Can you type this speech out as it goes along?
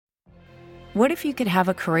What if you could have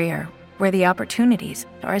a career where the opportunities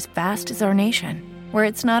are as vast as our nation, where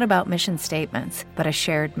it's not about mission statements, but a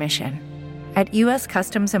shared mission? At U.S.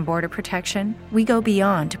 Customs and Border Protection, we go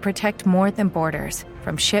beyond to protect more than borders.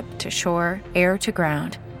 From ship to shore, air to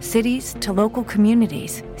ground, cities to local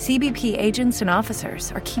communities, CBP agents and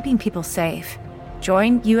officers are keeping people safe.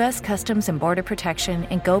 Join U.S. Customs and Border Protection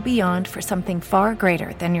and go beyond for something far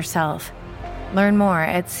greater than yourself. Learn more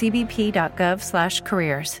at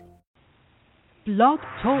cbp.gov/careers. Blog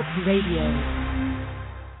Talk Radio.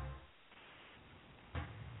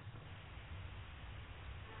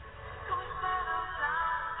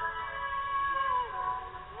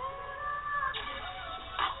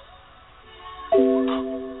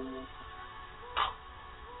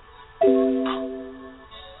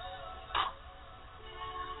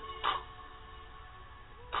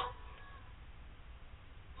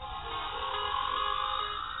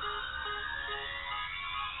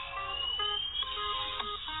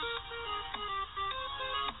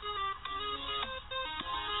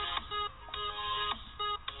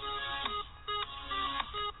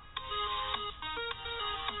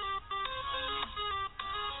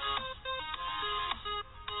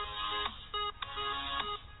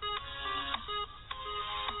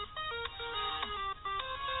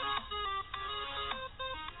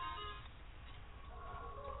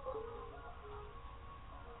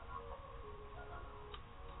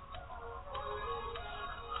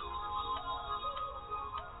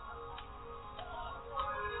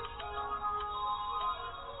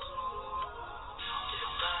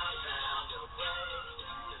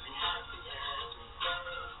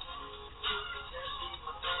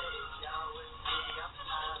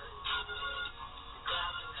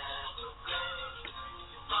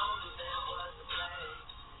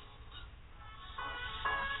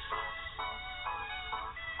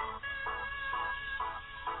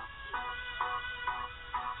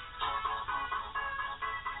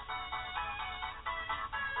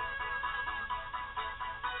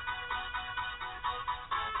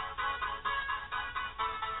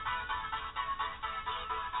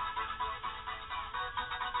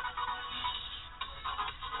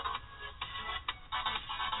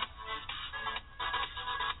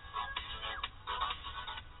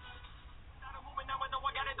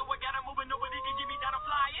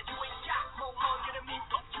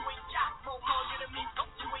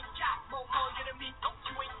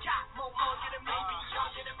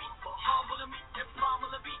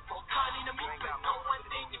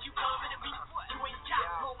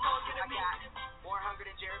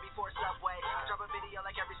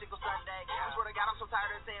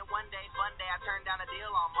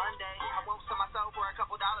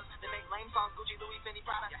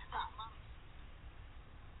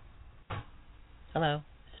 Hello,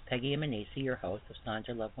 this is Peggy Emanisi, your host of Signs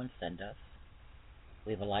Your Loved Ones Send Us.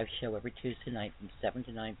 We have a live show every Tuesday night from 7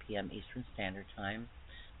 to 9 p.m. Eastern Standard Time,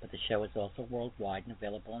 but the show is also worldwide and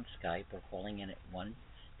available on Skype or calling in at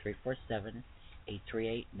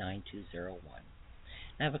 1-347-838-9201.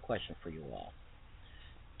 I have a question for you all.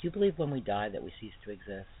 Do you believe when we die that we cease to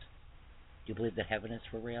exist? Do you believe that heaven is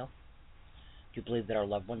for real? Do you believe that our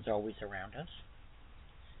loved ones are always around us?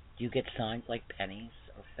 Do you get signs like pennies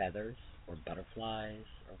or feathers or butterflies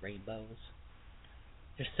or rainbows?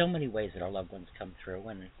 There's so many ways that our loved ones come through,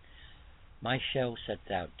 and my show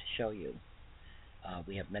sets out to show you.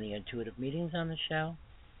 We have many intuitive meetings on the show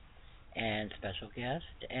and special guests,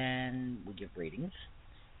 and we give readings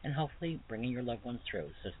and hopefully bringing your loved ones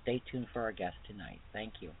through. So stay tuned for our guest tonight.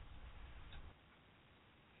 Thank you.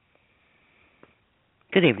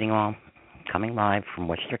 Good evening, all. Coming live from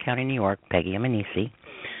Westchester County, New York, Peggy Emanisi.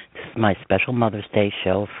 This is my special Mother's Day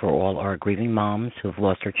show for all our grieving moms who have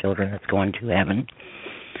lost their children that's going to heaven.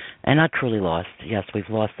 And not truly lost. Yes, we've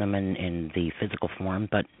lost them in the physical form,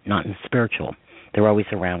 but not in the spiritual. They're always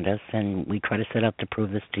around us, and we try to set out to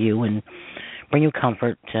prove this to you and bring you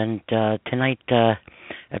comfort. And tonight,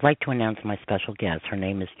 I'd like to announce my special guest. Her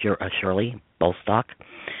name is Shirley Bolstok.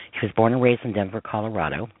 She was born and raised in Denver,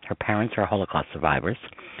 Colorado. Her parents are Holocaust survivors.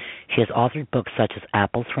 She has authored books such as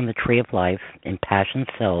Apples from the Tree of Life, Impassioned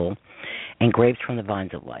Soul, and Grapes from the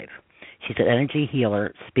Vines of Life. She's an energy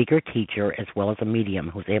healer, speaker, teacher, as well as a medium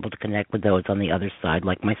who's able to connect with those on the other side,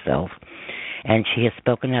 like myself. And she has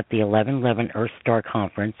spoken at the 1111 Earth Star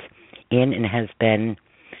Conference and has been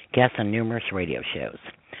guest on numerous radio shows.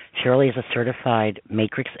 Shirley is a certified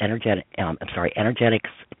Matrix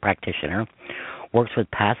Energetics Practitioner, works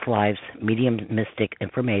with past lives, mediumistic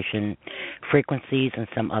information, frequencies, and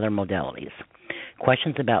some other modalities.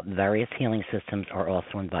 Questions about various healing systems are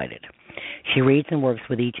also invited. She reads and works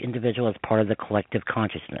with each individual as part of the collective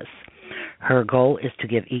consciousness. Her goal is to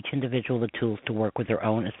give each individual the tools to work with their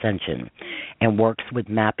own ascension and works with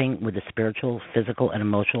mapping with the spiritual, physical, and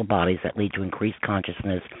emotional bodies that lead to increased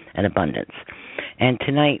consciousness and abundance. And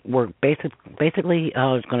tonight we're basically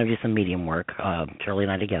going to do some medium work, Shirley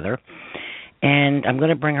and I together. And I'm going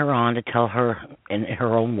to bring her on to tell her, in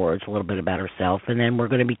her own words, a little bit about herself. And then we're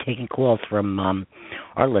going to be taking calls from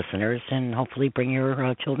our listeners and hopefully bring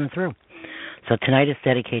your children through. So tonight is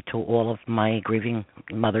dedicated to all of my grieving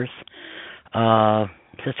mothers,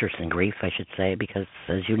 sisters in grief, I should say, because,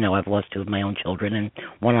 as you know, I've lost 2 of my own children, and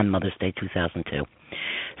one on Mother's Day 2002.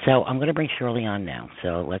 So I'm going to bring Shirley on now.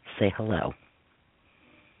 So let's say hello.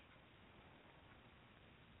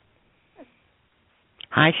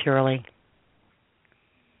 Hi, Shirley.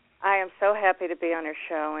 I am so happy to be on your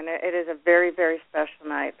show, and it is a very, very special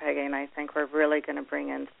night, Peggy, and I think we're really going to bring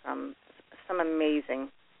in some amazing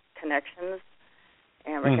connections,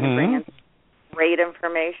 and we're going to bring in great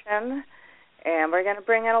information, and we're going to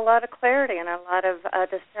bring in a lot of clarity and a lot of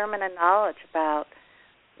discernment and knowledge about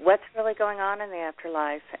what's really going on in the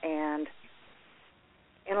afterlife, and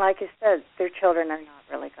like you said, their children are not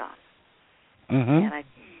really gone. And I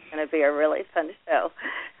think it's going to be a really fun show.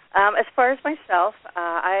 As far as myself,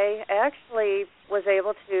 I actually was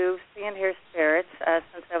able to see and hear spirits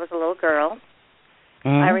since I was a little girl.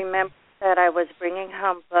 I remember that I was bringing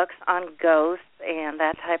home books on ghosts and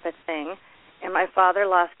that type of thing, and my father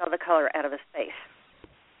lost all the color out of his face.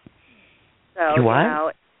 So, what? You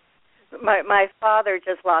know, my father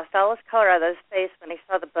just lost all his color out of his face when he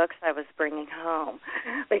saw the books I was bringing home.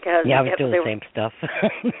 Because I was doing the same stuff.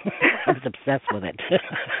 I was obsessed with it.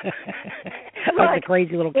 I was a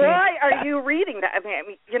crazy little kid. Why are you reading that? I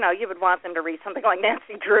mean, you know, you would want them to read something like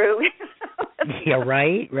Nancy Drew. Yeah,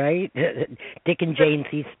 right. Dick and Jane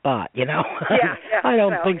see Spot, you know. Yeah. I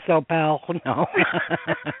don't think so, pal. No.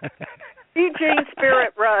 See Jane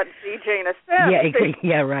Spirit run. See Jane ascend.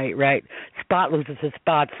 Yeah, right. Spot loses his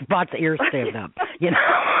spot. Spot's ears stand up. You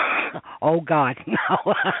know. Oh God,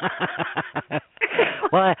 no.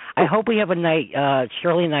 Well, I hope we have a night.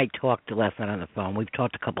 Shirley and I talked last night on the phone. We've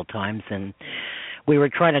talked a couple times, and we were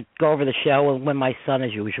trying to go over the show, and when my son,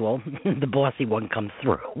 as usual, the bossy one, comes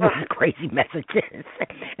through with crazy messages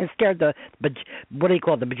and scared the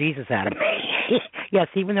bejesus out of me. Yes,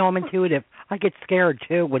 even though I'm intuitive, I get scared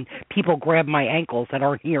too when people grab my ankles that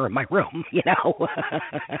aren't here in my room. You know.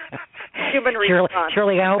 Human response.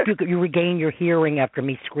 Shirley, I hope you regain your hearing after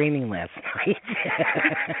me screaming last night.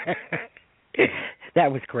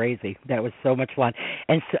 That was crazy. That was so much fun.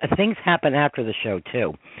 And things happen after the show,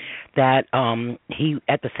 too. That he,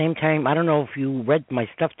 at the same time, I don't know if you read my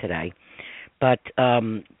stuff today, but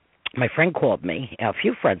my friend called me. A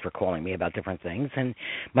few friends were calling me about different things. And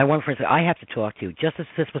my one friend said, I have to talk to you. Just as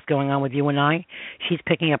this was going on with you and I, she's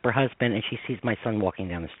picking up her husband, and she sees my son walking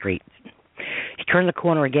down the street. She turned the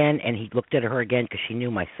corner again, and he looked at her again because she knew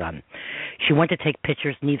my son. She went to take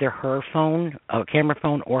pictures. Neither her phone, camera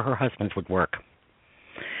phone, or her husband's would work.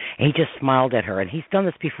 And he just smiled at her. And he's done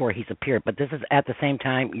this before. He's appeared. But this is at the same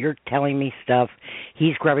time, you're telling me stuff.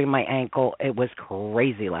 He's grabbing my ankle. It was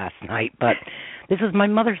crazy last night. But this is my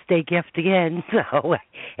Mother's Day gift again. So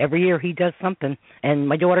every year he does something. And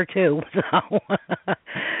my daughter, too. So,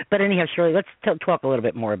 but anyhow, Shirley, let's talk a little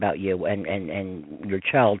bit more about you and your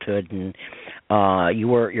childhood. And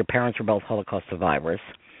your parents were both Holocaust survivors.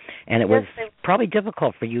 And it was probably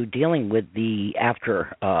difficult for you dealing with the after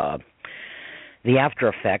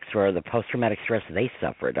effects or the post-traumatic stress they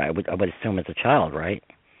suffered, I would assume, as a child, right?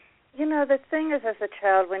 You know, the thing is, as a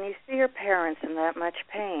child, when you see your parents in that much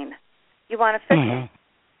pain, you want to fix them.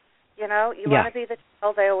 You know, you want to be the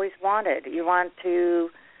child they always wanted. You want to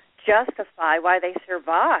justify why they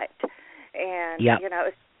survived. And, you know,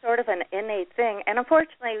 it's sort of an innate thing. And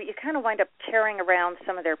unfortunately, you kind of wind up carrying around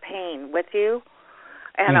some of their pain with you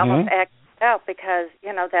and almost act out because,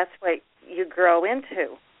 you know, that's what you grow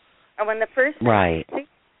into. And when the first thing you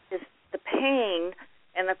see is the pain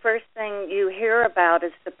and the first thing you hear about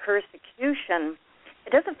is the persecution,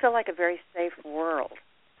 it doesn't feel like a very safe world.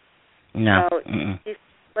 No. So he's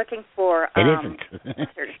looking for... It isn't.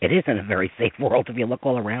 It isn't a very safe world if you look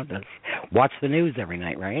all around us. Watch the news every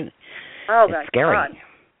night, right? Oh, it's scary. God.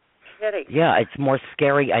 Yeah, it's more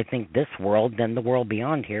scary, I think, this world than the world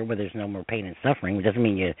beyond here where there's no more pain and suffering. It doesn't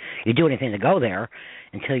mean you do anything to go there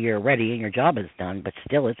until you're ready and your job is done, but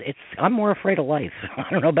still, it's I'm more afraid of life. I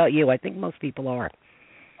don't know about you. I think most people are.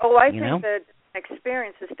 Oh, I think the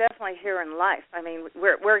experience is definitely here in life. I mean,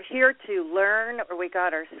 we're here to learn. We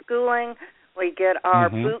got our schooling. We get our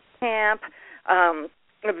boot camp.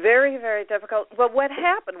 Very, very difficult. Well, what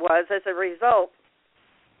happened was, as a result,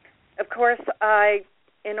 of course,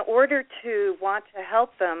 in order to want to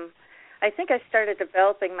help them, I think I started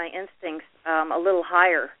developing my instincts a little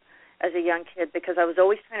higher as a young kid because I was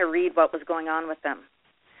always trying to read what was going on with them.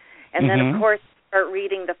 And then, of course, start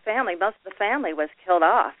reading the family. Most of the family was killed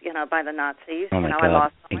off, by the Nazis. Oh, my God. I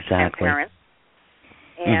lost all my Exactly. grandparents.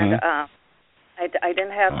 And I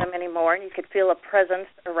didn't have them anymore, and you could feel a presence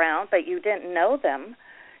around, but you didn't know them,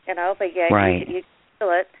 but yeah, right. you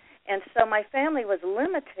feel it. And so my family was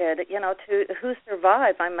limited, to who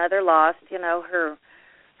survived. My mother lost,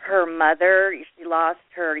 her mother. She lost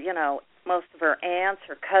her, most of her aunts,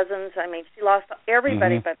 her cousins. I mean, she lost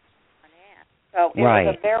everybody but one aunt. So it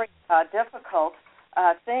was a very difficult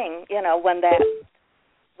thing, when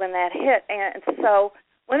that hit. And so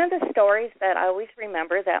one of the stories that I always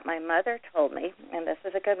remember that my mother told me, and this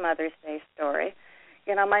is a good Mother's Day story,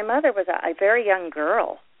 my mother was a very young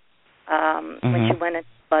girl when she went into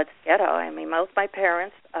Lodz Ghetto. I mean, both my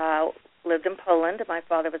parents lived in Poland. My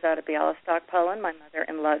father was out of Białystok, Poland. My mother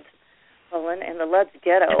in Lodz, Poland. In the Lodz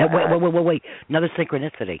Ghetto. Wait. Another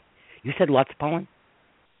synchronicity. You said Lodz, Poland?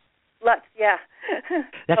 Lodz, yeah.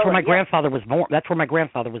 That's where my grandfather was born. That's where my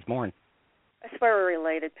grandfather was born. I swear we're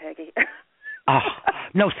related, Peggy.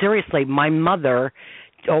 No, seriously. My mother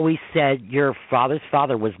always said your father's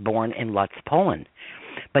father was born in Lodz, Poland.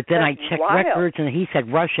 But then I checked records, and he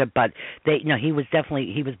said Russia, but he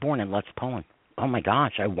was born in Lodz, Poland. Oh, my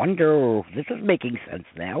gosh. I wonder, this is making sense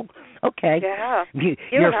now. Okay. Yeah.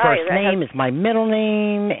 Your first name is my middle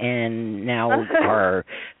name, and now our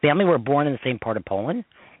family were born in the same part of Poland?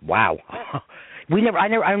 Wow. I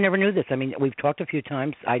never knew this. I mean, we've talked a few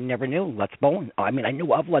times. I never knew Lodz, Poland. I mean, I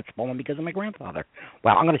knew of Lodz, Poland because of my grandfather.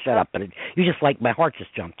 Well, I'm going to shut up, but my heart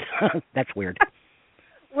just jumped. That's weird.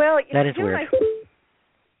 Well, that is weird.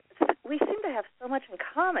 We seem to have so much in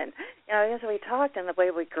common, as we talked and the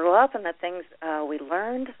way we grew up and the things we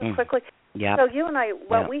learned so quickly. Yeah. So you and I,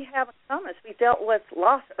 what we have in common is we dealt with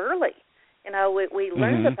loss early. We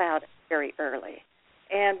learned about it very early.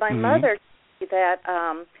 And my mother told me that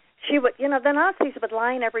she would, the Nazis would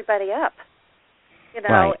line everybody up,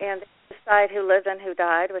 and decide who lived and who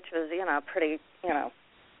died, which was, pretty,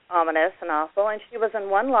 ominous and awful. And she was in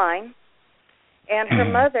one line. And her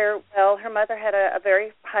mother had a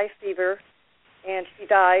very high fever, and she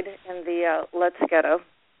died in the Lodz Ghetto.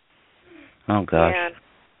 Oh, gosh.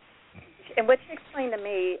 And what she explained to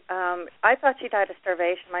me, I thought she died of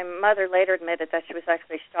starvation. My mother later admitted that she was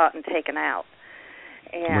actually shot and taken out.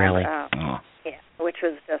 And, really? Yeah, which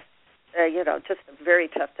was just, just a very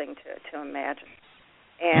tough thing to imagine.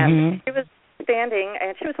 And she was standing,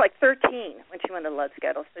 and she was like 13 when she went to Lodz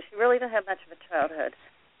Ghetto, so she really didn't have much of a childhood.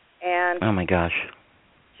 And oh, my gosh.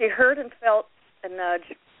 She heard and felt a nudge.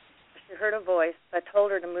 She heard a voice that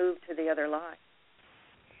told her to move to the other line.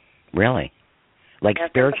 Really? Like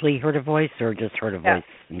spiritually heard a voice or just heard a voice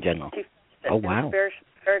in general? She oh, wow. Spiritually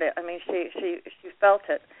heard it. I mean, she felt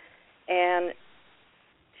it. And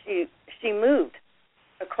she moved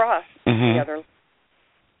across the other line.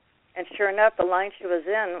 And sure enough, the line she was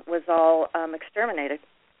in was all exterminated.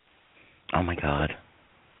 Oh, my God.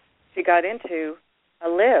 She got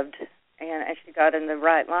lived, and she got in the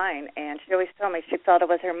right line. And she always told me she felt it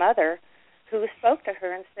was her mother who spoke to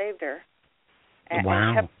her and saved her. And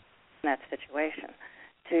kept in that situation.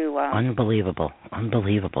 Unbelievable.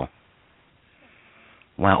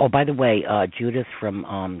 Wow. Oh, by the way, Judith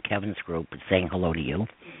from Kevin's group is saying hello to you.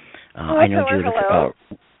 I know Judith.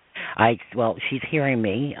 Hello. She's hearing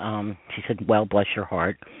me. She said, well, bless your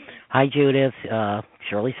heart. Hi, Judith.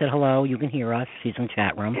 Shirley said hello. You can hear us. She's in the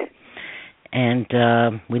chat room.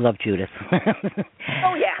 And we love Judith.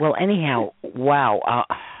 Oh, yeah. Well, anyhow, wow.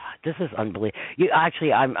 This is unbelievable.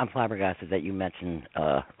 I'm flabbergasted that you mentioned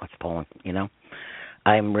what's Poland,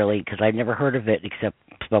 I'm really, because I'd never heard of it except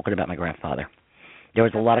spoken about my grandfather. There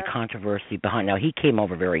was a lot of controversy behind. Now, he came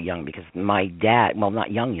over very young because my dad, well,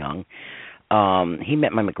 not young, he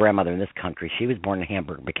met my grandmother in this country. She was born in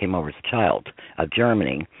Hamburg, but came over as a child of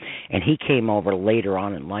Germany. And he came over later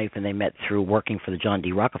on in life, and they met through working for the John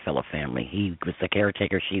D. Rockefeller family. He was the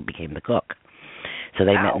caretaker. She became the cook. So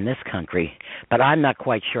they met in this country. But I'm not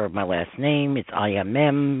quite sure of my last name. It's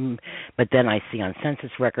IMM. But then I see on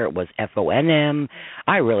census record it was FONM.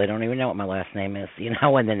 I really don't even know what my last name is,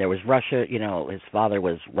 And then there was Russia. His father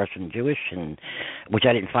was Russian Jewish, and which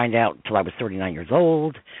I didn't find out until I was 39 years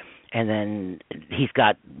old. And then he's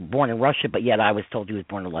got born in Russia, but yet I was told he was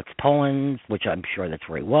born in Lodz, Poland, which I'm sure that's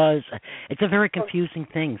where he was. It's a very confusing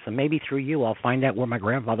thing. So maybe through you I'll find out where my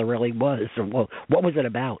grandfather really was, or what was it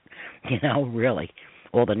about, really.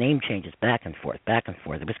 All the name changes back and forth. It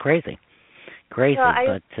was crazy.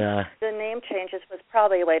 But the name changes was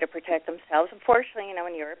probably a way to protect themselves. Unfortunately,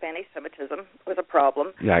 in Europe, anti-Semitism was a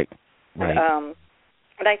problem. Right.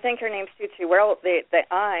 And I think her name's Tutu. Well, the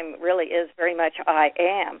I'm really is very much I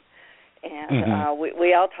am. And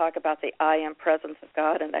we all talk about the I am presence of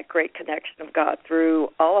God and that great connection of God through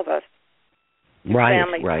all of us. Right,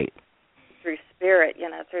 family, right. Through spirit,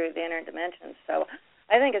 through the inner dimensions. So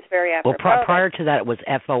I think it's very apropos. Well, prior to that, it was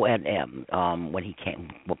FONM when he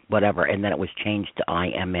came, whatever, and then it was changed to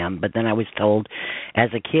IMM. But then I was told,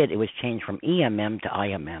 as a kid, it was changed from EMM to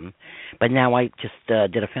IMM. But now I just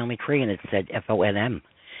did a family tree, and it said FONM.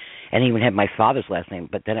 And it even had my father's last name.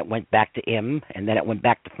 But then it went back to M, and then it went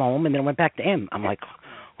back to foam, and then it went back to M. I'm like,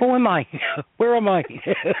 who am I? Where am I? It's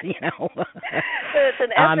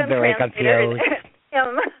an I'm very confused.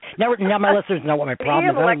 Now my listeners know what my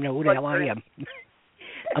problem is. I don't know who the hell I am.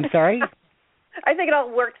 I'm sorry? I think it all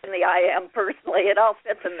works in the I am, personally. It all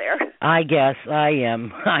fits in there. I guess I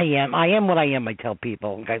am. I am what I am, I tell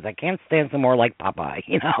people. Guys, I can't stand some more like Popeye,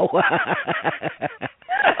 we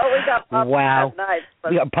got Popeye wow. last night.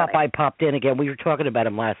 Popeye popped in again. We were talking about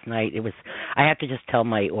him last night. I have to just tell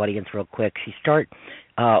my audience real quick.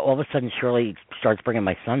 All of a sudden, Shirley starts bringing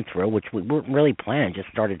my son through, which we weren't really planning, just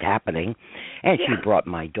started happening. And she brought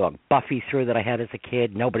my dog Buffy through that I had as a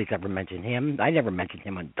kid. Nobody's ever mentioned him. I never mentioned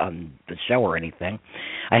him on the show or anything.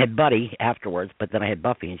 I had Buddy afterwards, but then I had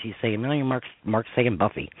Buffy, and she's saying, no, Mark's saying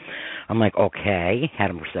Buffy. I'm like, okay.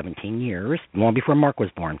 Had him for 17 years, long before Mark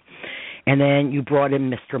was born. And then you brought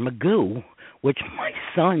in Mr. Magoo, which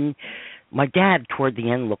my dad, toward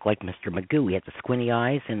the end, looked like Mr. Magoo. He had the squinty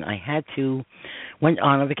eyes, and I went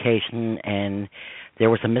on a vacation, and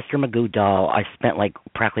there was a Mr. Magoo doll. I spent,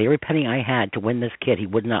 practically every penny I had to win this kid. He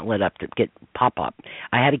would not let up to get Pop-Up.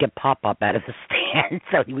 I had to get Pop-Up out of the stand,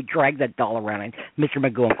 so he would drag that doll around, and Mr.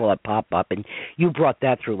 Magoo and call it Pop-Up. And you brought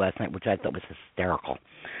that through last night, which I thought was hysterical.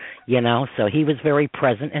 So he was very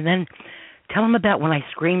present. And then tell him about when I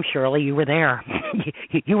screamed, Shirley. You were there.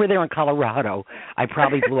 You were there in Colorado. I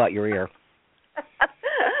probably blew out your ear.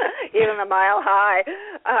 Even a mile high.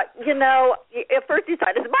 At first you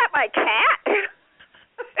thought, is that my cat?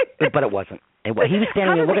 But it wasn't. He was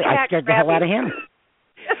standing there looking. I scared the hell out of him.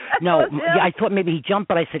 No, I thought maybe he jumped,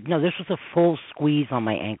 but I said, no, this was a full squeeze on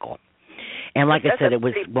my ankle. And like I said, it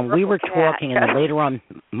was when we were talking, and then later on,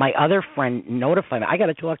 my other friend notified me, I got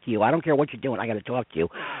to talk to you. I don't care what you're doing. I got to talk to you.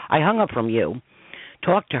 I hung up from you,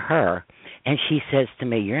 talked to her, and she says to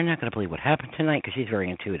me, you're not going to believe what happened tonight, because she's very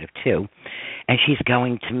intuitive, too. And she's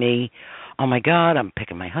going to me, oh, my God, I'm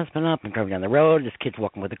picking my husband up. I'm driving down the road. This kid's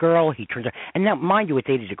walking with a girl. He turns out. And now, mind you, it's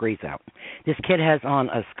 80 degrees out. This kid has on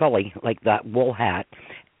a Scully, like that wool hat,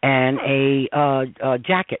 and a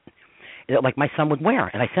jacket, like my son would wear.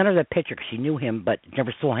 And I sent her that picture because she knew him but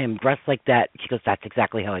never saw him dressed like that. She goes, that's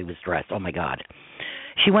exactly how he was dressed. Oh, my God.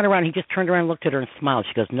 She went around. He just turned around, looked at her, and smiled.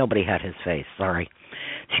 She goes, nobody had his face. Sorry.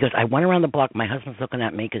 She goes, I went around the block. My husband's looking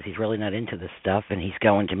at me because he's really not into this stuff, and he's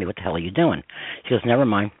going to me, what the hell are you doing? She goes, never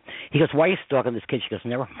mind. He goes, why are you stalking this kid? She goes,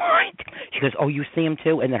 never mind. She goes, oh, you see him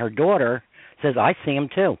too? And then her daughter says, I see him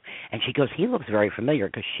too. And she goes, he looks very familiar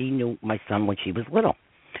because she knew my son when she was little.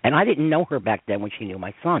 And I didn't know her back then when she knew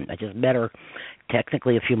my son. I just met her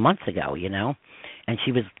technically a few months ago, And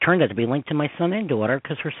she turned out to be linked to my son and daughter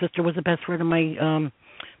because her sister was the best friend of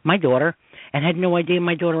my daughter, and had no idea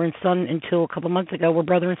my daughter and son until a couple of months ago were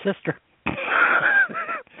brother and sister.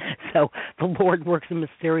 So the Lord works in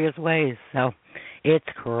mysterious ways. So it's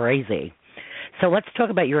crazy. So let's talk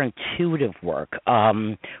about your intuitive work.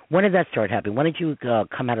 When did that start happening? When did you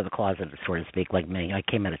come out of the closet, so to speak, like me? I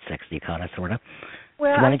came out at 60, kind of, sort of.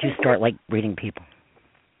 Well, when did you start, reading people?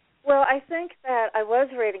 Well, I think that I was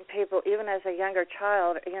reading people even as a younger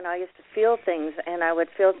child. I used to feel things, and I would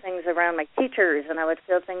feel things around my teachers, and I would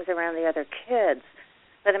feel things around the other kids.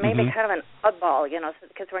 But it made me kind of an oddball,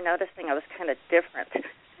 because we're noticing I was kind of different.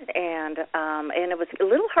 And it was a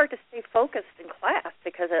little hard to stay focused in class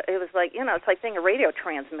because it was like, it's like being a radio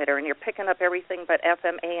transmitter, and you're picking up everything but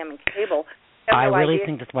FM, AM, and cable. I really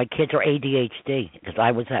think that's why kids are ADHD, because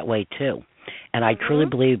I was that way, too. And I truly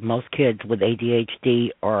believe most kids with ADHD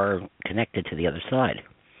are connected to the other side.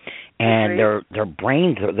 And their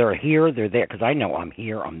brains, they're here, they're there, because I know I'm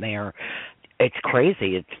here, I'm there. It's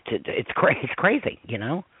crazy. It's crazy,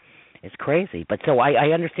 It's crazy. But so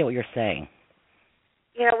I understand what you're saying.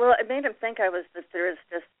 Yeah, well, it made him think there was just,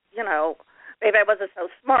 maybe I wasn't so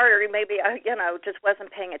smart, or maybe I, just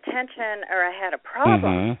wasn't paying attention, or I had a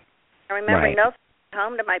problem. I remember Nelson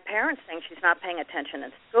home to my parents saying she's not paying attention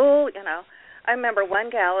in school, I remember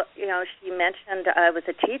one gal, she mentioned, was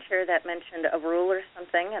a teacher that mentioned a rule or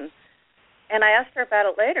something, And I asked her about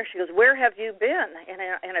it later. She goes, "Where have you been?" And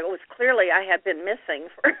it was clearly I had been missing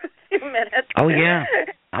for a few minutes. Oh, yeah.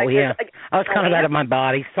 Oh, yeah. I was kind of out of my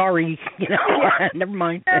body. Sorry. Never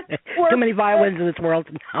mind. Too many violins in this world.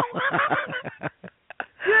 No.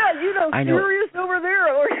 Yeah, serious over there.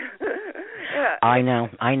 Yeah. I know.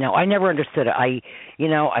 I never understood it. I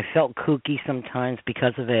felt kooky sometimes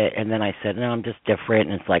because of it, and then I said, no, I'm just different,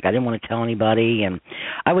 and it's like I didn't want to tell anybody, and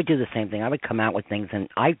I would do the same thing. I would come out with things, and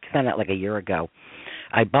I found out like a year ago.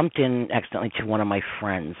 I bumped in accidentally to one of my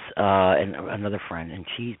friends, and another friend, and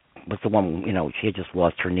she was the one, she had just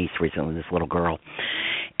lost her niece recently, this little girl.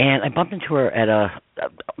 And I bumped into her at a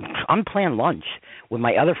unplanned lunch with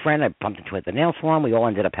my other friend. I bumped into her at the nail salon. We all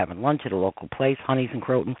ended up having lunch at a local place, Honey's in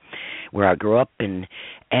Croton, where I grew up. And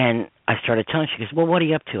I started telling her, she goes, well, what are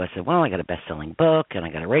you up to? I said, well, I got a best-selling book, and I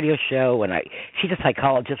got a radio show, and she's a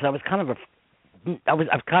psychologist. I was kind of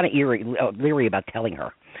leery about telling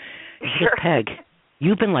her. She goes, Peg,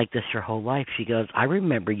 you've been like this your whole life. She goes, I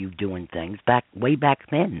remember you doing things way back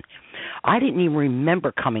then. I didn't even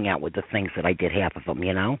remember coming out with the things that I did, half of them,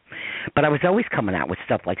 But I was always coming out with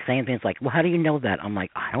stuff like saying things like, well, how do you know that? I'm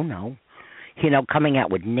like, I don't know. Coming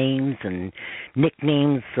out with names and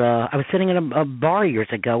nicknames. I was sitting in a bar years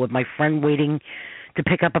ago with my friend waiting to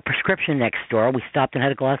pick up a prescription next door. We stopped and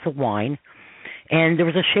had a glass of wine. And there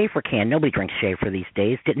was a Schaefer can. Nobody drinks Schaefer these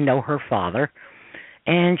days. Didn't know her father.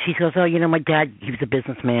 And she goes, oh, my dad, he was a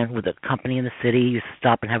businessman with a company in the city. He used to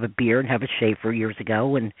stop and have a beer and have a Schaefer years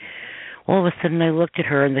ago. And all of a sudden I looked at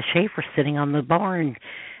her, and the Schaefer's sitting on the bar. And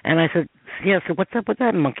I said, yeah, so what's up with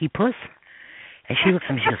that, monkey puss? And she looks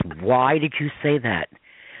at me, she goes, why did you say that?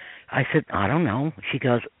 I said, I don't know. She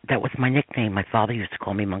goes, that was my nickname. My father used to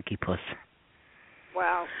call me monkey puss.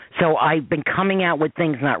 Wow. So I've been coming out with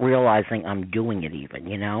things not realizing I'm doing it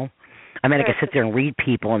even, I mean, I can sit there and read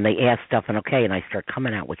people, and they ask stuff, and I start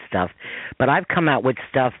coming out with stuff. But I've come out with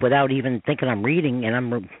stuff without even thinking I'm reading, and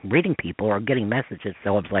I'm reading people or getting messages.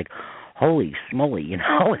 So it's like, holy smoly,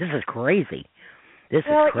 this is crazy. This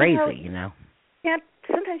is crazy,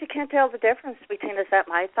 Sometimes you can't tell the difference between is that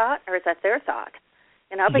my thought or is that their thought,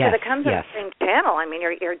 because it comes in the same channel. I mean,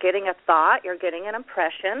 you're getting a thought, you're getting an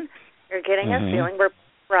impression, you're getting a feeling. We're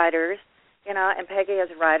writers. And Peggy as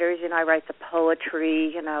writers, I write the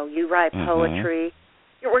poetry, you write poetry.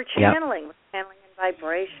 We're channeling. We're channeling in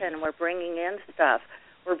vibration. We're bringing in stuff.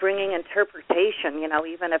 We're bringing interpretation,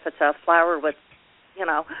 even if it's a flower with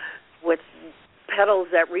petals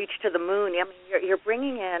that reach to the moon. I mean, you're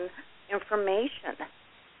bringing in information.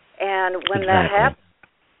 And when that happens,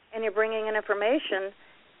 and you're bringing in information,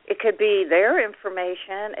 it could be their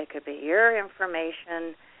information. It could be your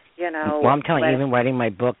information. Well, I'm telling you, even writing my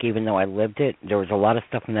book, even though I lived it, there was a lot of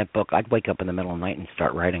stuff in that book. I'd wake up in the middle of the night and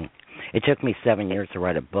start writing. It took me 7 years to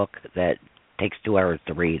write a book that takes 2 hours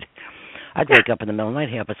to read. I'd wake up in the middle of the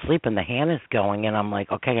night, half asleep, and the hand is going, and I'm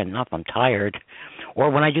like, okay, enough, I'm tired.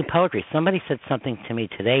 Or when I do poetry, somebody said something to me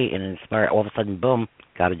today and it inspired, all of a sudden, boom,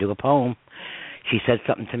 got to do a poem. She said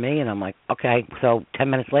something to me, and I'm like, okay. So 10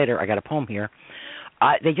 minutes later, I got a poem here.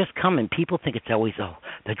 They just come, and people think it's always,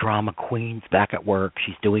 the drama queen's back at work.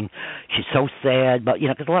 She's so sad. But,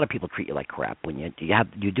 because a lot of people treat you like crap. When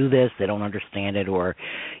you do this, they don't understand it, or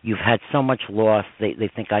you've had so much loss, they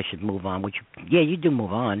think I should move on, which, you do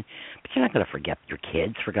move on, but you're not going to forget your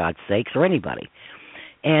kids, for God's sakes, or anybody.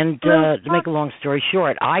 And to make a long story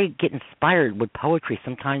short, I get inspired with poetry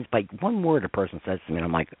sometimes by one word a person says to me, and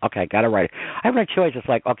I'm like, okay, got to write it. I have no choice. It's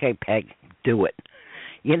like, okay, Peg, do it.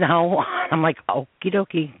 I'm like, okie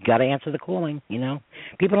dokie, got to answer the calling,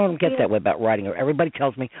 People don't get that way about writing. Everybody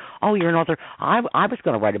tells me, oh, you're an author. I was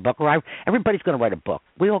going to write a book, or everybody's going to write a book.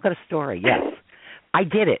 We all got a story, yes. I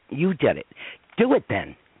did it. You did it. Do it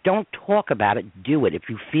then. Don't talk about it. Do it. If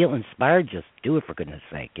you feel inspired, just do it, for goodness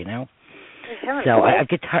sake, So I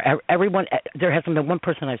get tired. Everyone, there hasn't been one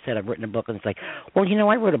person I've said I've written a book, and it's like, well,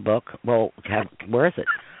 I wrote a book. Well, where is it?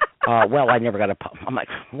 Well, I never got a poem. I'm like,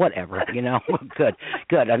 whatever,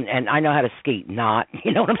 good. And I know how to skate, not,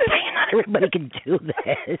 you know what I'm saying? Not everybody can do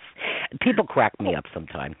this. People crack me up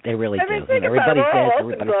sometimes. They really do. Everybody says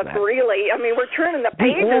everybody's book, really. I mean, we're turning the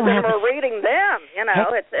pages and we're reading them,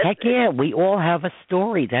 Heck yeah, we all have a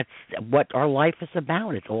story. That's what our life is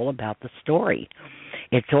about. It's all about the story.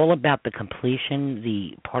 It's all about the completion,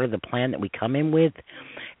 the part of the plan that we come in with,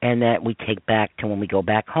 and that we take back to when we go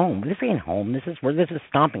back home. This ain't home. This is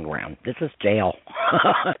stomping ground. This is jail.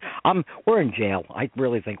 We're in jail. I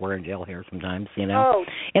really think we're in jail here sometimes, In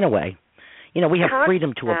a way. We have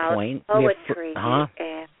freedom to a point. Poetry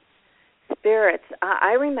and spirits.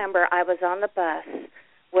 I remember I was on the bus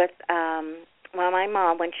with my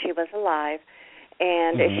mom when she was alive,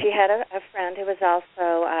 And she had a friend who was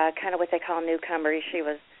also kind of what they call newcomer. She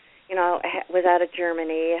was, was out of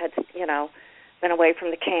Germany, had, been away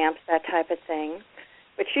from the camps, that type of thing.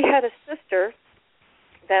 But she had a sister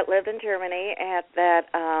that lived in Germany and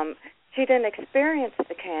that she didn't experience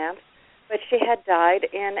the camps, but she had died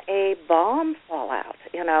in a bomb fallout,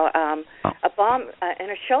 a bomb in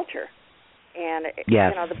a shelter. And,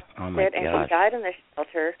 yes. the bomb and she died in the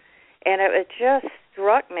shelter. And it just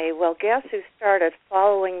struck me, well, guess who started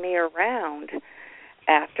following me around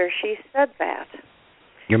after she said that?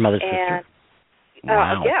 Your mother's sister?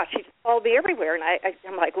 Wow. Yeah, she just followed me everywhere. And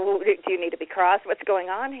I'm like, well, do you need to be cross? What's going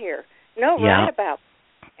on here? No, right about.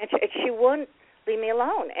 And she wouldn't leave me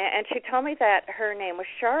alone. And she told me that her name was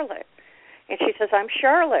Charlotte. And she says, I'm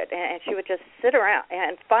Charlotte. And she would just sit around.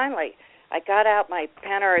 And finally, I got out my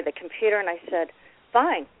pen or the computer, and I said,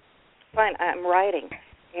 fine, I'm writing.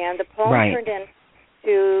 And the poem turned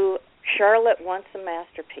into Charlotte Wants a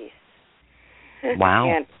Masterpiece. Wow.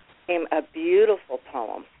 And it became a beautiful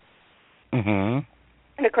poem. Mm-hmm.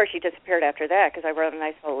 And, of course, she disappeared after that because I wrote a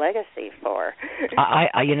nice little legacy for her.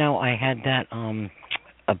 I had that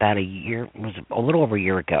about a year, was a little over a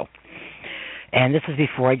year ago. And this is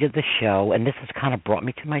before I did the show, and this has kind of brought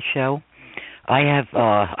me to my show.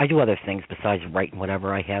 I do other things besides writing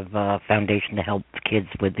whatever. I have a foundation to help kids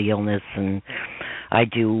with the illness, and I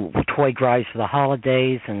do toy drives for the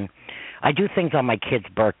holidays, and I do things on my kids'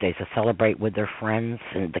 birthdays to celebrate with their friends,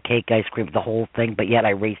 and the cake, ice cream, the whole thing, but yet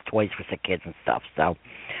I raise toys for sick kids and stuff. So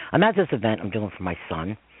I'm at this event I'm doing for my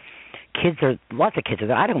son. Lots of kids are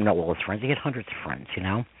there. I don't know all his friends. He had hundreds of friends,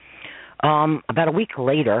 About a week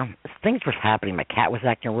later, things were happening. My cat was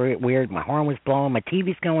acting weird. My horn was blowing. My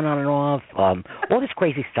TV's going on and off. All this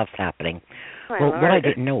crazy stuff's happening. Well, what I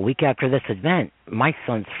didn't know, a week after this event, my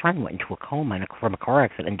son's friend went into a coma from a car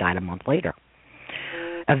accident and died a month later.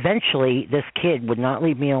 Eventually, this kid would not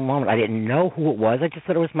leave me alone. I didn't know who it was. I just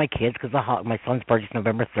thought it was my kids because my son's birthday is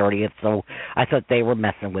November 30th, so I thought they were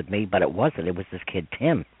messing with me, but it wasn't. It was this kid,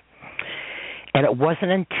 Tim. And it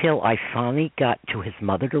wasn't until I finally got to his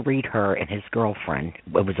mother to read her and his girlfriend,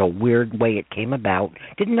 it was a weird way it came about,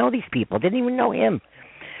 didn't know these people, didn't even know him,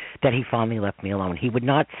 that he finally left me alone. He would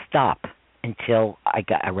not stop until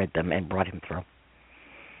I read them and brought him through.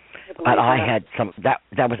 But I had some, that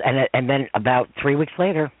was, and then about 3 weeks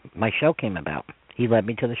later, my show came about. He led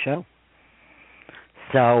me to the show.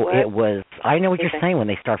 So it was, I know what you're saying, when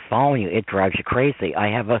they start following you, it drives you crazy. I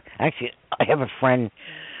have a friend,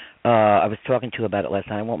 I was talking to about it last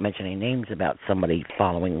night. I won't mention any names about somebody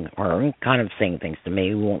following her and kind of saying things to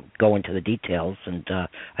me. We won't go into the details, and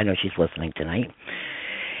I know she's listening tonight.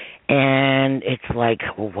 And it's like,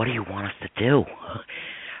 well, what do you want us to do?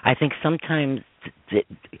 I think sometimes,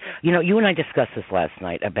 you and I discussed this last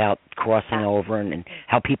night about crossing over and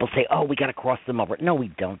how people say, oh, we got to cross them over. No, we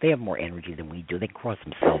don't. They have more energy than we do. They can cross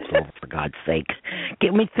themselves over, for God's sake.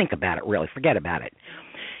 Think about it, really. Forget about it.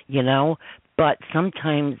 But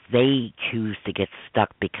sometimes they choose to get stuck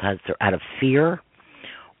because they're out of fear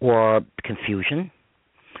or confusion.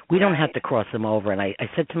 We don't have to cross them over. And I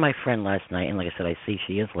said to my friend last night, and like I said, I see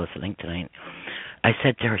she is listening tonight, I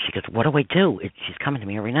said to her, she goes, what do I do? She's coming to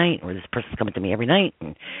me every night, or this person's coming to me every night.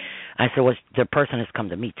 And I said, well, the person has come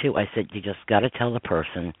to me too. I said, you just got to tell the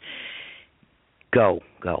person, go.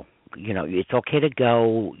 It's okay to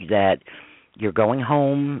go, that you're going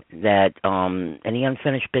home, that any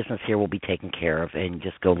unfinished business here will be taken care of, and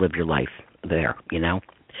just go live your life there,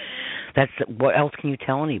 That's, what else can you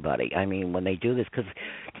tell anybody? I mean, when they do this, because,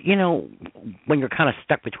 when you're kind of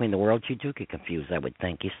stuck between the worlds, you do get confused, I would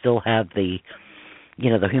think. You still have the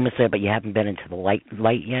human side, but you haven't been into the light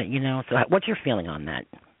yet, So what's your feeling on that,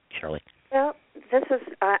 Shirley? Well,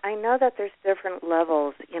 I know that there's different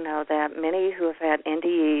levels, that many who have had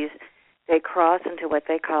NDEs, they cross into what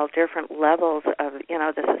they call different levels of,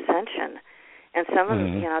 this ascension. And some of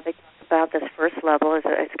them, they talk about this first level as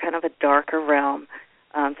it's kind of a darker realm.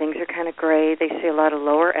 Things are kind of gray. They see a lot of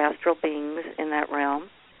lower astral beings in that realm.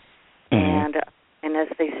 And as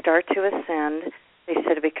they start to ascend, they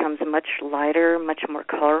said it becomes much lighter, much more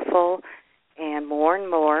colorful, and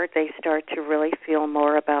more they start to really feel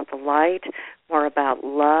more about the light, more about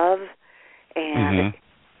love. And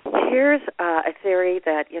here's a theory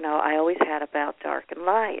that, I always had about dark and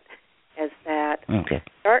light, is that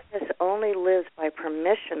darkness only lives by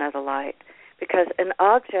permission of the light, because an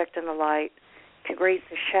object in the light creates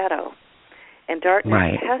a shadow, and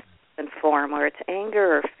darkness has in form, where it's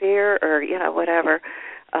anger or fear or, whatever.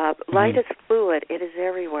 Light is fluid. It is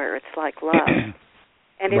everywhere. It's like love.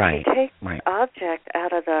 And if you take the object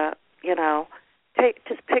out of the,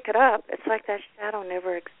 just pick it up, it's like that shadow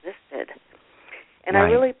never existed. And I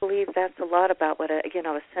really believe that's a lot about what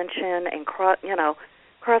ascension and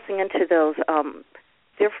crossing into those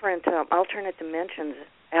different alternate dimensions.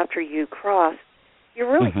 After you cross, you're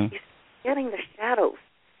really getting the shadows.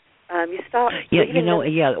 You stop. Yeah,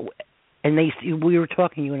 And we were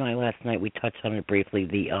talking, you and I last night. We touched on it briefly.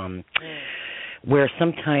 The where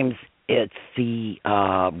sometimes it's the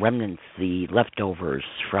remnants, the leftovers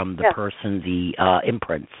from the person, the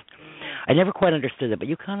imprints. I never quite understood it, but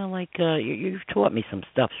you kind of you've taught me some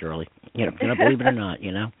stuff, Shirley. Believe it or not,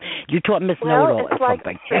 you taught Miss Know-It-All or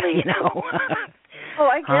something. Really, Oh,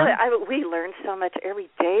 I get it. We learn so much every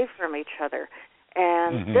day from each other,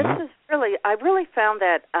 and this is I really found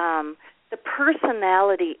that the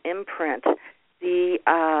personality imprint, it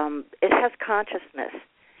has consciousness.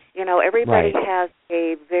 Everybody has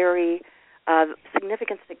a very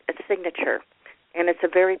significant signature, and it's a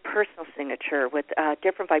very personal signature with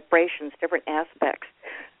different vibrations, different aspects,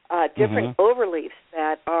 different overleaps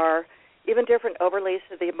that are even different overleaps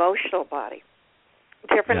of the emotional body,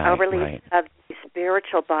 different overleaps of the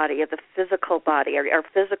spiritual body, of the physical body, our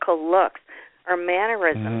physical looks, our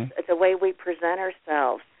mannerisms, the way we present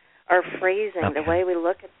ourselves, our phrasing, the way we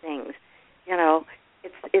look at things.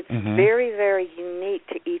 It's very, very unique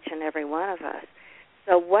to each and every one of us.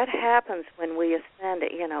 So what happens when we ascend,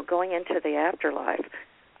 going into the afterlife,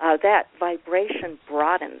 that vibration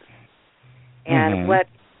broadens. And what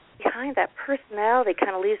behind that personality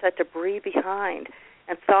kind of leaves that debris behind.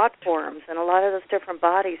 And thought forms, and a lot of those different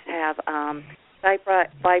bodies have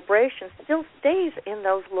vibration still stays in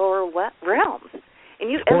those lower realms. And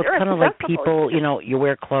it's kind of like people, you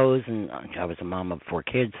wear clothes, and I was a mom of 4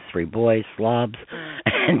 kids, 3 boys, slobs,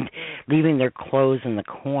 and leaving their clothes in the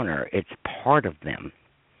corner, it's part of them.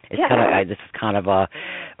 It's this is kind of a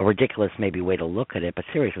ridiculous maybe way to look at it, but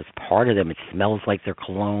seriously, it's part of them. It smells like their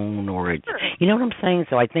cologne, or it's, you know what I'm saying?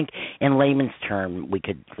 So I think in layman's term, we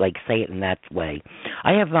could say it in that way.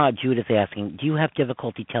 I have Judith asking, do you have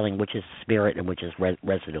difficulty telling which is spirit and which is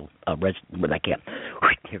residual? I can't.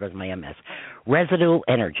 Here goes my MS. Residual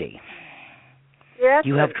energy. Yes, do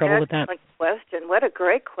you have trouble with that? Question. What a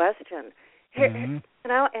great question. Here, and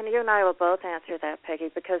you and I will both answer that, Peggy,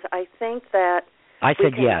 because I think that I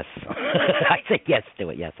said yes. I said yes to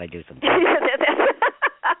it. Yes, I do sometimes.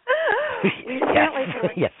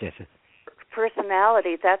 Yes.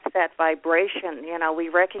 Personality, that's that vibration. We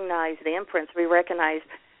recognize the imprints. We recognize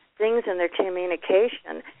things in their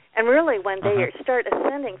communication. And really, when they start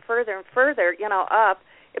ascending further and further, up,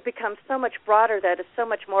 it becomes so much broader that it's so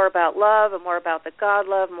much more about love and more about the God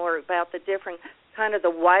love, more about the different kind of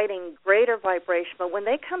the widening, greater vibration. But when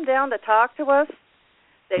they come down to talk to us,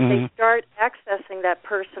 they start accessing that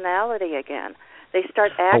personality again. They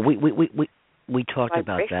start accessing. We talked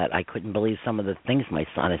about that. I couldn't believe some of the things my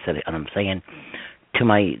son said, and I'm saying to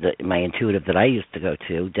my intuitive that I used to go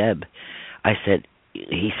to, Deb, I said,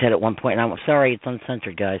 he said at one point, and I'm sorry, it's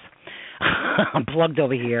uncensored, guys. I'm plugged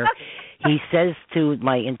over here. He says to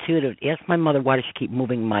my intuitive, ask my mother, why does she keep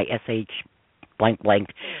moving my SH blank blank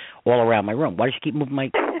all around my room? Why does she keep moving my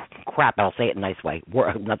crap? I'll say it in a nice way,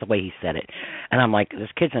 not the way he said it. And I'm like, this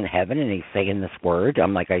kid's in heaven and he's saying this word.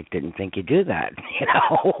 I'm like, I didn't think you'd do that.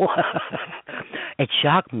 It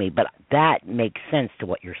shocked me, but that makes sense to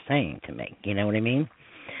what you're saying to me. You know what I mean?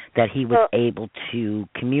 That he was able to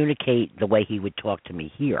communicate the way he would talk to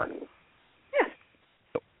me here.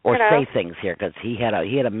 Or say things here, because he had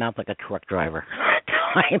a mouth like a truck driver. At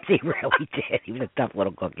times he really did. He was a tough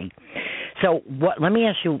little cookie. So let me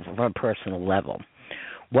ask you from a personal level.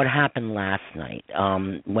 What happened last night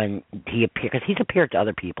when he appeared? Because he's appeared to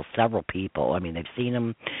other people, several people. I mean, they've seen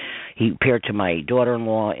him. He appeared to my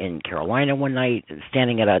daughter-in-law in Carolina one night,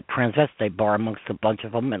 standing at a transvestite bar amongst a bunch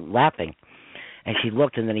of them and laughing. And she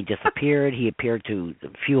looked, and then he disappeared. He appeared to a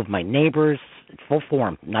few of my neighbors, full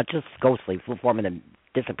form, not just ghostly, full form, and then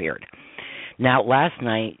disappeared. Now, last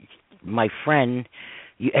night, my friend,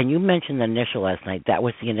 and you mentioned the initial last night. That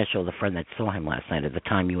was the initial of the friend that saw him last night at the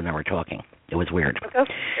time you and I were talking. It was weird.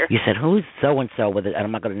 Okay. You said, who's so-and-so with it? And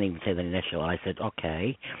I'm not going to even say the initial. And I said,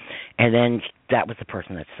 okay. And then that was the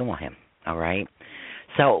person that saw him, all right?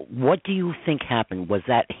 So what do you think happened? Was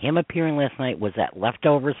that him appearing last night? Was that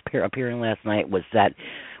leftovers appearing last night? Was that,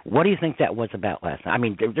 what do you think that was about last night? I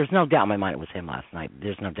mean, there's no doubt in my mind it was him last night.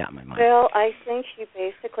 There's no doubt in my mind. Well, I think he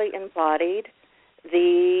basically embodied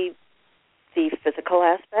the physical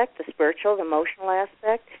aspect, the spiritual, the emotional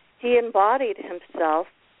aspect. He embodied himself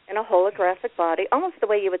in a holographic body, almost the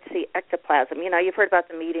way you would see ectoplasm. You know, you've heard about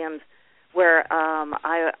the mediums where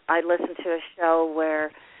I listened to a show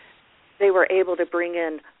where they were able to bring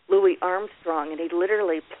in Louis Armstrong, and he'd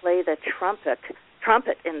literally play the trumpet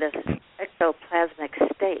in this ectoplasmic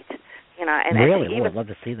state. And really? even I'd love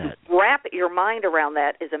to see that. Wrap your mind around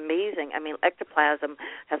that is amazing. I mean, ectoplasm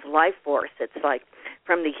has life force. It's like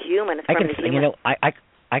from the human. It's from the human. You know,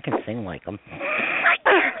 I can sing like them.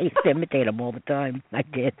 I used to imitate them all the time. I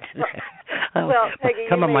did. Well, Peggy,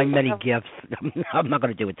 some of my many gifts. I'm not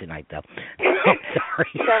going to do it tonight, though. I'm sorry.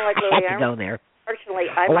 You sound like Lily I had to go there. Fortunately,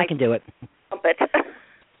 I can do it. But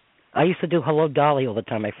I used to do Hello Dolly all the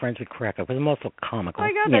time. My friends would crack up because I'm also comical. Oh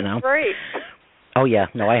my God, that's great. Oh yeah,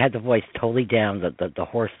 no, I had the voice totally down, the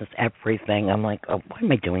hoarseness, everything. I'm like, oh, why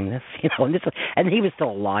am I doing this? And he was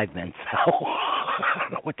still alive then, so I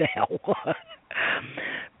don't know what the hell.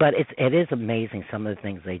 But it is amazing some of the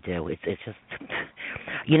things they do. It's just,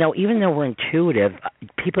 even though we're intuitive,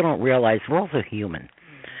 people don't realize we're also human.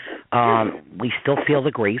 We still feel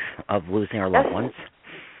the grief of losing our loved ones.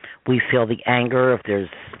 We feel the anger, if there's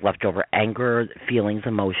leftover anger, feelings,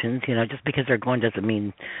 emotions. Just because they're gone doesn't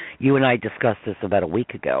mean. You and I discussed this about a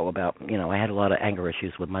week ago about, I had a lot of anger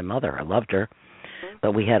issues with my mother. I loved her,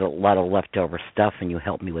 but we had a lot of leftover stuff, and you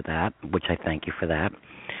helped me with that, which I thank you for that.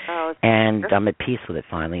 Oh, and I'm at peace with it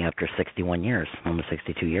finally after 61 years, almost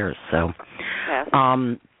 62 years. So, yes.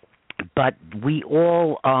 But we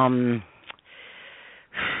all, I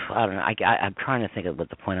don't know. I'm trying to think of what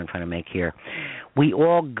the point I'm trying to make here. We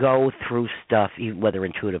all go through stuff, even whether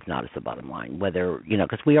intuitive or not is the bottom line. Whether,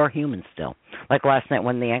 because we are humans still. Like last night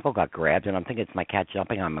when the ankle got grabbed, and I'm thinking it's my cat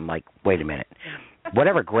jumping on me. I'm like, wait a minute.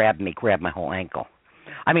 Whatever grabbed me grabbed my whole ankle.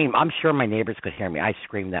 I mean, I'm sure my neighbors could hear me. I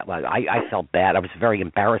screamed that loud. I felt bad. I was very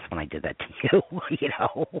embarrassed when I did that to you,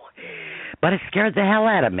 But it scared the hell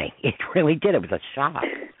out of me. It really did. It was a shock.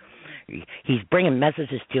 He's bringing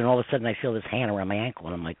messages to you, and all of a sudden I feel his hand around my ankle,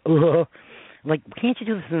 and I'm like, ugh. Like, can't you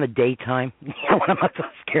do this in the daytime? When I'm not so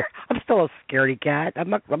scared. I'm still a scaredy cat. I'm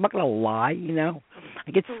not gonna lie.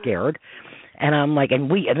 I get scared, and I'm like,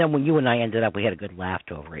 and then when you and I ended up, we had a good laugh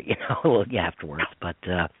over it, afterwards. But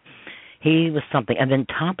he was something. And then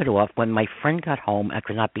top it off, when my friend got home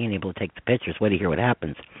after not being able to take the pictures, wait to hear what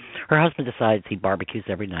happens. Her husband decides he barbecues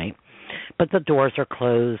every night, but the doors are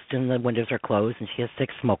closed and the windows are closed, and she has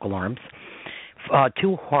 6 smoke alarms.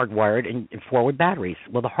 2 hardwired and 4 with batteries.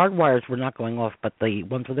 Well, the hardwires were not going off, but the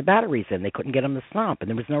ones with the batteries in, they couldn't get them to stop, and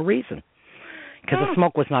there was no reason because the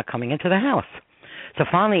smoke was not coming into the house. So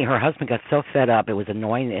finally, her husband got so fed up, it was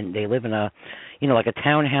annoying, and they live in a, like a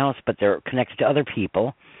townhouse, but they're connected to other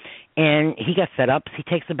people, and he got fed up, so he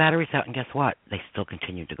takes the batteries out, and guess what? They still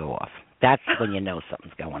continue to go off. That's when you know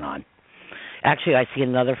something's going on. Actually, I see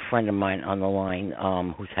another friend of mine on the line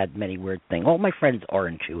who's had many weird things. All my friends are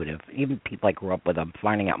intuitive. Even people I grew up with, I'm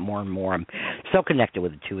finding out more and more. I'm so connected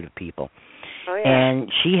with intuitive people. Oh, yeah.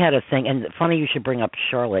 And she had a thing, and funny you should bring up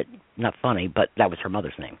Charlotte. Not funny, but that was her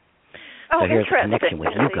mother's name. Oh, so here's a interesting. connection with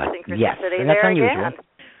you guys. Yes, and that's unusual.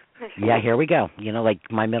 Yeah, here we go. Like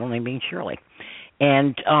my middle name being Shirley.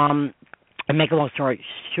 And and make a long story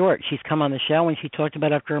short, she's come on the show and she talked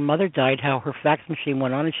about after her mother died how her fax machine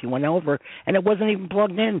went on and she went over and it wasn't even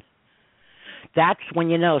plugged in. That's when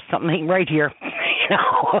you know something ain't right here.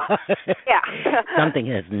 Yeah. Something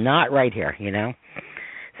is not right here,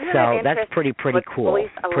 So that's pretty cool.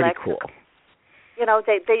 Pretty cool.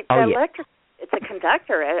 The electric, it's a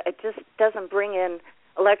conductor. It just doesn't bring in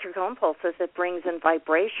electrical impulses. It brings in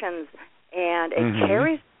vibrations, and it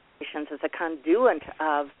carries vibrations as a conduit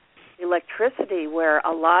of electricity, where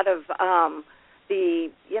a lot of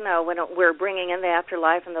when we're bringing in the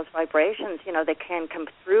afterlife and those vibrations, they can come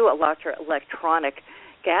through a lot of electronic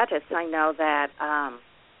gadgets. I know that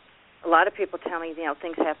a lot of people tell me,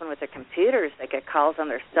 things happen with their computers. They get calls on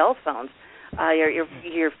their cell phones.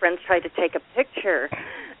 Your friends tried to take a picture.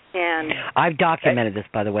 And I've documented this,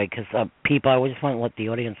 by the way, because people, I just want to let the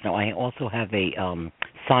audience know, I also have a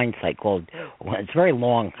sign site called, it's very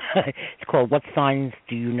long, it's called What Signs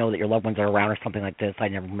Do You Know That Your Loved Ones Are Around, or something like this. I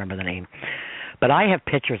never remember the name. But I have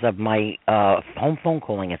pictures of my home phone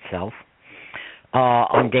calling itself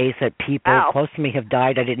on days that people close to me have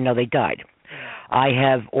died. I didn't know they died. I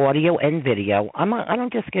have audio and video. I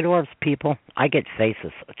don't just get orbs, people. I get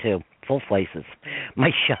faces, too. Full faces. My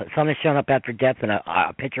son has shown up after death in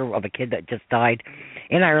a picture of a kid that just died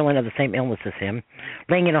in Ireland of the same illness as him,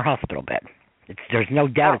 laying in a hospital bed. There's no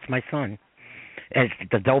doubt it's my son. It's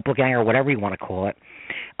the doppelganger, or whatever you want to call it.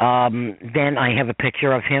 Then I have a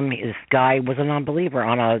picture of him. This guy was a non-believer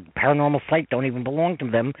on a paranormal site, don't even belong to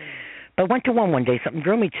them. But went to one day, something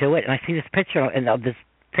drew me to it, and I see this picture of this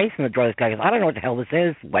face in the drawer. This guy goes, I don't know what the hell this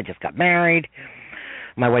is. I just got married.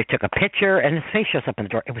 My wife took a picture, and his face shows up in the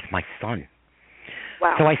drawer. It was my son.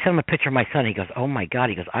 Wow. So I sent him a picture of my son. He goes, oh, my God.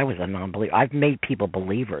 He goes, I was a non-believer. I've made people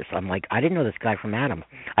believers. I'm like, I didn't know this guy from Adam.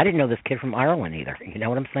 I didn't know this kid from Ireland either. You know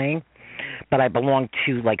what I'm saying? but I belong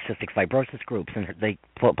to like cystic fibrosis groups, and they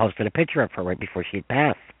posted a picture of her right before she had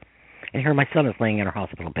passed. And here my son is laying in her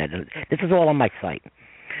hospital bed. This is all on my site.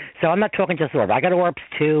 So I'm not talking just orbs. I got orbs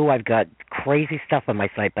too. I've got crazy stuff on my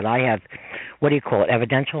site, but I have, what do you call it,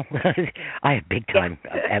 evidential? I have big time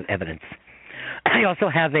evidence. I also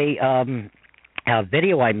have a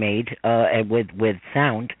video I made with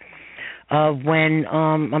sound of when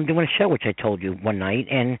I'm doing a show, which I told you one night,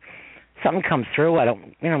 and something comes through.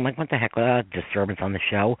 I'm like, what the heck, disturbance on the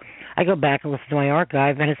show. I go back and listen to my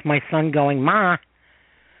archive, and it's my son going, Ma.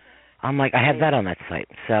 I'm like, I have that on that site.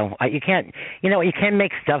 So you can't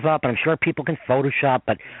make stuff up, and I'm sure people can Photoshop,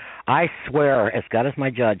 but I swear, as God is my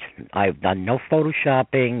judge, I've done no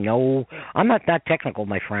Photoshopping, I'm not that technical,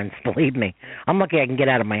 my friends, believe me. I'm lucky I can get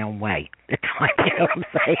out of my own way at times, you know what I'm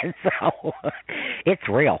saying? So it's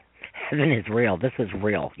real. Heaven is real. This is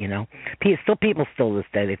real, you know. People still this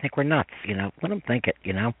day, they think we're nuts, you know. Let them think it,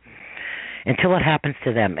 you know. Until it happens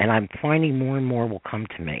to them, and I'm finding more and more will come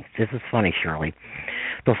to me. This is funny, Shirley.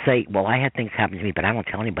 They'll say, well, I had things happen to me, but I won't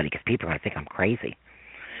tell anybody because people are going to think I'm crazy.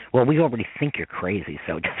 Well, we already think you're crazy,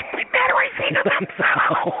 so it doesn't really matter what I say to them. So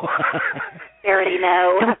they already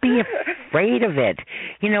know. Don't be afraid of it.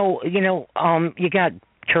 You got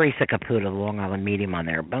Teresa Caputo, the Long Island medium, on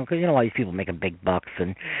there. Because, all these people making big bucks.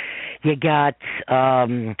 And you got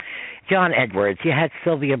John Edwards. You had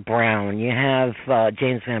Sylvia Brown. You have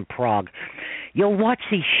James Van Prague. You'll watch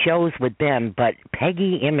these shows with them, but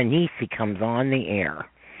Peggy Imanisi comes on the air,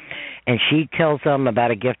 and she tells them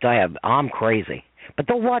about a gift I have. I'm crazy. But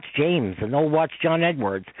they'll watch James, and they'll watch John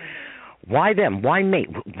Edwards. Why them? Why me?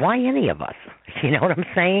 Why any of us? You know what I'm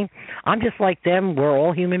saying? I'm just like them. We're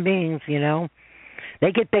all human beings,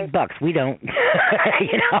 They get big bucks. We don't.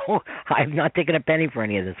 I'm not taking a penny for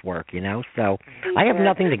any of this work, So I have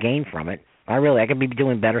nothing to gain from it. I could be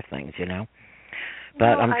doing better things, But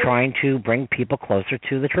I'm trying to bring people closer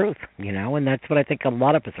to the truth, and that's what I think a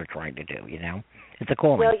lot of us are trying to do, It's a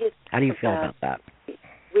calling. Well, how do you feel about that?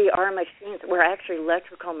 We are machines. We're actually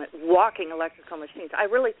walking electrical machines. I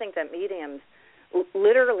really think that mediums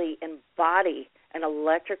literally embody an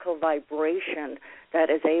electrical vibration that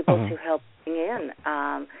is able to help bring in,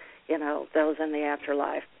 those in the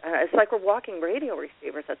afterlife. It's like we're walking radio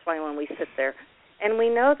receivers. That's why when we sit there, and we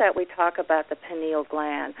know that we talk about the pineal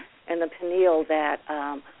gland and the pineal that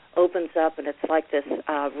opens up, and it's like this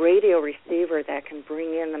radio receiver that can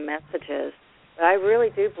bring in the messages. But I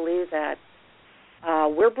really do believe that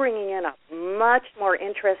we're bringing in a much more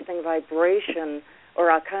interesting vibration, or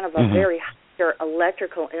a kind of a very higher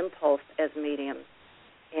electrical impulse as mediums.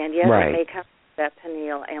 And yes, it may come from that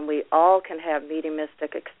pineal, and we all can have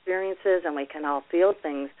mediumistic experiences, and we can all feel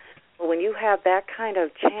things. But when you have that kind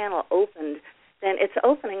of channel opened, then it's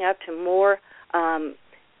opening up to more.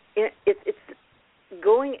 It's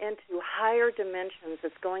going into higher dimensions.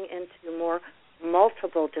 It's going into more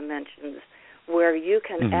multiple dimensions, where you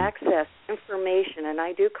can access information, and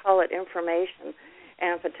I do call it information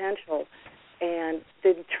and potential. And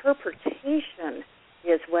the interpretation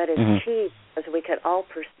is what is key, because we could all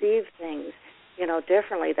perceive things,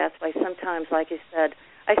 differently. That's why sometimes, like you said,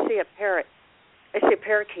 I see a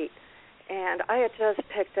parakeet, and I had just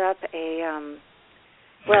picked up a,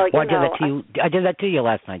 I did that to you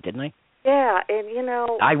last night, didn't I? Yeah, and,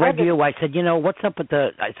 I read you. I said, what's up with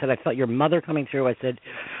I felt your mother coming through. I said,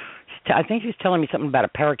 I think she was telling me something about a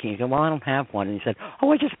parakeet. He said, well, I don't have one. And he said,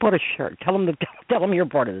 I just bought a shirt. Tell him you're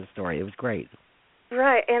part of the story. It was great.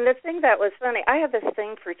 Right, and the thing that was funny, I have this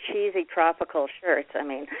thing for cheesy tropical shirts. I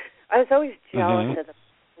mean, I was always jealous of the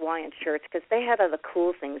Hawaiian shirts because they had other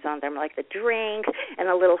cool things on them, like the drinks and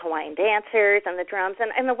the little Hawaiian dancers and the drums.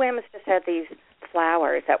 And the women's just had these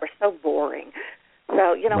flowers that were so boring.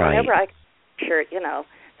 So, whenever I get a shirt,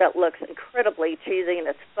 that looks incredibly cheesy and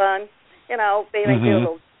it's fun, maybe do a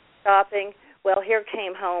little shopping. Well, here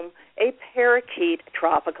came home a parakeet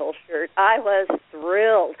tropical shirt. I was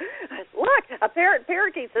thrilled. Look, a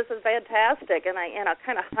parakeet, this is fantastic. And I,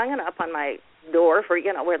 kind of hung it up on my door for,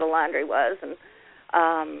 where the laundry was. And,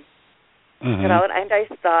 and I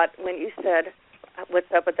thought when you said, what's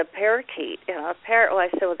up with the parakeet? I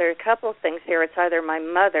said, well, there are a couple of things here. It's either my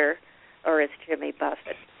mother or it's Jimmy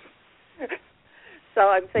Buffett. So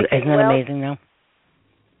I'm thinking, isn't that amazing, though?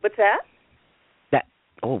 What's that?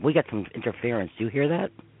 We got some interference. Do you hear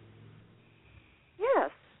that?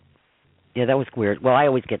 Yes. Yeah, that was weird. Well, I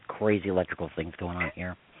always get crazy electrical things going on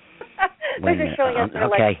here.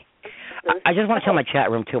 Okay. I just want to tell my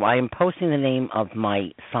chat room, too. I am posting the name of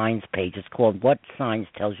my signs page. It's called What Signs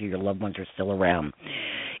Tells You Your Loved Ones Are Still Around.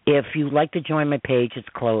 If you'd like to join my page, it's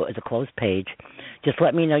a closed page. just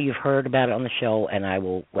let me know you've heard about it on the show, and I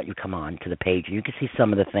will let you come on to the page. You can see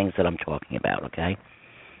some of the things that I'm talking about, okay?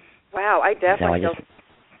 Wow, I definitely feel...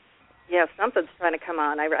 Yeah, something's trying to come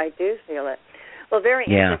on. I do feel it. Well, very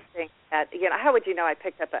interesting. How would you know I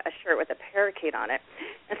picked up a shirt with a parakeet on it?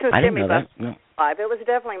 And so I didn't Jimmy know that. No. It was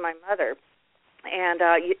definitely my mother. And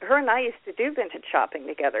her and I used to do vintage shopping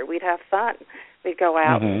together. We'd have fun. We'd go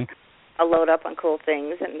out and load up on cool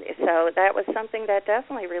things. And so that was something that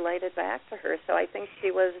definitely related back to her. So I think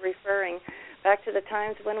she was referring back to the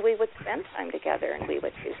times when we would spend time together and we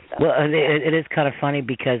would do stuff. Well, it is kind of funny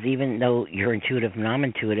because even though you're intuitive and I'm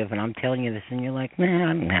intuitive, and I'm telling you this, and you're like,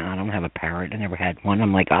 nah, I don't have a parrot. I never had one.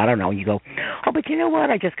 I'm like, I don't know. You go, oh, but you know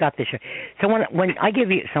what? I just got this. So when I give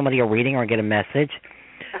somebody a reading or I get a message,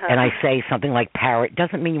 and I say something like parrot,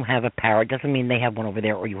 doesn't mean you have a parrot, doesn't mean they have one over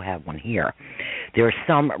there or you have one here. There's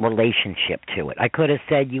some relationship to it. I could have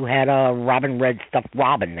said you had a robin red stuffed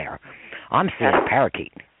robin there. I'm seeing a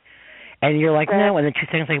parakeet. And you're like, no, and then 2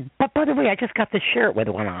 seconds later, but by the way, I just got this shirt with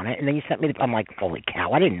one on it, and then you sent me I'm like, holy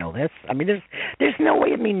cow, I didn't know this. I mean, there's no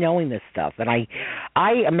way of me knowing this stuff. And I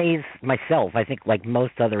amaze myself, I think, like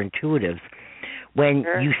most other intuitives, when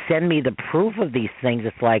you send me the proof of these things,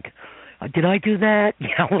 it's like, did I do that?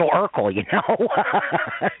 A little Urkel,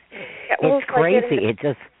 It's crazy. It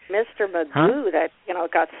just... Mr. Magoo that,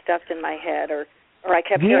 got stuffed in my head, or I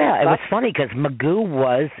kept hearing... Yeah, it was funny because Magoo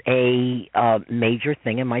was a major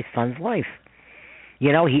thing in my son's life.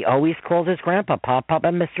 He always called his grandpa Pop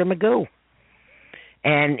and Mr. Magoo.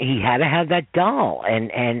 And he had to have that doll.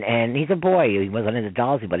 And he's a boy. He wasn't into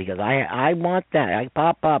dolls, but he goes, I want that.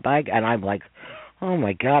 Pop. And I'm like, oh,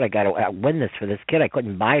 my God, I got to win this for this kid. I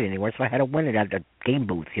couldn't buy it anywhere, so I had to win it at the game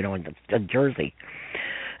booth, in Jersey.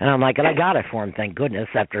 And I'm like, and I got it for him, thank goodness,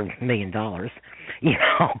 after $1 million. It cost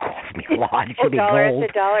me a lot. It should be gold.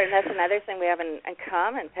 It's $1, and that's another thing we have in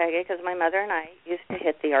common, Peggy, because my mother and I used to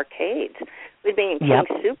hit the arcades. We'd be in King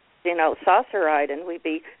Soup, saucer ride, and we'd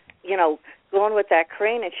be, going with that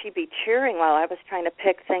crane, and she'd be cheering while I was trying to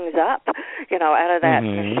pick things up, out of that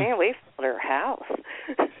machine. We filled her house.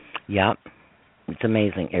 Yep. It's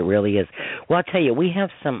amazing. It really is. Well, I'll tell you, we have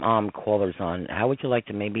some callers on. How would you like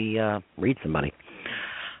to maybe read somebody?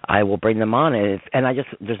 I will bring them on, and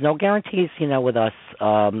there's no guarantees, with us.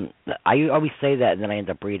 I always say that, and then I end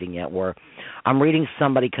up reading it, where I'm reading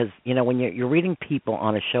somebody, because, when you're reading people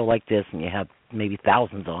on a show like this, and you have maybe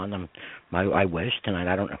thousands on, I wish tonight,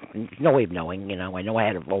 I don't know, no way of knowing, I know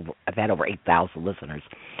I've had over 8,000 listeners,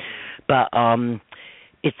 but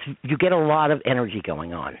you get a lot of energy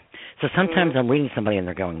going on. So sometimes I'm reading somebody, and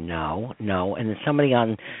they're going, no, and then somebody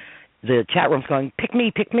on the chat room's going, pick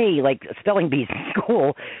me, like spelling bees in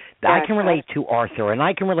school. I can relate to Arthur, and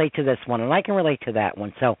I can relate to this one, and I can relate to that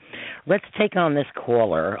one. So let's take on this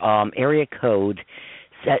caller, area code.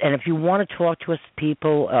 And if you want to talk to us,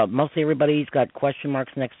 people, mostly everybody's got question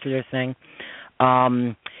marks next to their thing.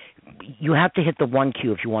 You have to hit the 1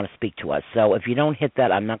 Q if you want to speak to us. So if you don't hit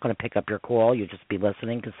that, I'm not going to pick up your call. You'll just be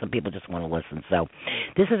listening, because some people just want to listen. So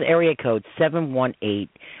this is area code 718.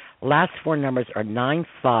 Last 4 numbers are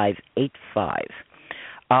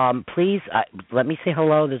 9585. Please, let me say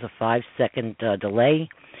hello. There's a 5-second delay.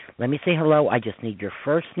 Let me say hello. I just need your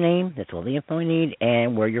first name. That's all the info I need,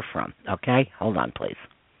 and where you're from. Okay? Hold on, please.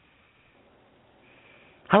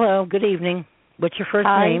 Hello. Good evening. What's your first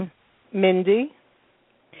name? Mindy.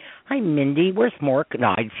 Hi, Mindy. Where's Mark? No,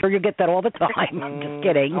 I'm sure you get that all the time. I'm just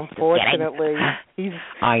kidding. Unfortunately. He's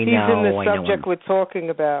in the subject we're talking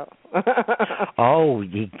about. Oh,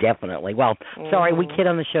 definitely. Well, sorry, we kid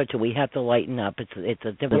on the show, too. We have to lighten up. It's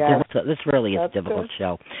a difficult. This really is a difficult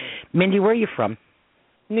show. Mindy, where are you from?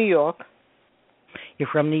 New York. You're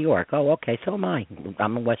from New York. Oh, okay. So am I.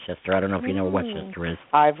 I'm in Westchester. I don't know if you know where Westchester is.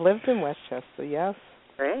 I've lived in Westchester, yes.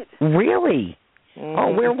 Great. Really?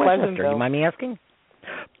 Oh, where in Westchester? You mind me asking?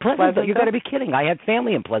 Pleasantville. You got to be kidding. I had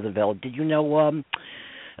family in Pleasantville. Did you know,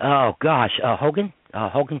 Hogan?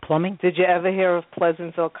 Hogan Plumbing? Did you ever hear of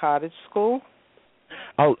Pleasantville Cottage School?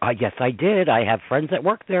 Oh, yes, I did. I have friends that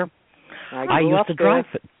work there. I used to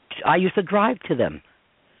drive to them.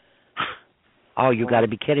 Oh, you got to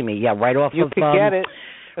be kidding me. Yeah, right off you of... You could get it.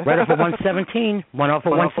 Right off of 117. One off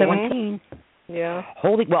of 117. Yeah.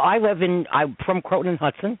 I'm from Croton and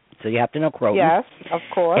Hudson, so you have to know Croton. Yes, of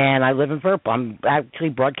course. And I live in I'm actually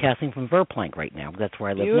broadcasting from Verplank right now. That's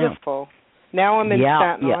where I live now. Beautiful. Now I'm in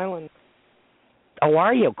Staten Island. Oh,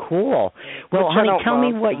 are you? Cool. Well, honey, tell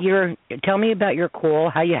me about your call.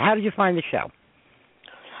 How did you find the show?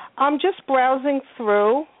 I'm just browsing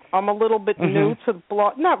through. I'm a little bit new to the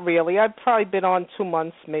blog. Not really. I've probably been on 2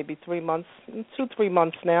 months, maybe 3 months, 2-3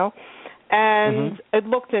 months now. And it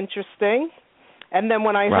looked interesting. And then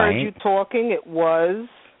when I heard you talking, it was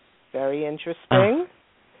very interesting.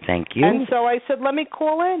 Thank you. And so I said, let me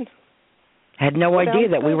call in. Had no idea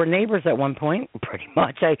that we were neighbors at one point, pretty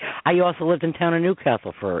much. I also lived in town of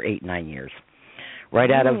Newcastle for 8-9 years,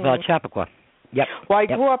 right out of Chappaqua. Yep. Well, I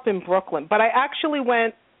grew up in Brooklyn, but I actually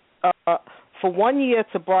went for 1 year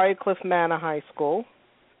to Briarcliff Manor High School.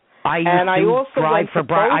 I drove for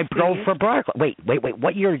Briarcliff. Wait.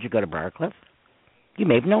 What year did you go to Briarcliff? You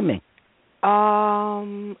may have known me.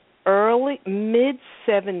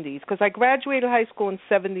 Mid-70s, because I graduated high school in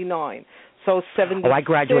 79. So 76. Oh, I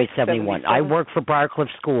graduated 71. 77. I worked for Briarcliff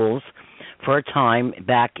Schools for a time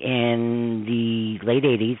back in the late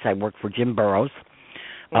 80s. I worked for Jim Burroughs,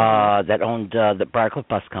 that owned the Briarcliff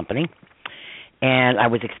Bus Company. And I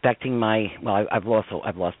was expecting I've lost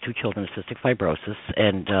 2 children with cystic fibrosis,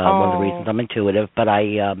 and one of the reasons I'm intuitive, but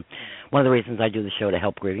one of the reasons I do the show to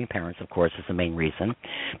help grieving parents, of course, is the main reason.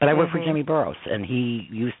 But I work for Jimmy Burroughs, and he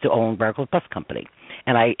used to own Briarcliff Bus Company.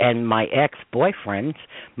 And my ex-boyfriend's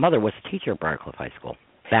mother was a teacher at Briarcliff High School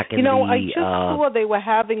back in I just saw they were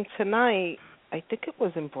having tonight, I think it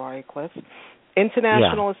was in Briarcliff,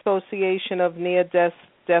 International Association of Near-Death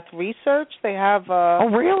Research. They have oh,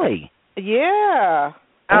 really? Yeah.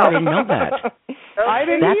 I didn't know that. I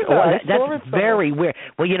didn't either. That's very weird.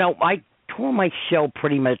 Well, I tour my show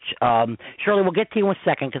pretty much. Shirley, we'll get to you in a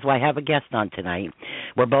second because I have a guest on tonight.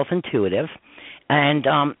 We're both intuitive. And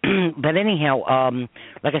but anyhow,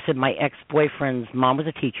 like I said, my ex-boyfriend's mom was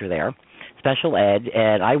a teacher there, special ed,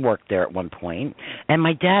 and I worked there at one point. And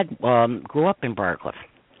my dad grew up in Briarcliff.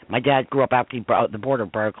 My dad grew up after the border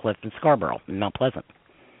of Briarcliff and Scarborough, in Mount Pleasant.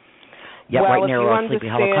 Yeah, right near Sleepy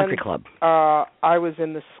Hollow Country Club. I was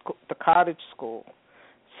in the cottage school.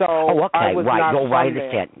 So I was not from I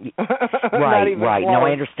understand. Right. No,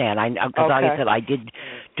 I understand. Because like I said, I did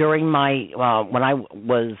during my when I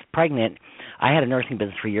was pregnant. I had a nursing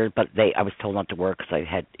business for years, but I was told not to work because I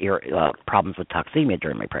had problems with toxemia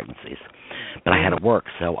during my pregnancies. But I had to work,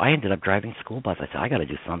 so I ended up driving school bus. I said, I got to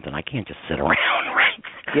do something. I can't just sit around, right?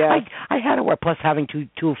 Yeah. I had to work. Plus, having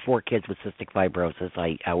two of 4 kids with cystic fibrosis,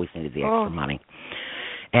 I always needed the extra money.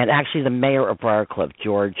 And actually, the mayor of Briarcliff,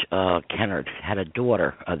 George Kennard, had a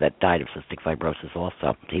daughter that died of cystic fibrosis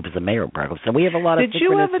also. He was the mayor of Briarcliff. So we have a lot of synchronicity. Did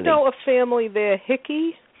you ever know a family there,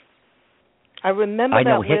 Hickey? I remember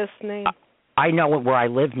that last name. I know where I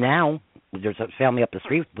live now. There's a family up the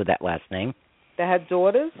street with that last name. They had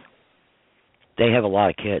daughters? They have a lot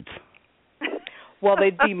of kids. Well,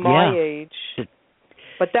 they'd be my age.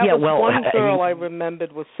 But that was one girl I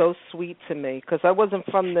remembered was so sweet to me because I wasn't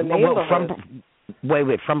from the neighborhood.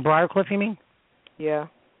 From Briarcliff, you mean? Yeah.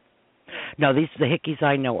 No, the Hickeys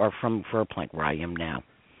I know are from Furplank, where I am now.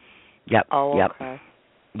 Yep. Oh, okay.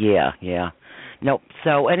 Yeah. No,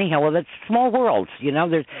 so anyhow, well, that's small worlds,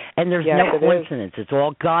 there's no coincidence. It's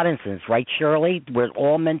all God incidence, right, Shirley? We're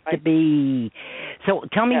all meant to be. So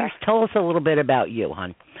tell us a little bit about you,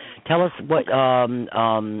 hon. Tell us what,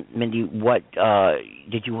 Mindy, what,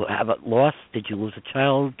 did you have a loss? Did you lose a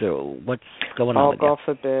child? Or what's going on with you? Oh, God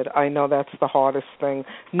forbid. I know that's the hardest thing.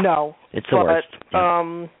 No. It's the worst.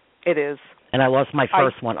 Yeah. It is. And I lost my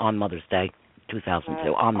first one on Mother's Day.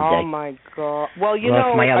 2002 on the day. Oh my God! Well, I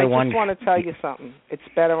just want to tell you something. It's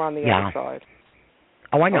better on the other side.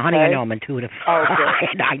 Oh, I know, honey. I know. I'm intuitive. Oh,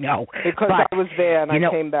 good. I know because I was there and I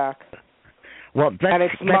came back. Well, and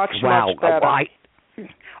it's much better.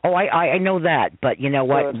 I know that, but you know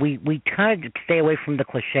what? Good. We kind of stay away from the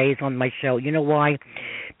cliches on my show. You know why?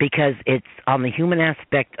 Because it's on the human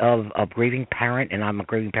aspect of a grieving parent, and I'm a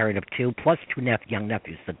grieving parent of 2, plus 2 young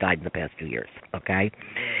nephews that died in the past 2 years. Okay.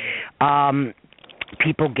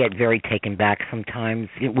 People get very taken back sometimes.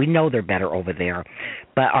 We know they're better over there,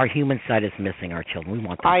 but our human side is missing our children. We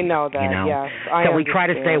want them. I know that. Yes, so we try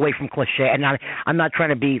to stay away from cliche. And I'm not trying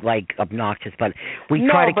to be obnoxious, but we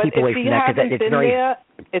try to keep away from that because it's very. There,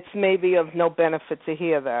 it's maybe of no benefit to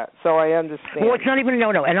hear that. So I understand. Well, it's not even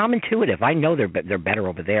no. And I'm intuitive. I know they're better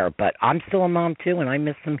over there, but I'm still a mom too, and I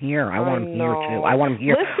miss them here. I want them here too. I want them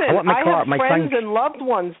here. Listen, I want my car. I have friends and loved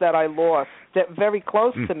ones that I lost that very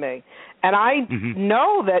close to me. And I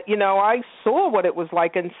know that, I saw what it was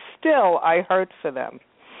like, and still I hurt for them.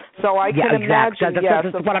 So I can imagine,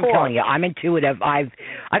 that's what I'm telling you. I'm intuitive. I've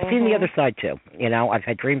seen the other side, too. I've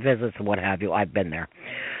had dream visits and what have you. I've been there.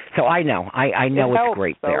 So I know. I know it's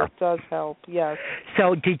great there. It does help, yes.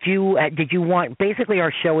 So did you want, basically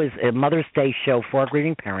our show is a Mother's Day show for our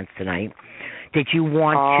grieving parents tonight. Did you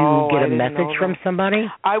want to get a message from somebody?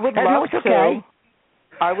 I would love to. Okay.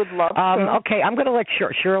 I would love to. Okay, I'm going to let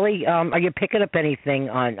Shirley. Are you picking up anything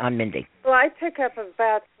on Mindy? Well, I pick up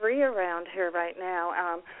about 3 around here right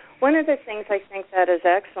now. One of the things I think that is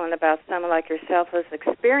excellent about someone like yourself who's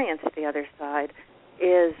experienced the other side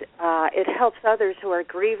is it helps others who are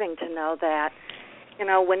grieving to know that,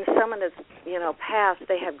 when someone is, passed,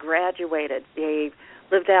 they have graduated. They've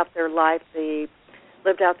lived out their life. They've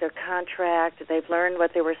lived out their contract. They've learned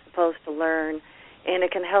what they were supposed to learn. And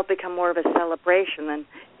it can help become more of a celebration. And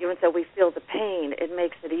even though we feel the pain, it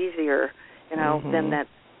makes it easier, than that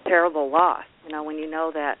terrible loss, when you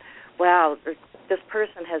know that, wow, this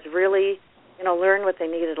person has really, learned what they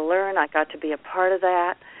needed to learn. I got to be a part of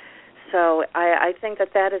that. So I think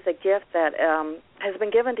that is a gift that has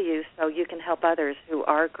been given to you so you can help others who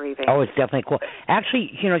are grieving. Oh, it's definitely cool.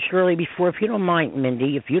 Actually, Shirley, before, if you don't mind,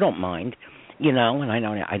 Mindy, if you don't mind, and I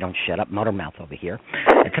know I don't shut up, motor mouth over here.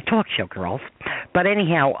 It's a talk show, girls. But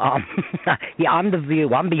anyhow, I'm the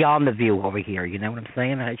View. I'm beyond the View over here. You know what I'm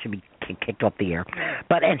saying? I should be kicked off the air.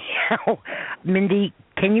 But anyhow, Mindy,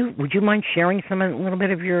 would you mind sharing a little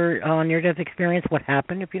bit of your near-death experience? What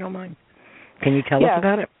happened, if you don't mind? Can you tell us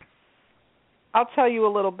about it? I'll tell you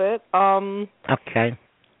a little bit. Okay.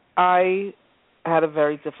 I had a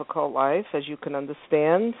very difficult life, as you can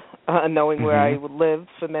understand, knowing where I lived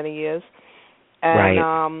for many years.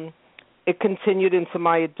 And it continued into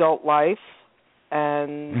my adult life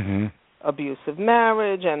and abusive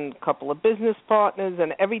marriage and a couple of business partners,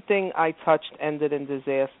 and everything I touched ended in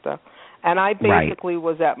disaster. And I basically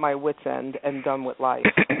was at my wit's end and done with life.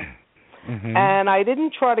 And I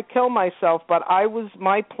didn't try to kill myself, but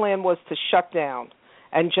my plan was to shut down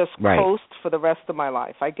and just coast for the rest of my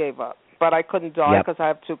life. I gave up. But I couldn't die because I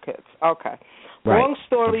have 2 kids. Okay. Long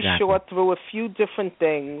story short, through a few different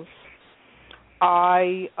things,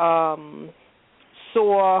 I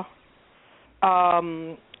saw,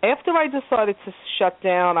 after I decided to shut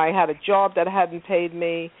down, I had a job that hadn't paid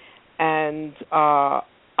me, and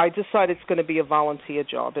I decided it's going to be a volunteer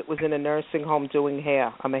job. It was in a nursing home doing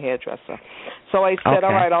hair. I'm a hairdresser. So I said,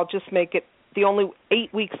 all right, I'll just make it. The only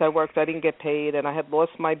 8 weeks I worked, I didn't get paid, and I had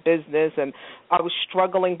lost my business, and I was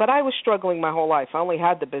struggling. But I was struggling my whole life. I only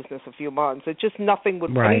had the business a few months. It just nothing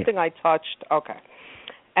would, anything I touched,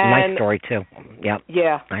 And my story, too. Yep.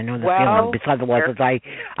 Yeah. I know the feeling. Besides the was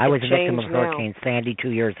I was a victim of Hurricane Sandy 2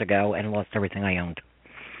 years ago and lost everything I owned.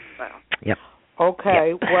 Wow. Yep.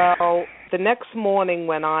 Okay. Yep. Well, the next morning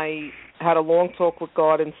when I had a long talk with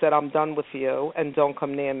God and said, I'm done with you and don't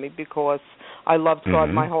come near me, because I loved God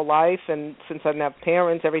my whole life, and since I didn't have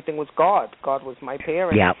parents, everything was God. God was my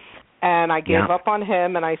parent. Yep. And I gave up on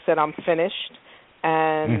him, and I said, I'm finished.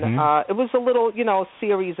 And it was a little,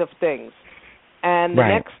 series of things. And the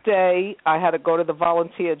next day, I had to go to the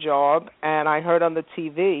volunteer job, and I heard on the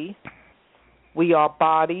TV, we are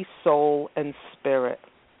body, soul, and spirit.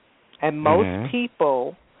 And most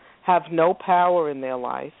people have no power in their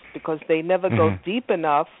life because they never go deep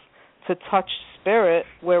enough to touch spirit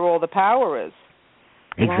where all the power is.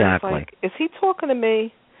 And I was like, is he talking to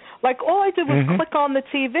me? Like, all I did was click on the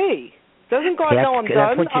TV. Doesn't God know I'm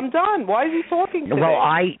done? I'm done. Why is he talking to me? Well,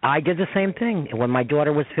 I did the same thing. When my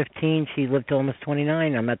daughter was 15, she lived till almost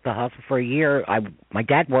 29. I'm at the hospital for a year. My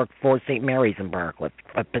dad worked for St. Mary's in Barclay,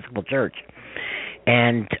 Episcopal Church.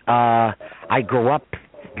 And I grew up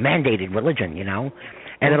mandated religion,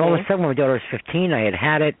 And then all of a sudden, when my daughter was 15, I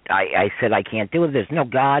had it. I said, I can't do it. There's no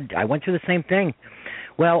God. I went through the same thing.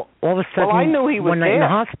 Well, all of a sudden, I knew he was one night in the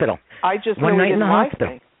hospital. I just knew he didn't like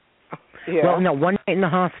me. Yeah. Well, no, one night in the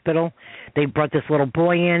hospital, they brought this little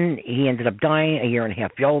boy in. He ended up dying, a year and a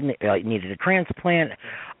half old, needed a transplant.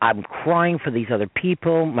 I'm crying for these other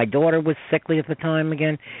people. My daughter was sickly at the time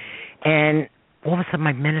again. And all of a sudden,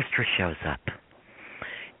 my minister shows up.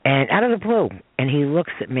 And out of the blue, and he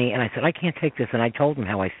looks at me, and I said, I can't take this. And I told him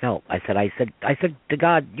how I felt. I said to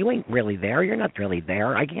God, you ain't really there. You're not really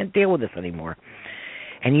there. I can't deal with this anymore.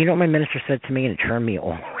 And you know what my minister said to me, and it turned me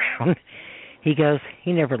all around? He goes,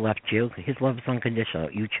 he never left you. His love is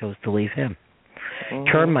unconditional. You chose to leave him.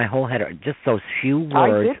 Turned my whole head. Just those few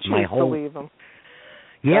words. I did choose to leave him.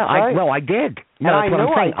 Yeah, I did. No, that's what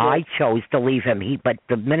I'm saying. I chose to leave him. But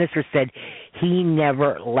the minister said he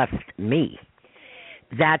never left me.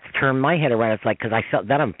 That's turned my head around. It's like, because I felt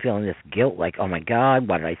that I'm feeling this guilt, like, oh my God,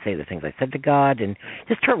 why did I say the things I said to God? And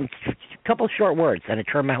just turned a couple of short words, and it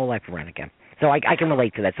turned my whole life around again. So I can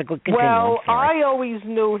relate to that. So continue. Well, I always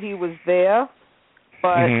knew he was there,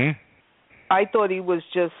 but I thought he was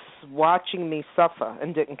just watching me suffer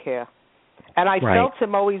and didn't care. And I felt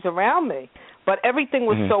him always around me. But everything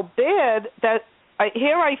was so bad that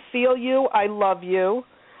here I feel you, I love you.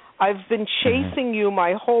 I've been chasing you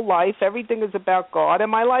my whole life. Everything is about God,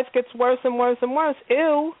 and my life gets worse and worse and worse.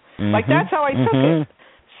 Ew. Like, that's how I took it.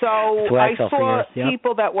 So I saw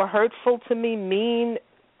people that were hurtful to me, mean,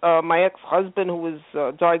 my ex-husband who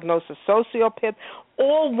was diagnosed as sociopath,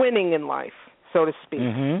 all winning in life, so to speak.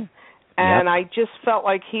 Mm-hmm. And I just felt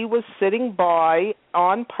like he was sitting by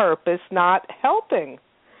on purpose, not helping.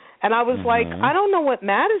 And I was like, I don't know what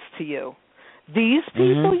matters to you. These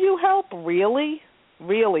people you help? Really?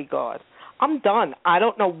 Really, God? I'm done. I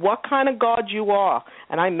don't know what kind of God you are,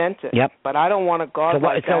 and I meant it. Yep. But I don't want a God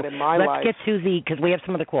like that in my life. Let's get to because we have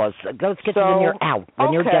some of the calls. Let's get to when you're out.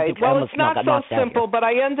 When you're dead, well, it's not so simple, but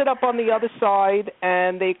I ended up on the other side,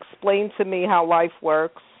 and they explained to me how life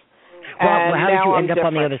works. Well, how did you end up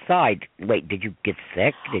on the other side? Wait, did you get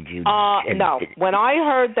sick? Did you? No. When I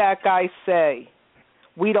heard that guy say,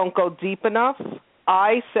 we don't go deep enough,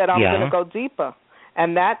 I said, I'm going to go deeper.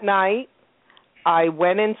 And that night, I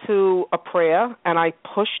went into a prayer, and I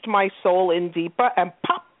pushed my soul in deeper, and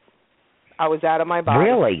pop, I was out of my body.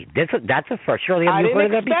 Really? That's a first. Shirley, have you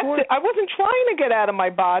heard that before? I wasn't trying to get out of my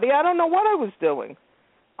body. I don't know what I was doing.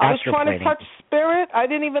 I was trying to touch spirit. I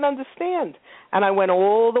didn't even understand. And I went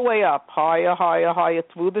all the way up, higher, higher, higher,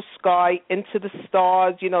 through the sky, into the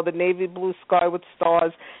stars, the navy blue sky with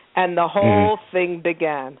stars, and the whole thing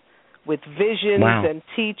began with visions and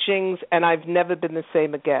teachings, and I've never been the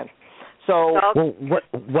same again. So, well,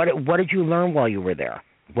 what did you learn while you were there?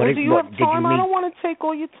 Do you have time? I don't want to take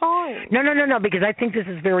all your time. No, because I think this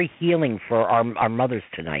is very healing for our mothers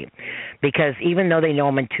tonight. Because even though they know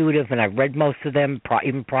I'm intuitive and I've read most of them,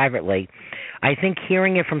 even privately, I think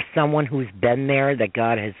hearing it from someone who's been there, that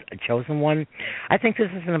God has chosen one, I think this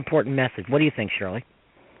is an important message. What do you think, Shirley?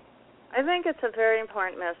 I think it's a very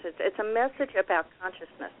important message. It's a message about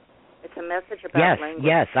consciousness. It's a message about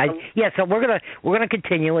language. So we're gonna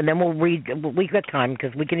continue, and then we'll read. We've got time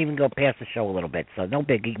because we can even go past the show a little bit. So no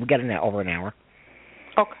biggie. We got over an hour.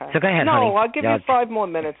 Okay. So go ahead, honey. No, I'll give you 5 more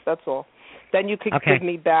minutes. That's all. Then you can give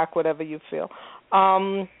me back whatever you feel.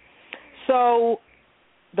 So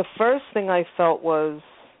the first thing I felt was,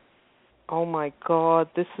 oh my God,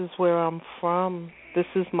 this is where I'm from. This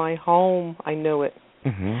is my home. I knew it.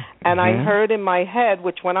 And I heard in my head,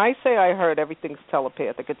 which when I say I heard, everything's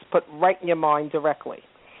telepathic. It's put right in your mind directly.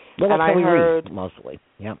 Well, and I heard read, mostly.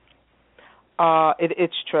 Yep.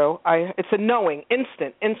 It's true. It's a knowing,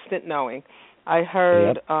 instant knowing. I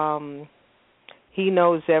heard he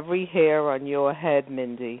knows every hair on your head,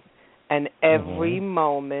 Mindy, and every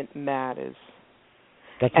moment matters.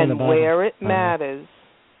 And where it matters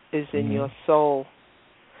is in your soul.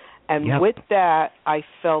 And with that, I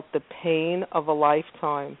felt the pain of a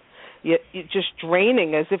lifetime. It just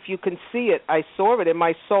draining, as if you can see it. I saw it in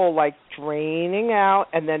my soul, like draining out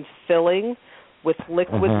and then filling with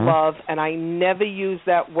liquid love. And I never use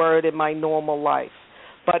that word in my normal life.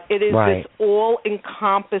 But it is this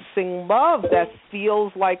all-encompassing love that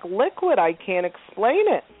feels like liquid. I can't explain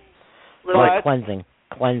it. Like cleansing.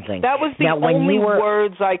 That was the only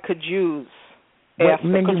words I could use.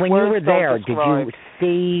 Mindy, when you were there,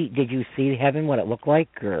 did you see heaven, what it looked like?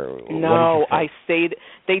 Or no, I stayed.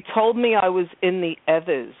 They told me I was in the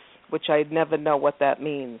ethers, which I'd never know what that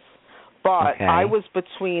means. But I was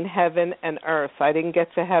between heaven and earth. I didn't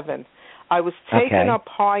get to heaven. I was taken up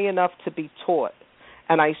high enough to be taught,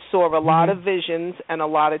 and I saw a lot of visions and a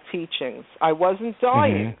lot of teachings. I wasn't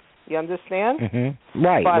dying. You understand?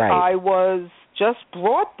 Right, but I was just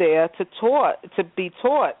brought there to be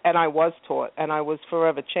taught, and I was taught, and I was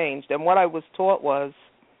forever changed. And what I was taught was,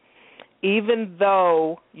 even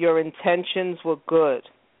though your intentions were good,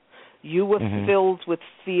 you were filled with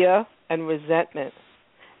fear and resentment.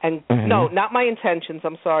 And no, not my intentions,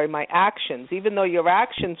 I'm sorry, my actions. Even though your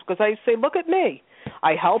actions, because I say, look at me.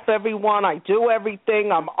 I help everyone. I do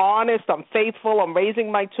everything. I'm honest. I'm faithful. I'm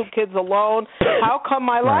raising my 2 kids alone. How come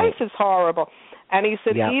my life is horrible? And he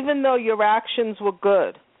said, even though your actions were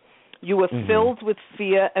good, you were filled with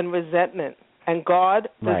fear and resentment. And God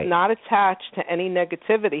does not attach to any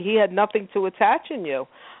negativity. He had nothing to attach in you.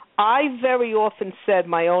 I very often said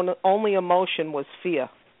my only emotion was fear.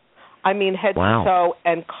 I mean, head to toe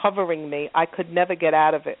and covering me. I could never get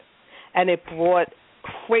out of it. And it brought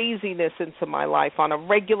craziness into my life on a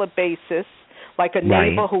regular basis, like a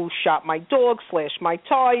neighbor who shot my dog, slashed my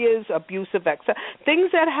tires, abusive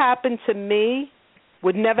things that happened to me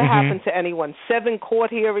would never happen to anyone. 7 court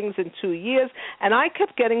hearings in 2 years, and I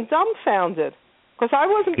kept getting dumbfounded because I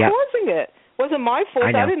wasn't causing it. It wasn't my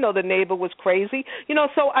fault. I didn't know the neighbor was crazy.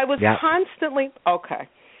 So I was constantly,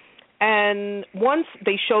 And once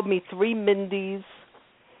they showed me 3 Mindys.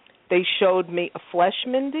 They showed me a flesh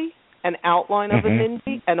Mindy, an outline of a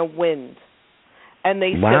Mindy, and a wind. And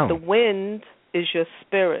they said the wind is your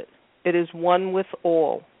spirit. It is one with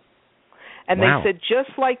all. And they said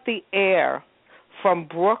just like the air from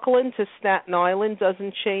Brooklyn to Staten Island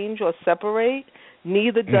doesn't change or separate,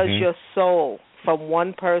 Neither does your soul from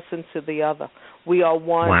one person to the other. We are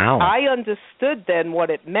one. Wow. I understood then what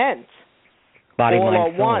it meant. Body, all mind,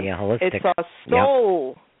 are soul, one. Yeah, holistic. It's our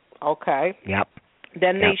soul. Yep. Okay. Yep.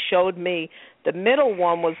 Then they showed me the middle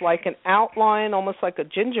one was like an outline, almost like a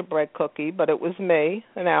gingerbread cookie, but it was me,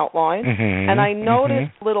 an outline. And I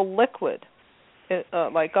noticed little liquid,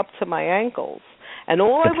 like up to my ankles. And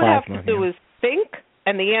all I would have to do is think,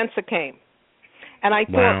 and the answer came. And I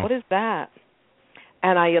thought, what is that?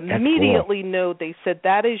 And I immediately knew. They said,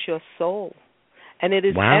 that is your soul. And it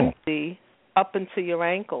is empty up into your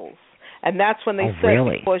ankles. And that's when they said,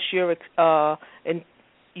 because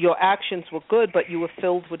your actions were good, but you were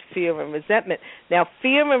filled with fear and resentment. Now,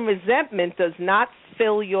 fear and resentment does not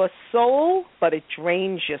fill your soul, but it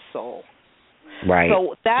drains your soul. Right.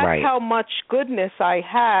 So that's how much goodness I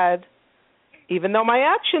had, even though my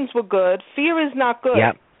actions were good. Fear is not good.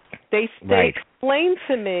 Yep. They explained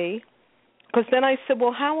to me, because then I said,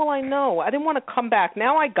 well, how will I know? I didn't want to come back.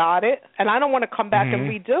 Now I got it, and I don't want to come back and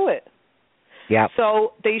redo it. Yep.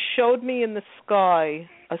 So they showed me in the sky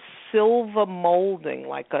a silver molding,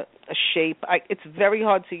 like a shape. It's very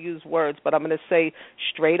hard to use words, but I'm going to say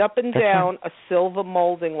straight up and down, a silver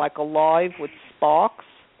molding like alive with sparks.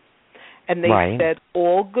 And they said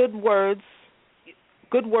all good words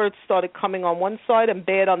started coming on one side and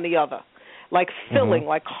bad on the other, like filling,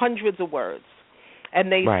 like hundreds of words. And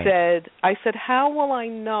they said, I said, how will I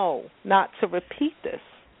know not to repeat this?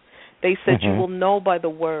 They said, you will know by the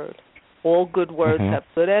word. All good words have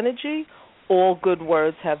good energy. All good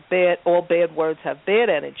words have bad. All bad words have bad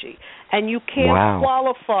energy. And you can't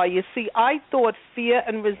qualify. You see, I thought fear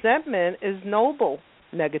and resentment is noble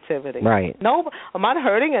negativity. Right. No, I'm not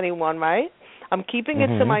hurting anyone, right? I'm keeping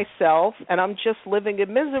it to myself, and I'm just living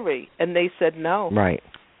in misery. And they said no. Right.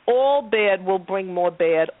 All bad will bring more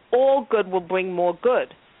bad. All good will bring more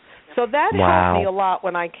good. So that helped me a lot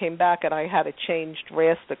when I came back, and I had to change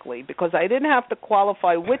drastically because I didn't have to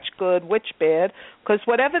qualify which good, which bad, because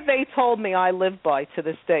whatever they told me I live by to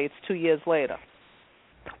this day. It's 2 years later.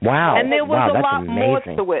 Wow. And there was a lot more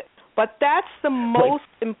amazing. to it. But that's the most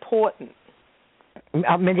important.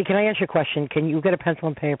 Mindy, can I ask you a question? Can you get a pencil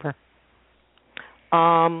and paper?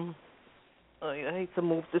 I hate to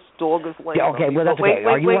move. This dog is laying on me. Well, that's okay.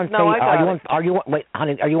 Are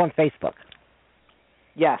you on Facebook?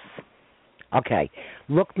 Yes. Okay.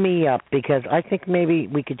 Look me up because I think maybe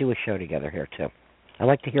we could do a show together here, too. I'd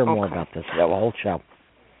like to hear more about this, the whole show.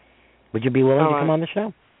 Would you be willing to come on the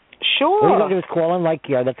show? Sure. All you got to do is call in like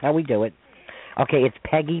that's how we do it. Okay, it's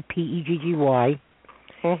Peggy, P-E-G-G-Y,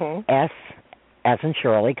 S, as in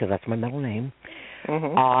Shirley, because that's my middle name,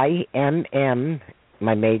 I-M-M,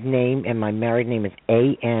 my maiden name, and my married name is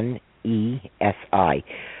A-N-E-S-I.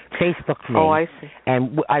 Facebook me. Oh, I see.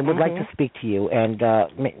 And I would like to speak to you, and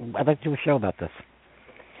I'd like to do a show about this.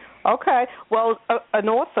 Okay. Well, an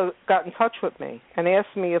author got in touch with me and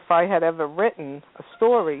asked me if I had ever written a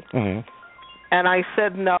story. And I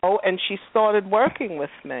said no, and she started working with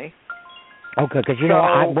me. Okay, because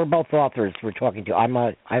we're both authors. We're talking to. I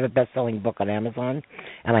have a best-selling book on Amazon,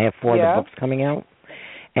 and I have 4 other books coming out.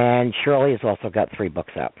 And Shirley has also got 3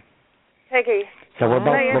 books out. Peggy. So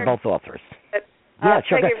we're both authors.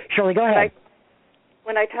 Sure. Peggy, Shirley, go ahead.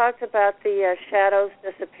 When I talked about the shadows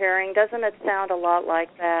disappearing, doesn't it sound a lot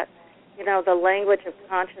like that? You know, the language of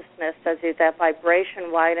consciousness, as that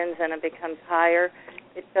vibration widens and it becomes higher,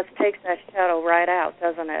 it just takes that shadow right out,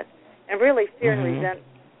 doesn't it? And really, fear and resentment,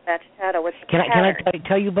 that shadow. Can I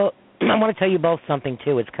tell you both? I want to tell you both something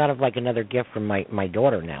too. It's kind of like another gift from my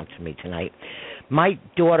daughter now to me tonight. My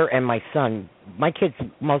daughter and my son, my kids,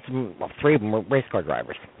 most of them, 3 of them were race car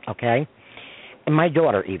drivers. Okay. And my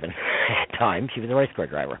daughter, even at times, she was a race car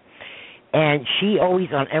driver. And she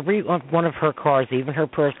always, on every one of her cars, even her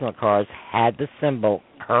personal cars, had the symbol,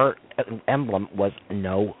 her emblem was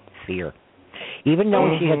no fear. Even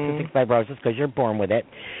though she had cystic fibrosis, because you're born with it,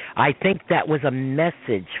 I think that was a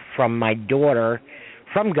message from my daughter,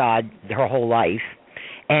 from God, her whole life.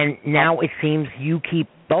 And now it seems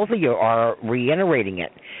both of you are reiterating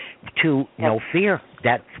it to no fear.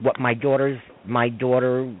 That's what my daughter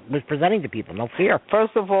was presenting to people, no fear.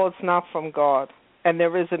 First of all, it's not from God. And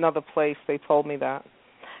there is another place. They told me that.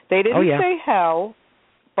 They didn't say hell,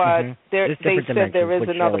 but they said there is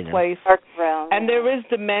another place. And there is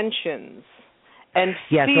dimensions. And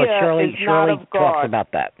fear is not of God. Talks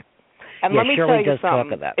about that. And let me Shirley tell you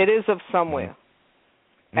something. It is of somewhere.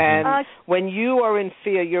 And when you are in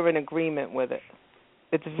fear, you're in agreement with it.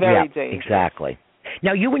 It's very dangerous. Exactly.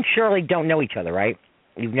 Now, you and Shirley don't know each other, right?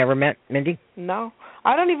 You've never met, Mindy? No.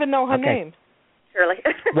 I don't even know her name. Shirley.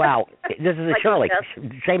 Wow, this is a like Shirley,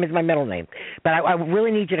 same as my middle name. But I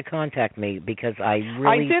really need you to contact me because I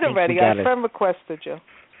really did already. I friend requested you.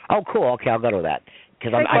 Oh, cool. Okay, I'll go to that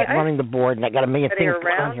because I'm running the board and I got a million things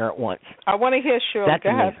on here at once. I want to hear Shirley. Go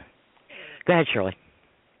ahead. Go ahead, Shirley.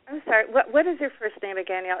 I'm sorry. What is your first name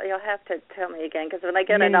again? You'll have to tell me again because when I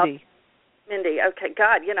get Mindy. Mindy. Okay.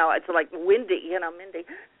 God, it's like windy. Mindy.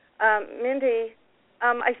 Mindy.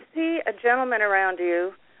 I see a gentleman around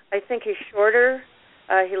you. I think he's shorter.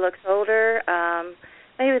 He looks older.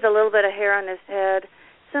 Maybe with a little bit of hair on his head.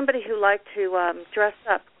 Somebody who liked to dress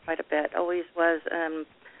up quite a bit. Always was.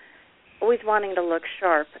 Always wanting to look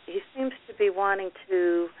sharp. He seems to be wanting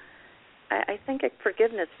to. I think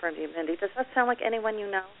forgiveness from you, Mindy. Does that sound like anyone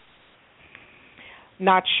you know?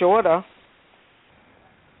 Not shorter.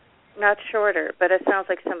 Not shorter, but it sounds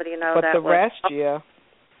like somebody you know. But the rest, yeah.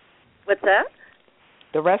 What's that?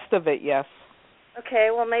 The rest of it, yes. Okay,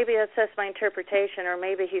 well, maybe that's just my interpretation, or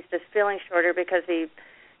maybe he's just feeling shorter because he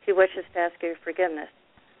wishes to ask you forgiveness.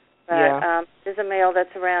 But there's a male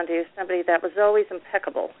that's around you, somebody that was always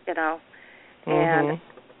impeccable, and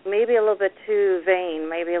maybe a little bit too vain,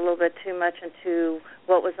 maybe a little bit too much into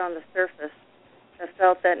what was on the surface. I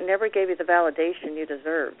felt that never gave you the validation you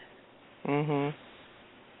deserved. Mhm.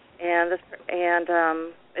 And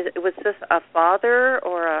was this a father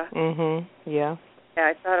or a? Mhm. Yeah. Yeah,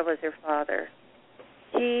 I thought it was your father.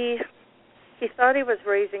 He thought he was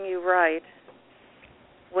raising you right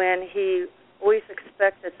when he always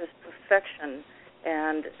expected this perfection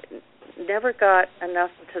and never got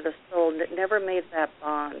enough into the soul, never made that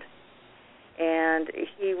bond. And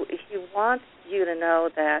he wants you to know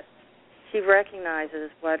that he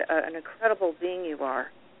recognizes what an incredible being you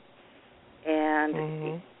are.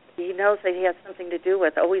 And he knows that he has something to do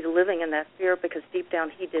with always living in that fear because deep down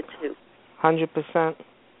he did too. 100%.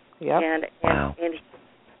 Yep.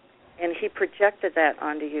 And he projected that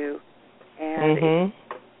onto you. And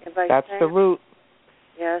that's the root.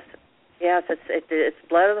 Yes, it's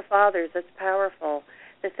blood of the fathers. It's powerful.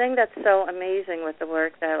 The thing that's so amazing with the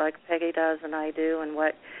work that like Peggy does and I do and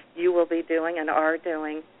what you will be doing and are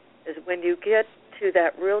doing is when you get to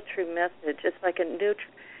that real true message, it's like it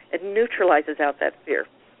neutralizes out that fear.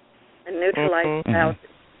 It neutralizes out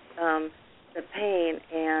the pain,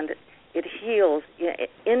 and it heals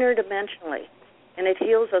interdimensionally. And it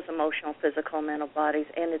heals those emotional, physical, mental bodies,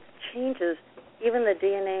 and it changes even the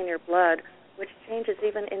DNA in your blood, which changes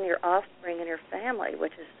even in your offspring and your family,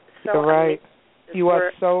 which is so You're right. amazing. You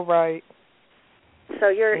are so right. So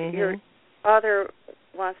your father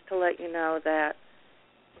wants to let you know that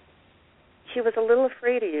he was a little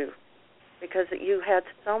afraid of you because you had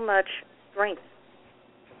so much strength.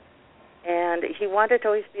 And he wanted to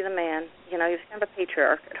always be the man. He was kind of a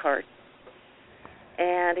patriarch at heart.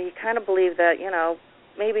 And he kind of believed that,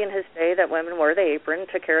 maybe in his day that women wore the apron,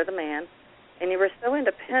 took care of the man. And you were so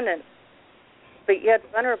independent, but yet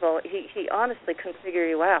vulnerable, he honestly couldn't figure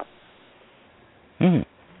you out. And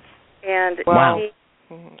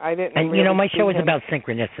I didn't. And really my show is him. about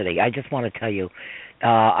synchronicity. I just want to tell you,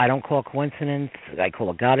 I don't call coincidence. I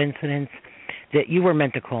call it God incidents. That you were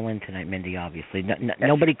meant to call in tonight, Mindy. Obviously,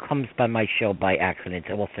 nobody comes by my show by accident.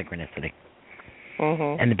 It's all synchronicity.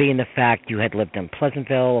 And being the fact you had lived in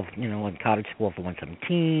Pleasantville, in cottage school for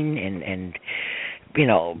 117, and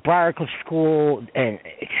Briarcliff School, and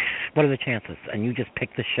what are the chances? And you just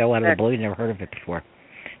picked the show out of the blue. You never heard of it before.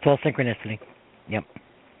 It's all synchronicity. Yep.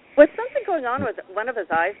 Was something going on with one of his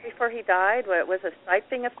eyes before he died? Was his sight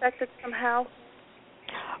being affected somehow?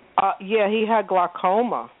 Yeah, he had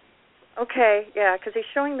glaucoma. Okay, yeah, because he's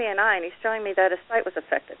showing me an eye, and he's showing me that his sight was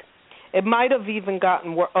affected. It might have even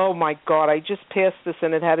gotten worse. Oh, my God, I just passed this,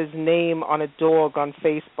 and it had his name on a dog on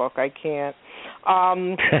Facebook. I can't.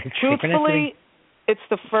 Truthfully, it's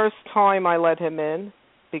the first time I let him in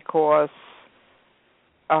because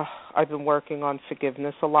I've been working on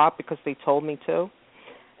forgiveness a lot because they told me to.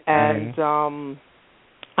 And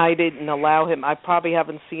I didn't allow him. I probably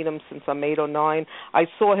haven't seen him since I'm 8 or 9. I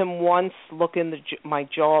saw him once look in my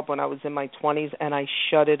job when I was in my 20s, and I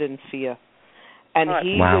shuddered in fear. And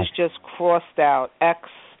he was just crossed out, X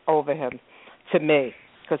over him, to me,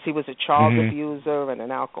 because he was a child abuser and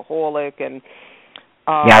an alcoholic, and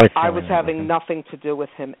I was having nothing to do with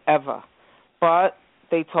him ever. But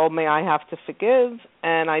they told me I have to forgive,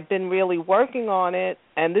 and I've been really working on it,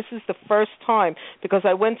 and this is the first time, because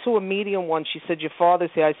I went to a medium once. She said, your father's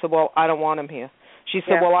here. I said, well, I don't want him here. She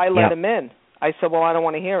said, well, I let him in. I said, well, I don't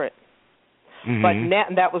want to hear it. But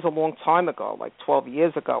that was a long time ago, like 12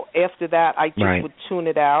 years ago. After that, I just would tune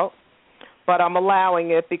it out. But I'm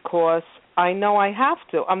allowing it because I know I have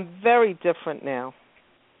to. I'm very different now.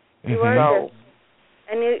 You are different.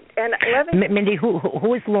 Mindy,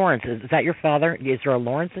 who is Lawrence? Is that your father? Is there a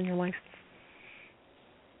Lawrence in your life?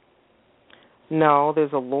 No,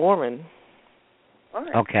 there's a Lauren.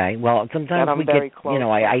 Okay, well, sometimes we get,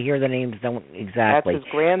 I hear the names don't exactly. That's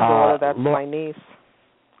his granddaughter. That's my niece.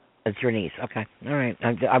 That's your niece. Okay, all right.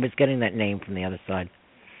 I was getting that name from the other side.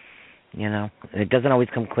 It doesn't always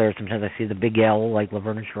come clear. Sometimes I see the big L, like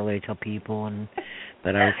Laverne and Shirley. I tell people,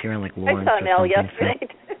 but I was hearing like Lawrence. I saw an L yesterday.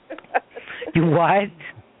 You what?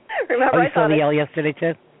 Remember, I saw the L yesterday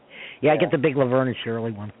too. Yeah, I get the big Laverne and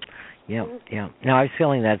Shirley one. Yeah. No, I was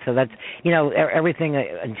feeling that. So that's, everything us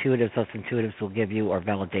intuitives will give you are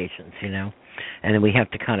validations, and then we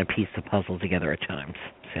have to kind of piece the puzzle together at times.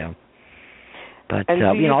 So, but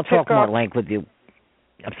I'll talk more at length with you.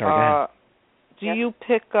 I'm sorry. Go ahead. Do you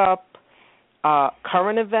pick up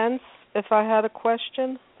current events if I had a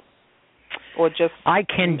question? Or just I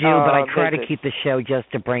can do, but I try to keep the show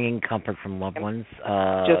just to bringing comfort from loved ones.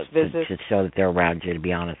 Just visits. To show that they're around you, to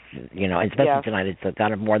be honest. Especially tonight, it's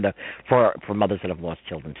kind of more for mothers that have lost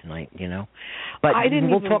children tonight, But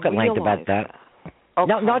we'll talk at length about that.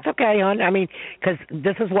 Okay. No, it's okay, hon. Because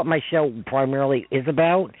this is what my show primarily is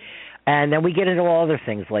about. And then we get into all other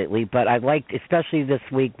things lately, but I'd like, especially this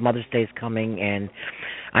week, Mother's Day is coming, and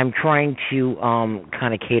I'm trying to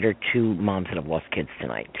kind of cater to moms that have lost kids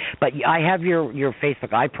tonight. But I have your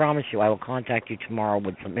Facebook. I promise you I will contact you tomorrow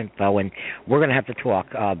with some info, and we're going to have to talk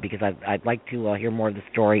because I'd like to hear more of the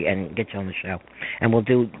story and get you on the show. And we'll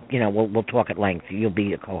do, we'll talk at length. You'll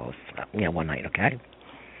be a co-host, one night, okay?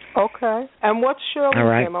 Okay. And what's Shirley's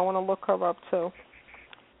name? I want to look her up, too.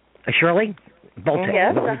 Shirley Bolstok.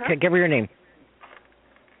 Yes, Give her your name.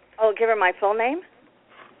 Oh, give her my full name?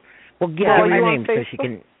 Well, give her your name so she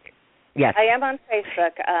can... Yes. I am on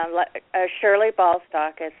Facebook. Shirley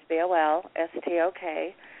Bolstok. It's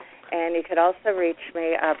Bolstok. And you could also reach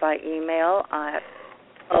me by email at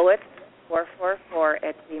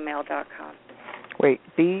poet444@gmail.com. Wait,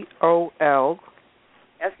 BOL...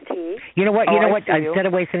 ST. You know what? Instead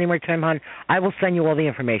of wasting any more time, hon, I will send you all the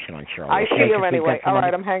information on Shirley. I see her anyway. All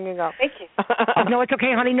right, I'm hanging up. Thank you. No, it's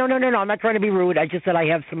okay, honey. No. I'm not trying to be rude. I just said I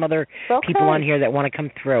have some other people on here that want to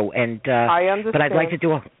come through, and I understand. But I'd like to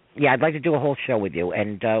do a whole show with you,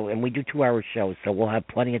 and we do 2-hour shows, so we'll have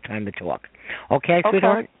plenty of time to talk. Okay,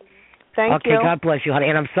 sweetheart. Thank you. Okay, God bless you, honey,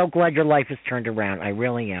 and I'm so glad your life has turned around. I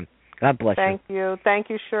really am. God bless you.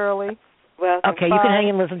 Thank you, Shirley. Welcome. Okay, you can hang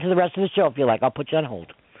and listen to the rest of the show if you like. I'll put you on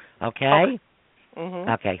hold. Okay? Mm-hmm.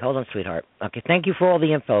 Okay, hold on, sweetheart. Okay, thank you for all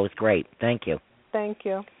the info. It's great. Thank you. Thank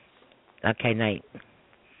you. Okay, night.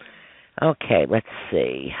 Okay, let's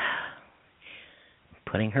see.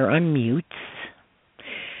 Putting her on mute.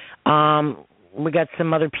 We got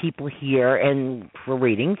some other people here and for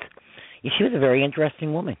readings. She was a very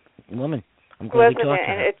interesting woman. I'm glad we talked to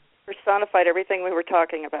her. It personified everything we were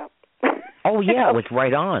talking about. Oh yeah, it was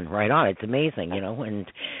right on. It's amazing, and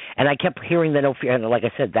I kept hearing the no fear, and like I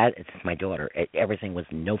said, it's my daughter. Everything was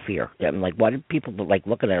no fear. I'm like, why did people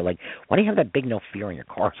looking at her like, why do you have that big no fear in your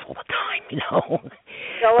cars all the time? It's all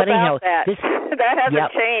but about that. That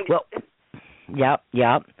hasn't changed. Well,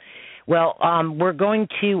 yep. Well, we're going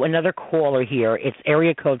to another caller here. It's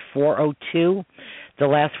area code 402. The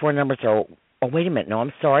last 4 numbers are. Oh, wait a minute. No,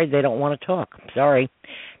 I'm sorry. They don't want to talk. I'm sorry.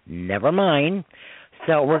 Never mind.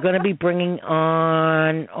 So we're going to be bringing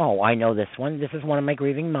on, I know this one. This is one of my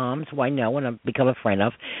grieving moms who I know and I've become a friend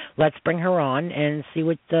of. Let's bring her on and see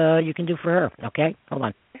what you can do for her, okay? Hold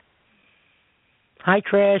on. Hi,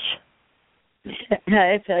 Trish.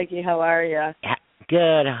 Hi, Peggy. How are you?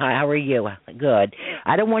 Good. Hi, how are you? Good.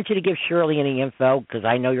 I don't want you to give Shirley any info because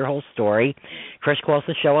I know your whole story. Trish calls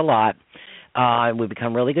the show a lot. We've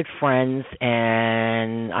become really good friends,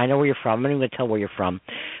 and I know where you're from. I'm not even going to tell where you're from.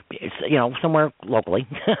 It's, somewhere locally.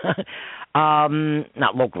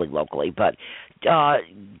 Not locally, but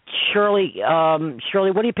Shirley, what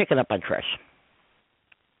are you picking up on Trish?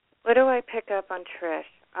 What do I pick up on Trish?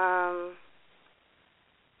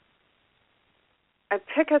 I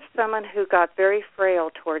pick up someone who got very frail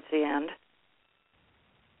towards the end,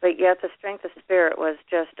 but yet the strength of spirit was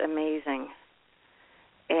just amazing.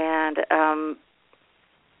 And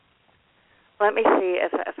let me see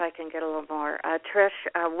if I can get a little more. Trish,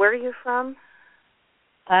 where are you from?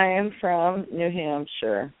 I am from New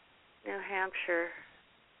Hampshire. New Hampshire.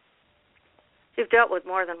 You've dealt with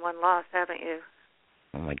more than one loss, haven't you?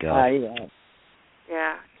 Oh, my God.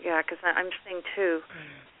 Yeah, because I'm seeing 2.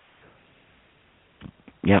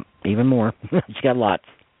 Yep, even more. She got lots.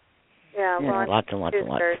 Yeah, well, lots and lots and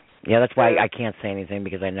lots. Yeah, that's why I can't say anything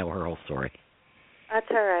because I know her whole story. That's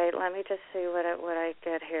all right. Let me just see what I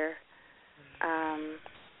get here.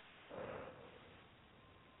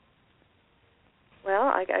 Well,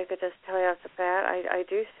 I could just tell you off the bat, I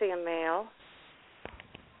do see a male,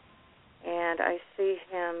 and I see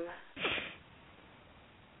him.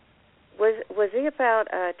 Was he about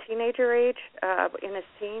teenager age, in his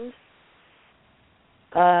teens?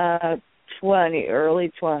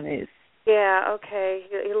 early 20s. Yeah, okay.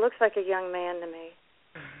 He looks like a young man to me.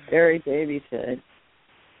 Very baby faced.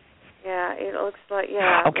 Yeah, it looks like,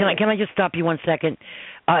 yeah. Oh, can I just stop you 1 second?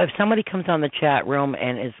 If somebody comes on the chat room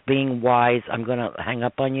and is being wise, I'm going to hang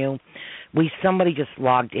up on you. Somebody just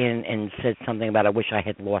logged in and said something about, I wish I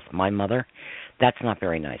had lost my mother. That's not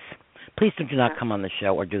very nice. Please do not come on the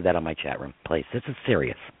show or do that on my chat room, please. This is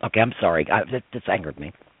serious. Okay, I'm sorry. This angered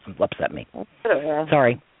me. It upset me.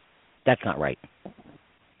 Sorry. That's not right.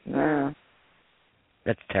 No.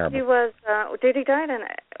 That's terrible. He was, did he die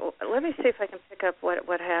let me see if I can pick up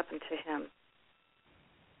what happened to him.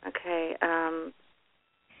 Okay,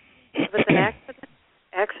 it was an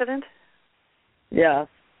accident? Yeah.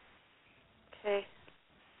 Okay.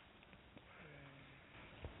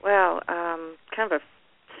 Well, kind of a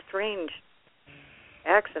strange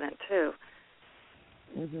accident, too.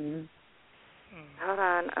 Mhm. Hold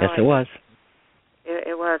on. Yes, it was.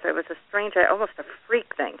 It was. It was a strange, almost a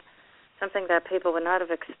freak thing. Something that people would not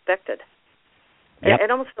have expected. Yep.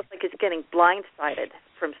 It almost feels like he's getting blindsided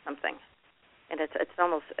from something, and it's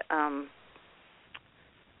almost.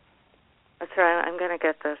 That's right. I'm going to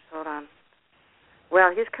get this. Hold on.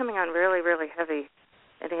 Well, he's coming on really, really heavy,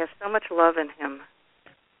 and he has so much love in him.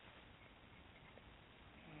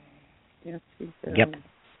 Yes, he does. Yep.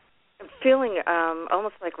 I'm feeling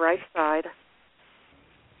almost like right side.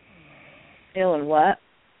 Feeling what?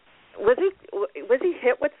 Was he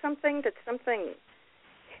hit with something? Did something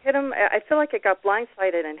hit him? I feel like it got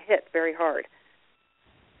blindsided and hit very hard.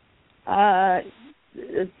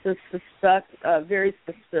 It's a very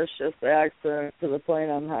suspicious accident to the point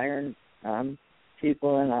I'm hiring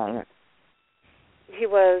people in on it. He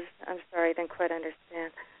was. I'm sorry, I didn't quite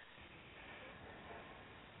understand.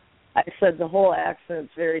 I said the whole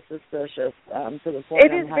accident's very suspicious to the point.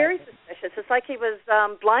 It is very suspicious. It's like he was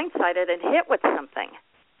blindsided and hit with something.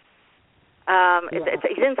 He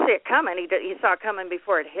didn't see it coming. He saw it coming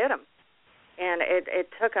before it hit him, and it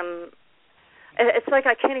took him. It's like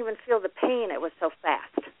I can't even feel the pain. It was so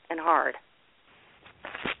fast and hard,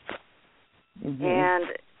 and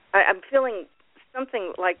I'm feeling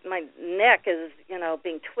something like my neck is,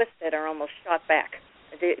 being twisted or almost shot back.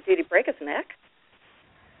 Did he break his neck?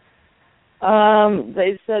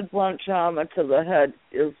 They said blunt trauma to the head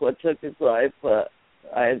is what took his life, but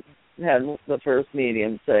I had the first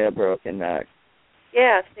medium say a broken neck.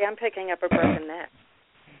 Yeah, see, I'm picking up a broken neck.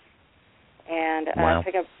 And wow.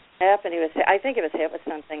 Pick up and I think he was hit with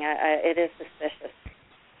something. It is suspicious.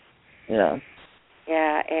 Yeah.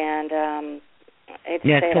 Yeah, and it's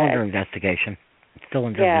still under investigation. It's still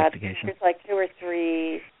under investigation. There's like 2 or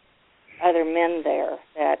 3 other men there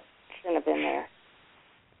that shouldn't have been there.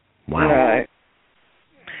 Wow. Right.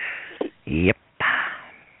 Yep.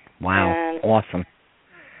 Wow. And awesome.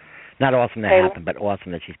 Not awesome that happened, but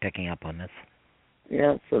awesome that she's picking up on this.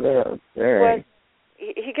 Yes, it is. Very.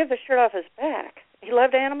 He gives the shirt off his back. He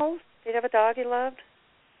loved animals? Did he have a dog he loved?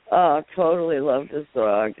 Totally loved his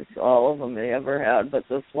dog. It's all of them he ever had, but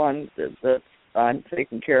this one that I'm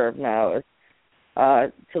taking care of now is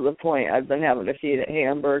to the point I've been having to feed it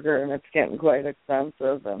hamburger, and it's getting quite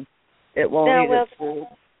expensive, and it won't eat its food.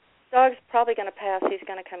 Dog's probably going to pass. He's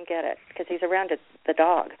going to come get it because he's around the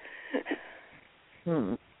dog.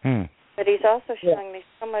 But he's also showing me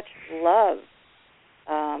so much love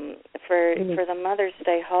for the Mother's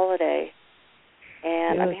Day holiday.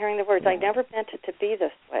 And I'm hearing the words, I never meant it to be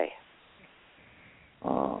this way.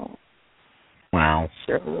 Oh. Wow.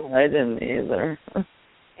 Sure, I didn't either.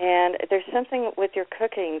 And there's something with your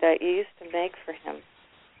cooking that you used to make for him.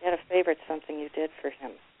 You had a favorite, something you did for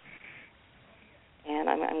him. And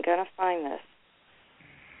I'm going to find this.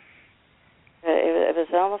 It was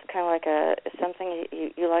almost kind of like something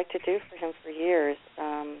you like to do for him for years.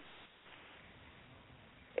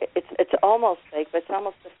 It's almost fake, but it's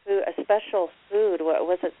almost a special food. What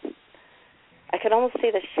was it? I could almost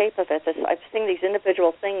see the shape of it. I've seen these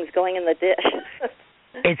individual things going in the dish.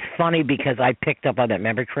 It's funny because I picked up on that.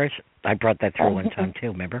 Remember, Trish? I brought that through one time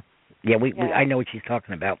too. Remember? Yeah, I know what she's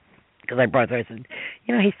talking about because I brought it through. I said,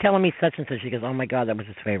 he's telling me such and such. She goes, oh my God, that was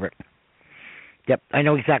his favorite. Yep, I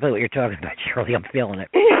know exactly what you're talking about, Shirley. I'm feeling it.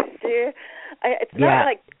 It's not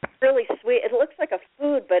like really sweet. It looks like a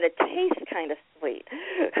food, but it tastes kind of sweet.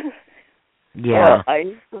 Yeah. Well, I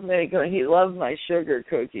used to make him. He loved my sugar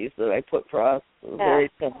cookies that I put very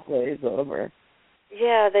thin glaze over.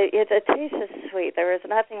 Yeah, it tastes sweet. There was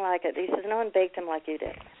nothing like it. He says, no one baked him like you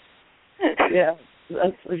did. Yeah,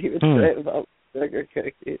 That's what he would say about sugar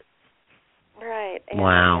cookies. Right. And,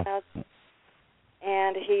 wow.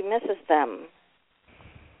 And he misses them.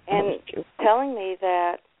 And telling me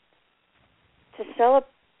that to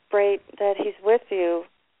celebrate that he's with you,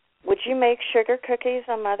 would you make sugar cookies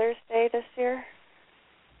on Mother's Day this year?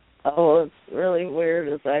 Oh, it's really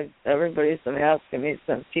weird. Everybody's been asking me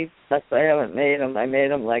since I haven't made them. I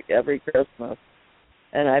made them like every Christmas,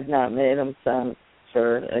 and I've not made them since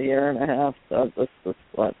for a year and a half. So this is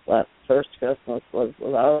what first Christmas was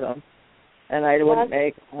without them, and I wouldn't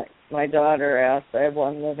make. My daughter asked. I have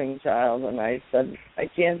one living child, and I said I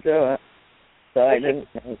can't do it, so I didn't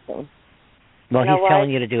make them. Well, he's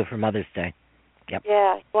telling you to do it for Mother's Day. Yep.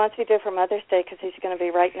 Yeah, he wants you to do it for Mother's Day because he's going to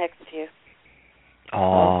be right next to you.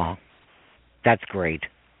 Oh, that's great.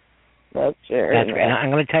 That's fair. That's right. And I'm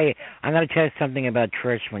going to tell you something about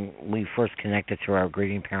Trish when we first connected through our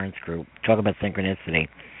Grieving Parents group. Talk about synchronicity.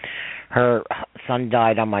 Her son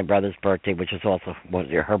died on my brother's birthday, which is also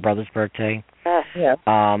her brother's birthday. Yeah.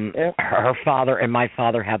 Her father and my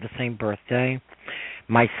father have the same birthday.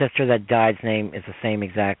 My sister that died's name is the same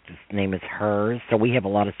exact name as hers, so we have a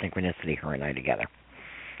lot of synchronicity, her and I together.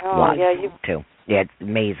 Oh, yeah, you too. Yeah, it's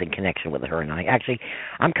amazing connection with her and I. Actually,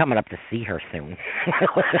 I'm coming up to see her soon.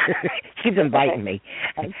 She's inviting me.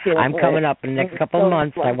 I'm coming up in the next couple of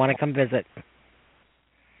months. I want to come visit.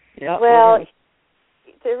 Yeah. Well,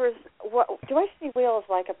 there was. Do I see wheels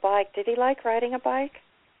like a bike? Did he like riding a bike?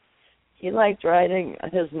 He liked riding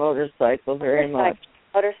his motorcycle very much.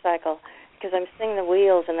 Motorcycle, because I'm seeing the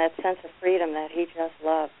wheels and that sense of freedom that he just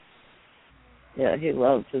loves. Yeah, he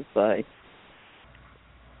loved his bike.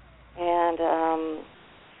 And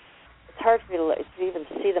it's hard for you to even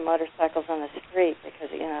see the motorcycles on the street because,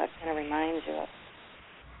 it kind of reminds you of.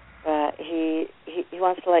 But he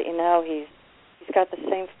wants to let you know he's got the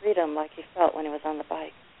same freedom like he felt when he was on the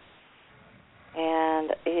bike.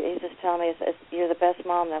 And he's just telling me you're the best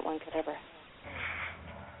mom that one could ever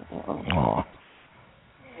have. Aww.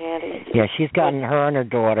 And yeah, she's gotten her and her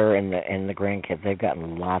daughter and the grandkids. They've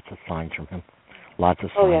gotten lots of signs from him. Lots of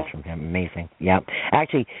signs from him. Amazing. Yeah.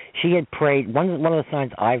 Actually, she had prayed. One of the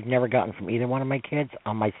signs I've never gotten from either one of my kids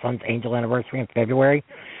on my son's angel anniversary in February.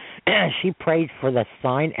 She prayed for the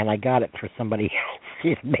sign, and I got it for somebody else.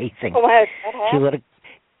 She's amazing. Oh, wow. She lit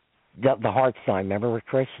the heart sign. Remember,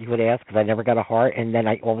 Chris? You would ask because I never got a heart, and then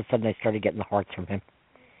all of a sudden I started getting the hearts from him.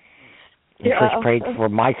 And Trish prayed for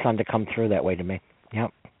my son to come through that way to me.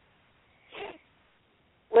 Yep.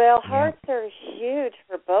 Well, hearts are huge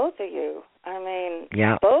for both of you. I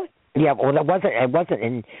mean, both. Yeah, well, it wasn't.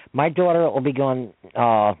 And my daughter will be going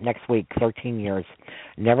next week, 13 years.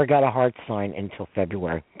 Never got a heart sign until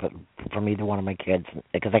February, but from either one of my kids,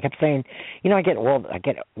 because I kept saying, I get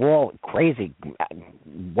all crazy,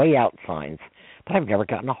 way out signs, but I've never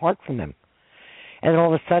gotten a heart from them. And then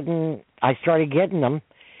all of a sudden, I started getting them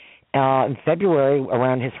in February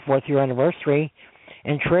around his 4th year anniversary.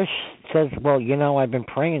 And Trish says, well, I've been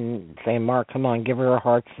praying, saying, Mark, come on, give her a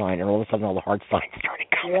heart sign. And all of a sudden, all the heart signs started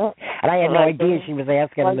coming. Yeah. And I had no idea she was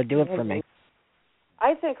asking him to do it for me.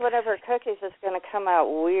 I think one of her cookies is going to come out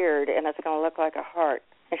weird, and it's going to look like a heart,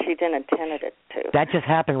 and she didn't intend it to. That just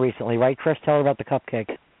happened recently, right, Trish? Tell her about the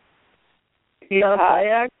cupcake. Yes, I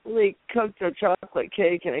actually cooked a chocolate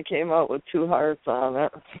cake, and it came out with 2 hearts on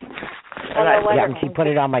it. And she put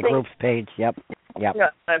it on my group's page. Yep. Yeah,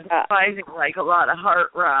 I'm finding like a lot of heart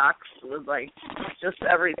rocks with like just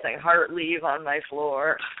everything, heart leaf on my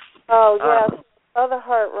floor. Oh, yes. The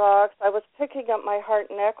heart rocks. I was picking up my heart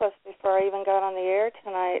necklace before I even got on the air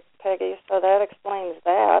tonight, Peggy, so that explains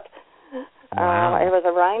that. Wow. It was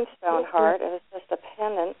a rhinestone heart. It was just a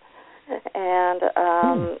pendant.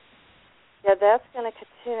 And, that's going to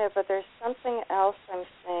continue, but there's something else I'm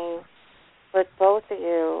seeing with both of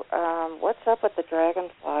you. What's up with the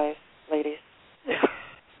dragonflies, ladies?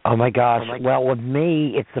 Oh, my gosh. Well, with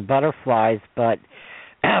me, it's the butterflies, but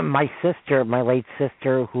my late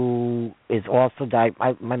sister, who is also died,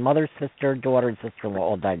 my mother's sister, daughter, and sister-in-law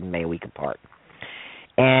all died in May, a week apart.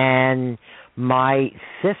 And my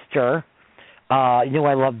sister knew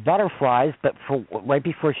I loved butterflies, but right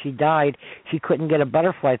before she died, she couldn't get a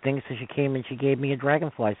butterfly thing, so she came and she gave me a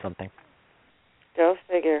dragonfly something. Go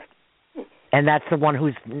figure. And that's the one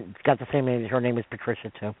who's got the same name. Her name is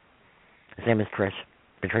Patricia, too. His name is Trish.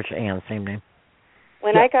 Patricia Ann, same name.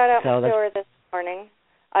 When I got out the door this morning,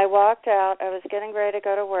 I walked out. I was getting ready to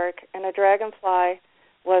go to work, and a dragonfly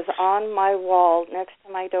was on my wall next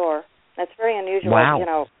to my door. That's very unusual.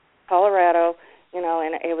 Wow. Colorado,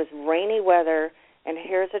 and it was rainy weather, and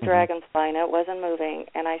here's a dragonfly, and it wasn't moving.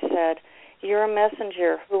 And I said, "You're a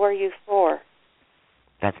messenger. Who are you for?"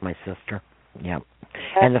 That's my sister. Yep.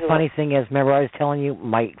 And the funny thing is, remember I was telling you,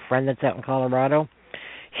 my friend that's out in Colorado,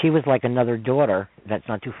 she was like another daughter that's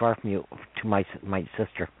not too far from you to my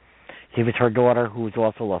sister. She was her daughter, who's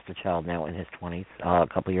also lost a child now in his 20s, a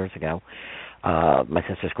couple of years ago. My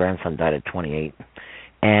sister's grandson died at 28.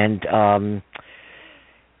 And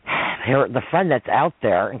the friend that's out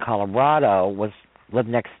there in Colorado lived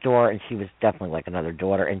next door, and she was definitely like another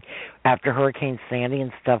daughter. And after Hurricane Sandy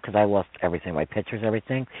and stuff, because I lost everything, my pictures,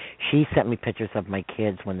 everything, she sent me pictures of my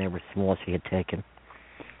kids when they were small she had taken.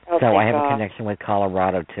 Oh, so I have a connection with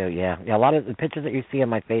Colorado, too, yeah. A lot of the pictures that you see on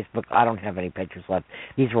my Facebook, I don't have any pictures left.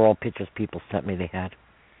 These were all pictures people sent me they had.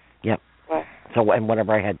 Yep. Wow. So, and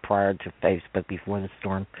whatever I had prior to Facebook before the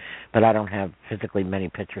storm. But I don't have physically many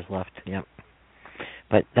pictures left, yep.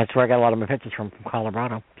 But that's where I got a lot of my pictures from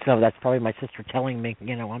Colorado. So that's probably my sister telling me,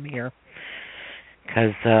 I'm here.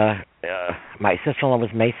 Because my sister-in-law was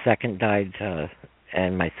May 2nd, died,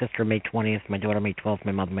 and my sister May 20th, my daughter May 12th,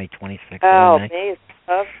 my mother May 26th. Oh, May's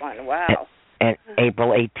a tough one, wow. And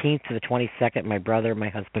April 18th to the 22nd, my brother, my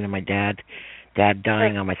husband, and my dad. Dad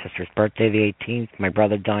dying on my sister's birthday, the 18th. My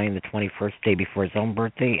brother dying the 21st, day before his own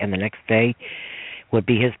birthday. And the next day would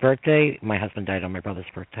be his birthday. My husband died on my brother's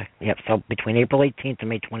birthday. Yep, so between April 18th and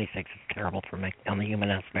May 26th, it's terrible for me on the human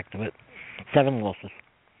aspect of it. 7 losses.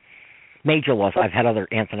 Major loss. I've had other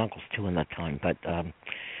aunts and uncles, too, in that time. But,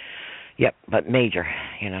 but major,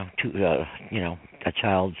 a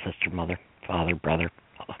child, sister, mother, father, brother,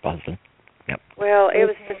 husband. Yep. Well, it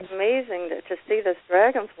was just amazing to see this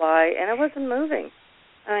dragonfly, and it wasn't moving.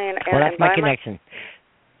 Well, that's my connection.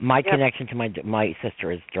 My connection to my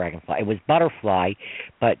sister is dragonfly. It was butterfly,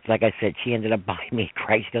 but like I said, she ended up buying me.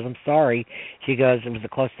 Christ, she goes, I'm sorry. She goes, it was the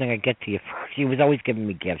closest thing I get to you. She was always giving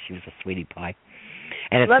me gifts. She was a sweetie pie.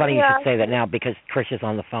 And it's funny you should say that now because Trish is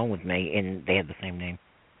on the phone with me, and they had the same name.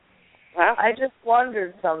 Wow. I just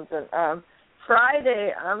wondered something.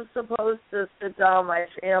 Friday, I'm supposed to sit down my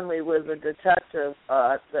family with a detective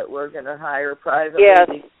that we're going to hire privately.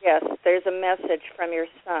 Yes. There's a message from your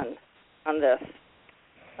son on this.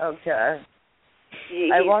 Okay.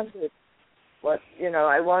 I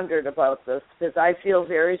wondered about this because I feel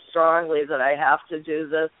very strongly that I have to do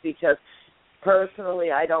this because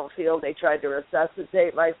personally I don't feel they tried to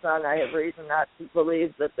resuscitate my son. I have reason not to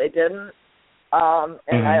believe that they didn't.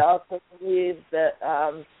 And I also believe that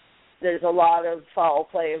there's a lot of foul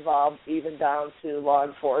play involved, even down to law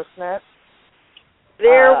enforcement.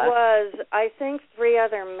 There was, I think, 3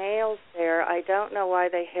 other males there. I don't know why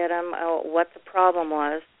they hit him, what the problem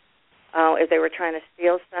was, if they were trying to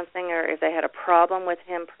steal something or if they had a problem with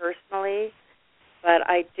him personally. But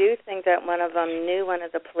I do think that one of them knew one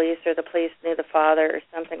of the police or the police knew the father or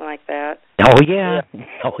something like that. Oh, yeah.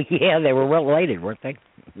 They were related, weren't they?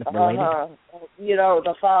 Related?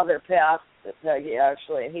 The father passed Peggy,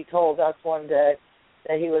 actually, and he told us one day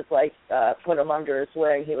that he was like, put him under his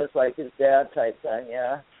wing. He was like his dad type thing,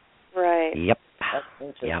 yeah. Right. Yep. That's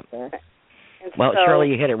interesting. Yep. Well, Shirley,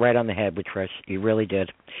 you hit it right on the head with Trish. You really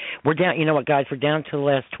did. We're down, you know what, guys, we're down to the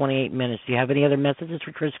last 28 minutes. Do you have any other messages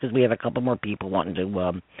for Trish? Because we have a couple more people wanting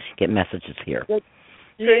to get messages here. Do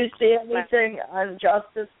you see anything on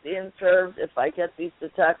justice being served if I get these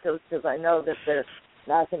detectives? Because I know that they're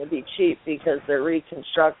not going to be cheap because they're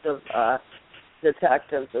reconstructive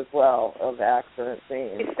detectives as well of accident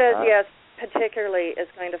scenes. He says, yes, particularly is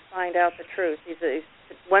going to find out the truth. He's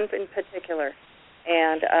one in particular.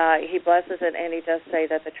 And he blesses it, and he does say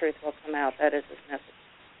that the truth will come out. That is his message.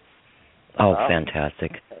 Oh,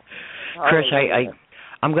 fantastic. Trish,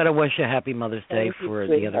 I'm going to wish you a happy Mother's Day for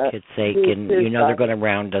the other kids' sake, and they're going to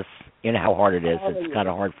round us. You know how hard it is. It's kind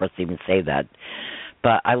of hard for us to even say that.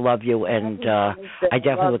 But I love you, and I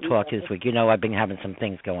definitely will talk to you this week. I've been having some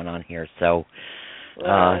things going on here, so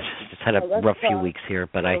just had a rough few weeks here.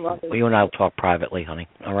 But you and I will talk privately, honey.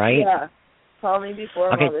 All right? Yeah. Call me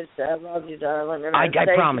before Mother's Day. I love you, darling. And I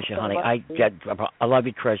promise you, honey. I love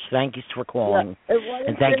you, Trish. Thank you for calling. Yeah.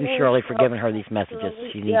 And thank you, Shirley, for giving her these messages.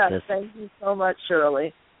 She needs this. Thank you so much,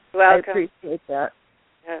 Shirley. Welcome. I appreciate that.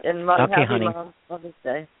 Yeah. And happy honey. Mother's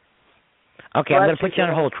Day. Okay, I'm going to put you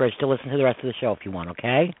on hold, Trish, to listen to the rest of the show if you want,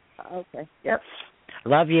 okay? Okay, yep.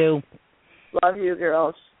 Love you. Love you,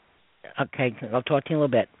 girls. Okay, I'll talk to you in a little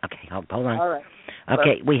bit. Okay, hold on. All right.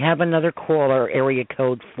 Okay, we have another caller, area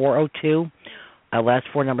code 402. Last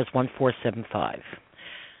 4 numbers 1475.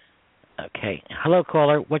 Okay. Hello,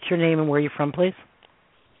 caller. What's your name and where are you from, please?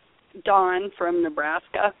 Dawn from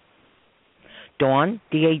Nebraska. Dawn?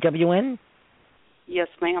 D-A-W-N? Yes,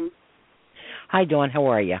 ma'am. Hi, Dawn. How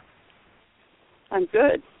are you? I'm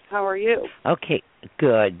good. How are you? Okay.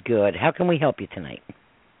 Good. How can we help you tonight?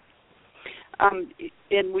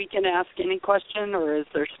 And we can ask any question, or is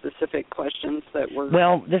there specific questions that we're...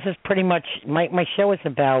 Well, this is pretty much, my show is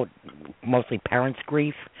about mostly parents'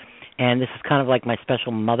 grief, and this is kind of like my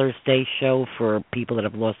special Mother's Day show for people that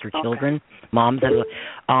have lost their children, moms.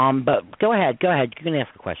 But go ahead. You can ask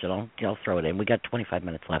a question. I'll throw it in. We got 25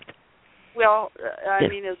 minutes left. Well, I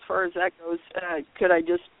mean, as far as that goes, could I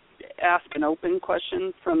just ask an open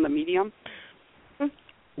question from the medium?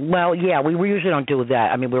 Well, yeah, we usually don't do that.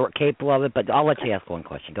 I mean, we're capable of it, but I'll let you ask one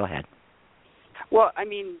question. Go ahead. Well, I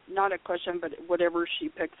mean, not a question, but whatever she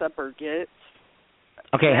picks up or gets.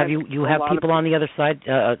 Okay, have you have people on the other side,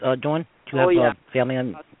 Dawn? Do you have family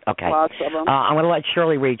on? Okay. Lots of them. I'm going to let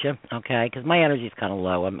Shirley read you, okay, because my energy's kind of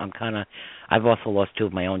low. I've also lost 2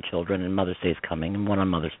 of my own children, and Mother's Day is coming, and one on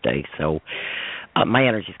Mother's Day, so my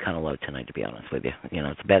energy's kind of low tonight, to be honest with you. You know,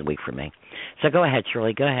 it's a bad week for me. So go ahead,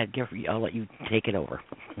 Shirley. Go ahead. I'll let you take it over.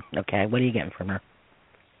 Okay, what are you getting from her?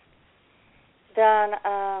 Don,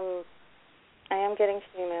 I am getting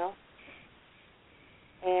female.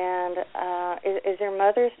 And is your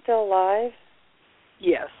mother still alive?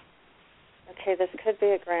 Yes. Okay, this could be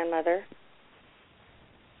a grandmother.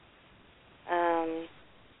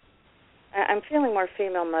 I'm feeling more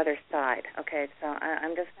female mother side. Okay, so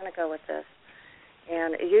I'm just going to go with this.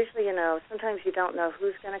 And usually, you know, sometimes you don't know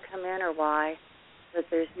who's going to come in or why, but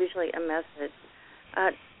there's usually a message.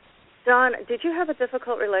 Dawn, did you have a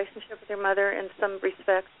difficult relationship with your mother in some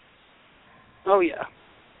respects? Oh, yeah.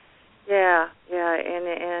 Yeah,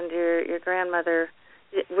 and your grandmother,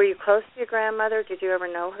 were you close to your grandmother? Did you ever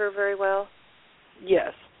know her very well?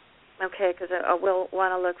 Yes. Okay, because I will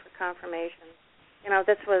want to look for confirmation. You know,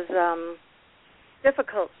 this was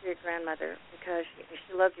difficult for your grandmother because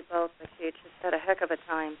she loved you both, but she just had a heck of a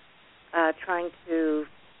time trying to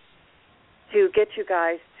get you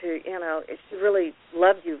guys to, you know, she really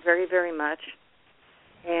loved you very, very much.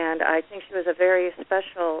 And I think she was a very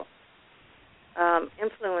special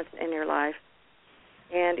influence in your life.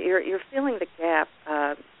 And you're feeling the gap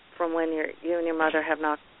from when you and your mother have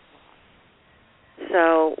not.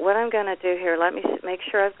 So what I'm going to do here, let me make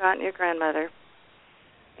sure I've gotten your grandmother.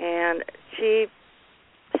 And she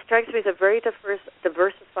strikes me as a very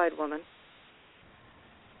diversified woman.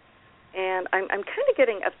 And I'm kind of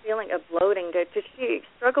getting a feeling of bloating. Did she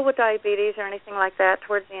struggle with diabetes or anything like that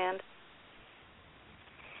towards the end?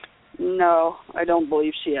 No, I don't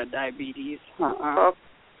believe she had diabetes. Well,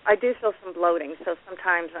 I do feel some bloating, so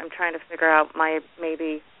sometimes I'm trying to figure out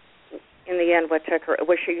maybe in the end what took her.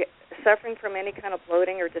 Was she suffering from any kind of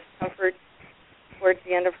bloating or discomfort towards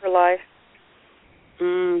the end of her life?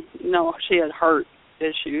 No, she had heart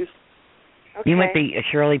issues. Okay. You might be,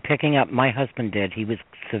 Shirley, picking up, my husband did. He was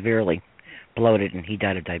severely bloated, and he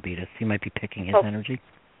died of diabetes. You might be picking his energy.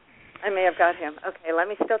 I may have got him. Okay, let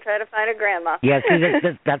me still try to find a grandma. Yeah,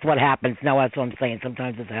 see, that's what happens. No, that's what I'm saying.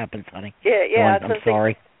 Sometimes this happens, honey. Yeah. I'm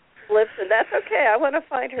sorry. Listen, that's okay. I want to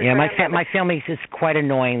find her. Yeah, my family is quite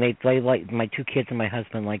annoying. They like my 2 kids and my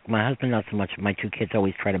husband. Like my husband, not so much. My 2 kids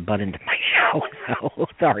always try to butt into my show. So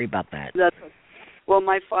sorry about that. Well,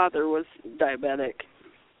 my father was diabetic.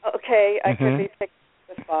 Okay, I could be picking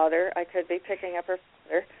up his father. I could be picking up her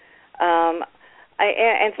father.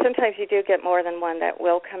 And sometimes you do get more than one that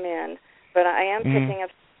will come in. But I am picking up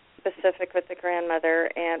specific with the grandmother.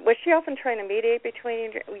 And was she often trying to mediate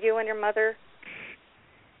between you and your mother?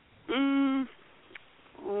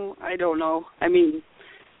 I don't know. I mean,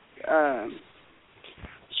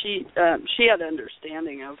 she had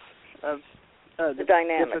understanding of the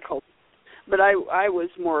dynamic. Difficulty. But I was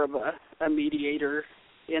more of a mediator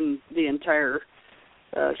in the entire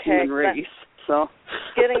human race. So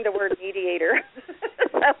getting the word mediator.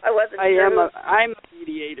 I wasn't sure. I'm a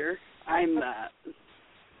mediator. I'm that.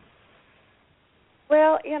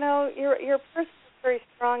 Well, you know, your person is very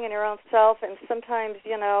strong in your own self, and sometimes,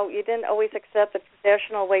 you know, you didn't always accept the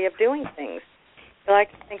traditional way of doing things. You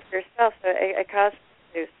like to think for yourself, so it causes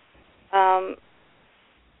you. All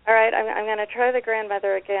right, I'm going to try the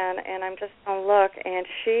grandmother again, and I'm just going to look, and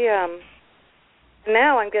she,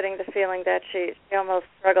 now I'm getting the feeling that she almost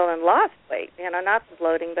struggled and lost weight. You know, not the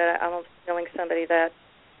bloating, but I'm almost feeling somebody that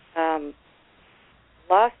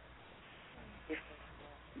lost.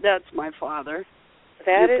 That's my father.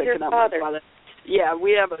 That is your father. Yeah,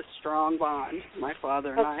 we have a strong bond, my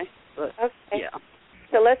father and I. But, okay. Yeah.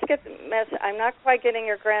 So let's get the message. I'm not quite getting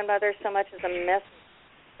your grandmother so much as a message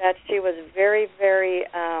that she was very, very,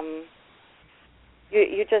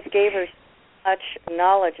 you just gave her much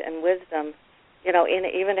knowledge and wisdom, you know,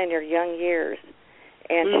 even in your young years.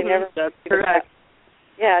 And she never That's correct.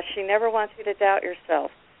 She never wants you to doubt yourself.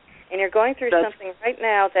 And you're going through something right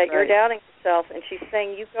now that you're doubting yourself, and she's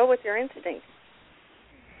saying you go with your instinct.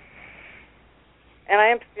 And I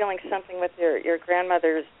am feeling something with your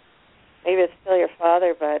grandmother's, maybe it's still your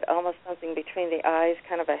father, but almost something between the eyes,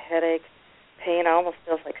 kind of a headache, pain. It almost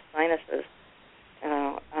feels like sinuses.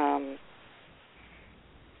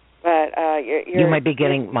 You might be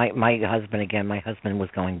getting my husband again. My husband was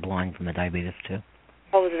going blind from the diabetes too.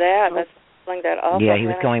 Oh, that's feeling that also. Yeah, he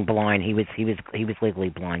was going blind. He was legally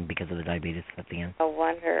blind because of the diabetes at the end. No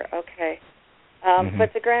wonder. Okay.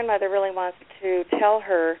 But the grandmother really wants to tell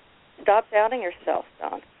her, stop doubting yourself,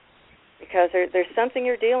 Dawn, because there's something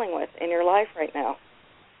you're dealing with in your life right now,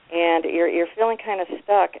 and you're feeling kind of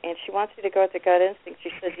stuck. And she wants you to go with the gut instinct. She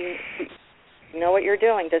says, you know what you're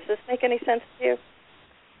doing. Does this make any sense to you?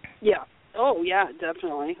 Yeah. Oh, yeah,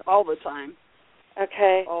 definitely. All the time.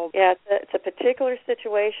 Okay. It's a particular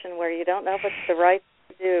situation where you don't know if it's the right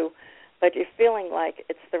thing to do, but you're feeling like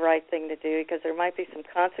it's the right thing to do because there might be some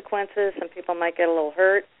consequences. Some people might get a little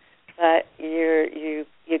hurt, but you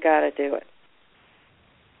got to do it.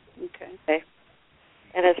 Okay.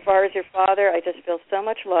 And as far as your father, I just feel so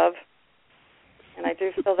much love, and I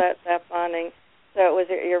do feel that bonding. So it was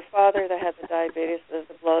your father that had the diabetes, the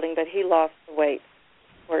bloating, but he lost the weight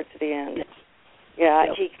toward to the end. Yeah,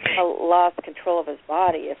 he lost control of his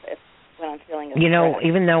body if when I'm feeling his stress.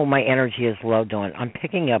 Even though my energy is low, Dawn, I'm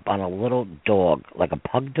picking up on a little dog, like a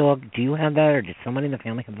pug dog. Do you have that, or does somebody in the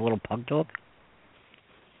family have a little pug dog?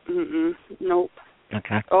 Nope.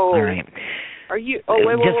 Okay. Oh. All right. Are you?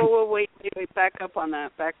 Oh, wait. Back up on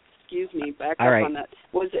that. Back up on that.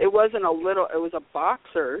 It wasn't a little. It was a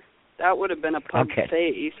boxer. That would have been a pug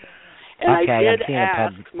face. And I did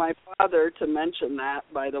ask my father to mention that,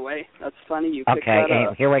 by the way. That's funny you picked that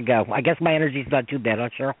up. Here we go. I guess my energy's not too bad, huh,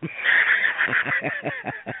 Cheryl?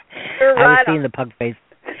 You're right. I was seeing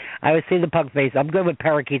the pug face. I'm good with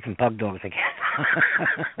parakeets and pug dogs again.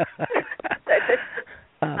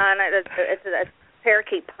 It's a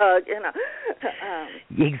parakeet pug,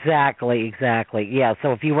 Exactly. Yeah,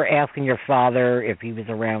 so if you were asking your father if he was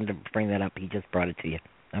around to bring that up, he just brought it to you.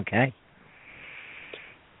 Okay?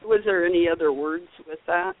 Was there any other words with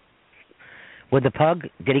that? With the pug?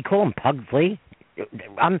 Did he call him Pugsley?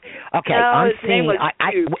 I'm his name was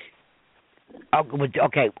Duke.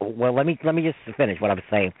 Okay, well, let me just finish what I was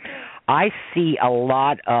saying. I see a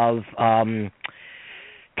lot of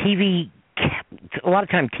TV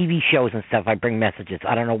shows and stuff. I bring messages.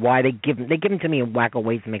 I don't know why they give them to me in wacko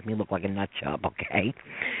ways to make me look like a nut job. Okay,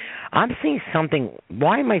 I'm seeing something.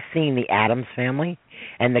 Why am I seeing the Addams Family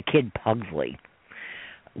and the kid Pugsley?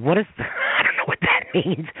 What is? I don't know what that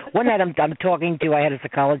means. One night I'm talking to. I had a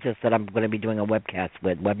psychologist that I'm going to be doing a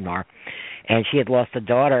webinar, and she had lost a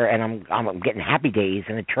daughter, and I'm getting happy days,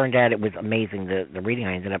 and it turned out it was amazing the reading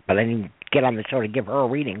I ended up. But I didn't get on the show to give her a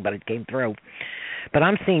reading, but it came through. But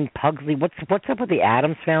I'm seeing Pugsley. What's up with the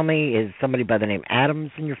Addams Family? Is somebody by the name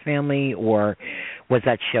Addams in your family, or was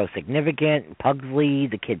that show significant? Pugsley,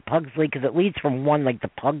 the kid Pugsley, because it leads from one, like the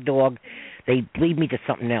pug dog. They lead me to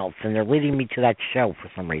something else, and they're leading me to that show for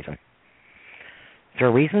some reason. Is there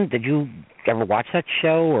a reason? Did you ever watch that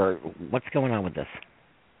show, or what's going on with this?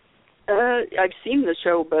 I've seen the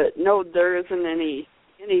show, but no, there isn't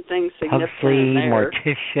anything significant Pugsley, in there.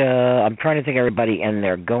 Morticia. I'm trying to think of everybody in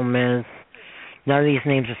there. Gomez. None of these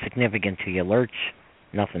names are significant to you. Lurch,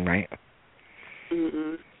 nothing, right?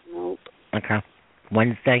 Nope. Okay.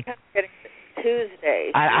 Wednesday.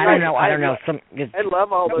 Tuesday. I don't know. I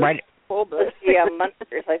love all those. Right.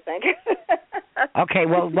 Monsters, I think. Okay.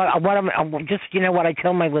 Well, what I'm just, what I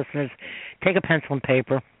tell my listeners, take a pencil and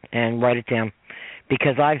paper and write it down,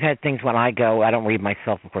 because I've had things when I go. I don't read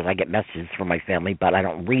myself, of course. I get messages from my family, but I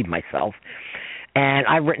don't read myself. And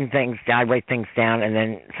I've written things. I write things down, and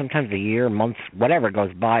then sometimes a year, months, whatever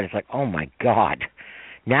goes by, and it's like, oh my God,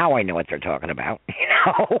 now I know what they're talking about.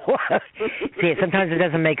 See, sometimes it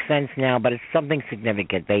doesn't make sense now, but it's something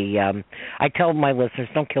significant. I tell my listeners,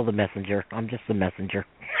 don't kill the messenger. I'm just the messenger.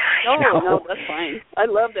 No, that's fine. I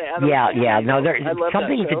love that. Yeah. No, there's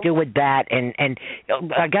something to do with that, and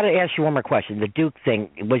I got to ask you one more question. The Duke thing.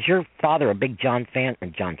 Was your father a big John fan?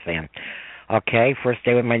 Okay, first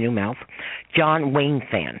day with my new mouth. John Wayne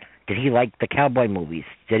fan. Did he like the cowboy movies?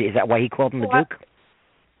 Is that why he called him the Duke?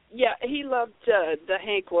 Yeah, he loved the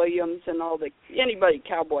Hank Williams and anybody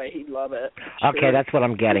cowboy. He'd love it. Okay, that's what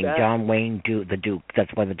I'm getting. John Wayne the Duke.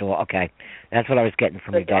 That's why the door. Okay, that's what I was getting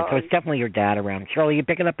from your dad. So it's definitely your dad around. Shirley, you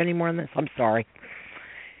picking up any more on this? I'm sorry.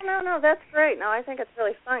 No, that's great. No, I think it's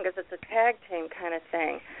really fun because it's a tag team kind of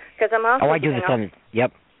thing. Because I'm also. I do this on.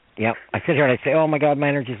 Yep. I sit here and I say, oh, my God, my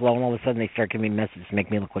energy's low, and all of a sudden they start giving me messages to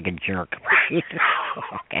make me look like a jerk.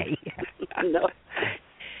 Okay. No.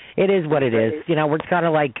 It is what it is. It's kind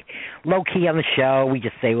of like low key on the show. We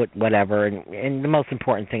just say whatever, and the most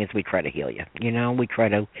important thing is we try to heal you. We try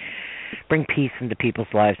to bring peace into people's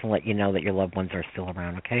lives and let you know that your loved ones are still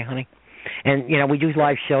around. Okay, honey? And, we do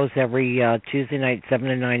live shows every Tuesday night, 7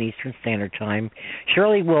 to 9 Eastern Standard Time.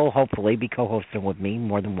 Shirley will hopefully be co-hosting with me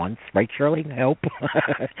more than once. Right, Shirley? I hope.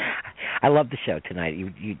 I love the show tonight.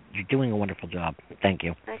 You're doing a wonderful job. Thank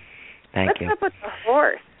you. Thank you. What's up with the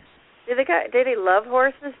horse? Did he love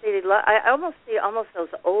horses? I almost see those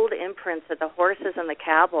old imprints of the horses and the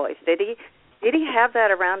cowboys. Did he have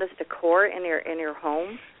that around as decor in your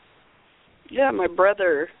home? Yeah, my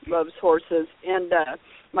brother loves horses, and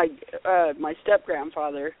my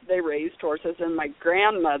step-grandfather, they raised horses, and my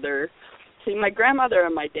grandmother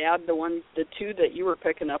and my dad, the two that you were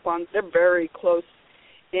picking up on, they're very close,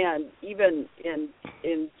 and even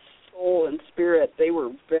in soul and spirit, they were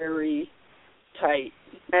very tight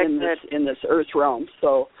in this earth realm.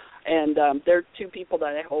 So, and they're two people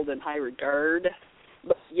that I hold in high regard.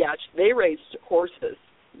 But yeah, they raised horses.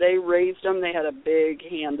 They raised them. They had a big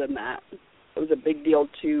hand in that. It was a big deal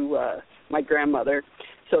to my grandmother.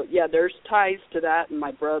 So, yeah, there's ties to that and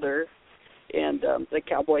my brother, and the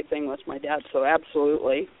cowboy thing was my dad. So,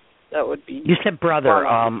 absolutely, that would be... You said brother.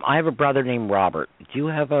 I have a brother named Robert. Do you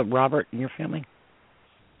have a Robert in your family?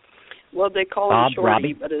 Well, they call him Shorty,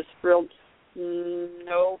 Robbie? But his real...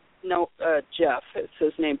 No, Jeff is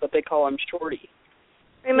his name, but they call him Shorty.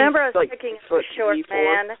 Remember, I was thinking of a short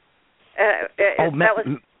man. That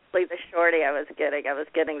was the Shorty I was getting. I was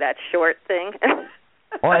getting that short thing.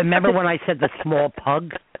 Oh, I remember when I said the small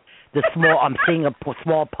pug? I'm seeing a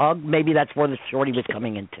small pug. Maybe that's where the Shorty was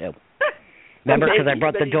coming into. Remember, because I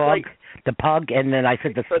brought the dog, the pug, and then I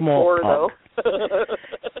said the small pug. So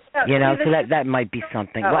that might be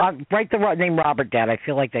something. Well, I'll write the name Robert down. I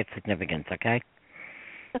feel like that's significant, okay?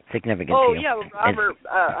 Significant to you. Oh, yeah, Robert,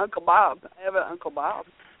 Uncle Bob. I have an Uncle Bob.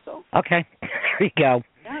 So. Okay, there you go.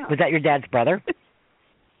 Yeah. Was that your dad's brother?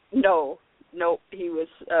 No, he was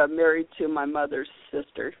married to my mother's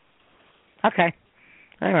sister. Okay.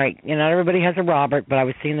 All right. Everybody has a Robert, but I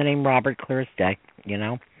was seeing the name Robert clear as day,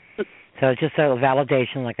 So it's just a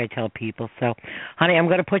validation, like I tell people. So, honey, I'm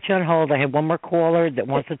going to put you on hold. I have one more caller that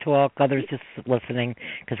wants to talk, others just listening,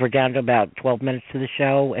 because we're down to about 12 minutes to the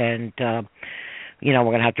show, and, we're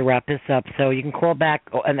going to have to wrap this up. So you can call back,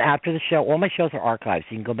 and after the show, all my shows are archived, so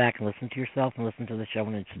you can go back and listen to yourself and listen to the show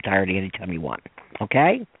in its entirety anytime you want.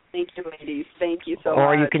 Okay? Thank you, ladies. Thank you so much.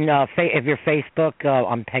 Or you can, if you're Facebook,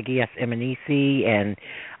 I'm Peggy S. Imanisi, and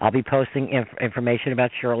I'll be posting information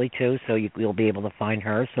about Shirley, too, so you'll be able to find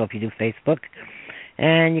her. So if you do Facebook,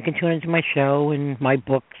 and you can tune into my show and my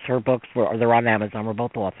books, her books, they're on Amazon. We're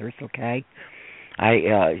both authors, okay?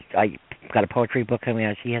 I got a poetry book coming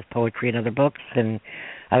out. She has poetry and other books, and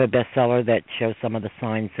I have a bestseller that shows some of the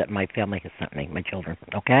signs that my family has sent me, my children,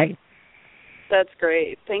 okay? That's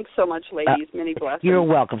great. Thanks so much, ladies. Many blessings. You're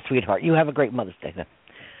welcome, sweetheart. You have a great Mother's Day then.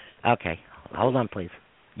 Okay. Hold on, please.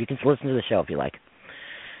 You can listen to the show if you like.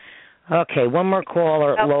 Okay, one more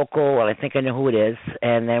caller, local, and I think I know who it is,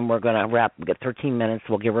 and then we're going to wrap. We've got 13 minutes.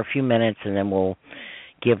 We'll give her a few minutes, and then we'll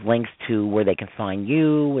give links to where they can find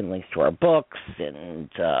you and links to our books and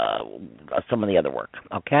some of the other work.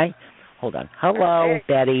 Okay? Hold on. Hello,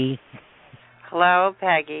 Betty. Hello,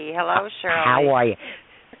 Peggy. Hello, Shirley. How are you?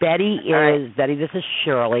 Betty, this is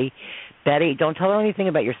Shirley. Betty, don't tell her anything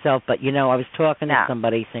about yourself, but, I was talking to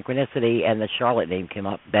somebody, Synchronicity, and the Charlotte name came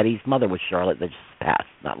up. Betty's mother was Charlotte that just passed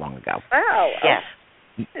not long ago. Wow.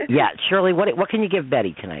 Yes. Yeah, Shirley, what can you give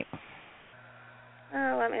Betty tonight?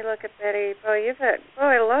 Oh, let me look at Betty.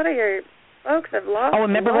 A lot of your folks have lost. Oh,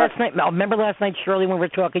 remember last night, Shirley, when we were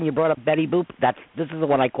talking, you brought up Betty Boop? This is the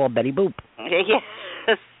one I call Betty Boop.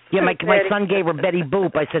 Yes. Yeah, my son gave her Betty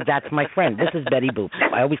Boop. I said, that's my friend. This is Betty Boop.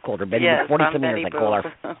 I always called her Betty Boop. 40-some years I call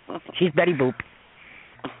her. She's Betty Boop.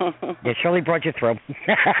 Yeah, Shirley brought you through.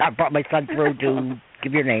 I brought my son through to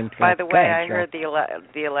give your name. So by the way, I heard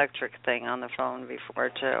the electric thing on the phone before,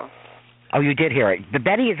 too. Oh, you did hear it. The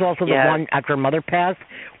Betty is also the one after her mother passed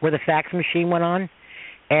where the fax machine went on,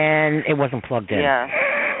 and it wasn't plugged in. Yeah.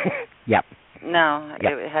 Yep. No,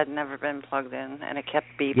 it had never been plugged in, and it kept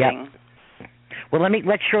beeping. Yep. Well,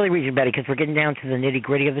 let Shirley read you, Betty, because we're getting down to the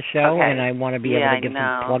nitty-gritty of the show, and I want to be able to give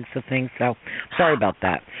some plugs to things. So, sorry about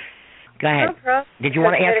that. Go ahead. No problem. Did you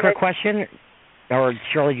want to ask her a question? Or,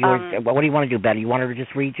 Shirley, what do you want to do, Betty? You want her to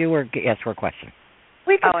just read you or ask her a question?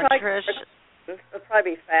 We could Trish. It'll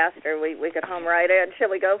probably be faster. We could home right in. Shall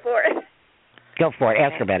we go for it? Go for it.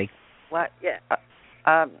 Ask her, Betty. What? Yeah.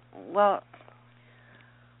 Well,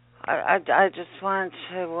 I just wanted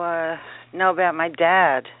to know about my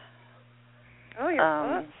dad. Oh, your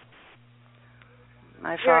father?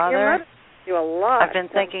 My father? Your you a lot. I've been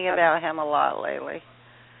thinking about him a lot lately.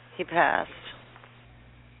 He passed.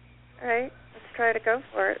 All right, let's try to go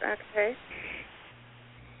for it. Okay.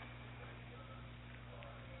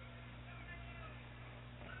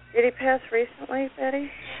 Did he pass recently,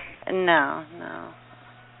 Betty? No.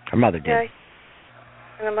 Her mother did. Yeah.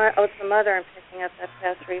 And it's the mother I'm picking up that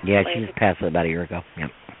passed recently. Yeah, she just passed about a year ago. Yep.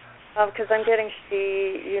 Oh, because I'm getting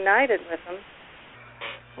she united with him.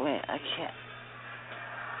 Wait, I can't.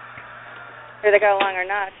 Whether they got along or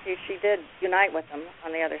not, she did unite with him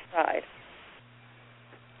on the other side.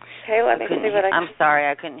 Okay, let me see what I'm sorry,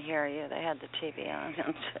 I couldn't hear you. They had the TV on.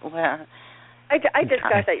 Well, I just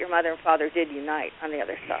got that your mother and father did unite on the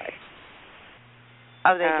other side.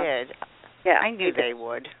 Oh, they did? Yeah. I knew they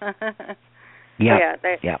would. Yeah,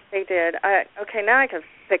 they did. Okay, now I can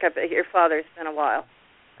pick up that your father. It's been a while.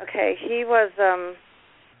 Okay, he was, let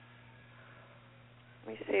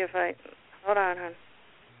me see if hold on, hon.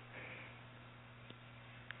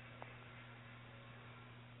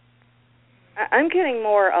 I'm getting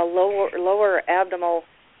more a lower abdominal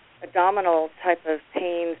type of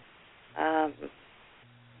pain.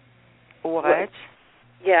 What?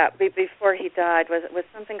 Yeah, before he died, was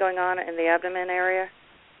something going on in the abdomen area?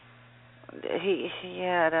 He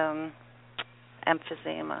had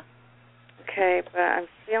emphysema. Okay, but I'm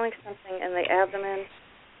feeling something in the abdomen,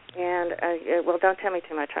 and well, don't tell me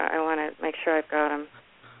too much. I want to make sure I've got him.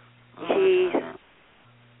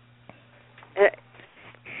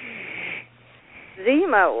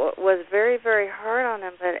 Zima was very, very hard on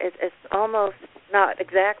him, but it's almost not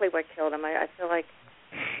exactly what killed him. I feel like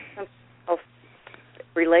something else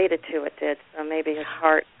related to it did, so maybe his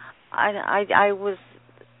heart. I was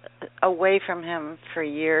away from him for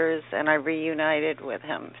years, and I reunited with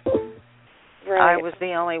him. Right. I was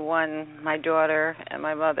the only one, my daughter and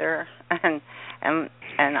my mother and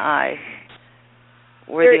I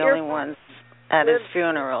were the only ones at his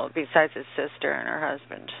funeral, besides his sister and her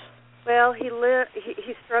husband. Well, he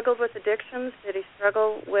struggled with addictions. Did he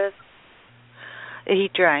struggle with? He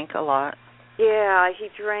drank a lot. Yeah, he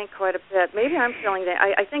drank quite a bit. Maybe I'm feeling that.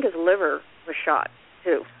 I think his liver was shot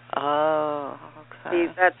too. Oh, okay.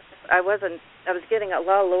 See, I was getting a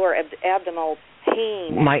lot of lower abdominal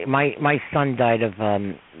pain. My son died of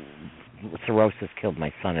cirrhosis. Killed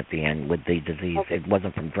my son at the end with the disease. Okay. It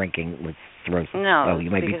wasn't from drinking. It was cirrhosis. No. Oh, you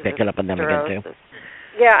may be picking up on them again too.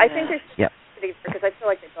 Yeah, I think there's because I feel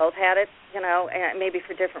like they both had it, and maybe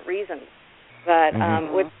for different reasons. But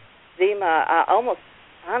with Zima, I almost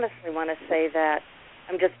honestly want to say that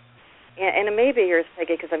I'm just, and it may be yours,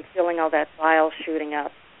 Peggy, because I'm feeling all that bile shooting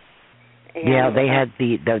up. And yeah, they had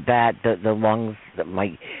the lungs.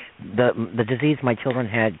 The disease my children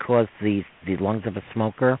had caused the lungs of a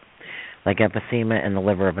smoker, like emphysema, and the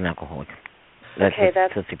liver of an alcoholic. That's what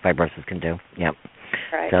cystic fibrosis can do. Yep.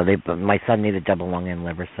 Right. So my son needed double lung and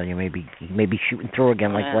liver, so he may be shooting through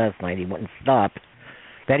again like last night. He wouldn't stop.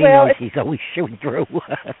 Betty knows he's always shooting through.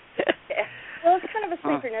 Well, it's kind of a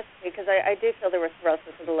synchronicity because I do feel there was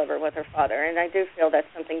cirrhosis of the liver with her father, and I do feel that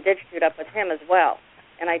something did shoot up with him as well,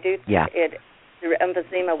 and I do think the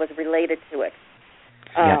emphysema was related to it.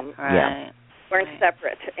 Right. Weren't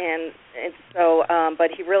separate, and so, but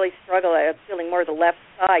he really struggled. I was feeling more the left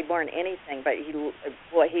side more than anything, but he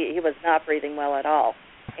was not breathing well at all.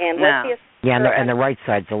 And and the right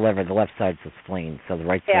side's the liver, the left side's the spleen, so the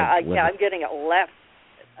right side's the liver. Yeah, I'm getting a left.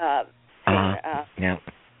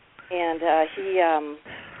 And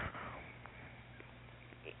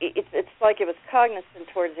it's like it was cognizant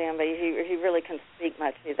towards him, but he really couldn't speak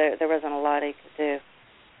much. There wasn't a lot he could do.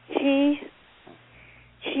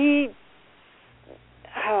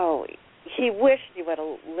 He wished he would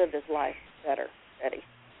have lived his life better, Betty.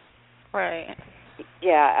 Right.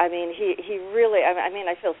 Yeah, I mean, he really,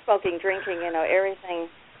 I feel smoking, drinking, everything,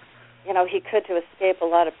 he could to escape a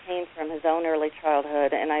lot of pain from his own early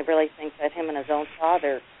childhood, and I really think that him and his own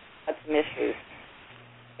father had some issues.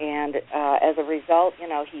 And as a result,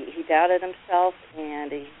 he doubted himself,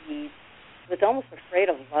 and he was almost afraid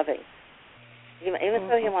of loving. Even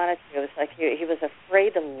though he wanted to, it was like he was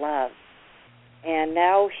afraid to love. And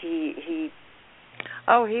now he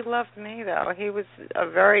Oh, he loved me, though. He was a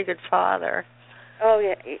very good father. Oh,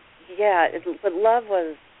 yeah. But love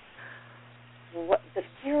was the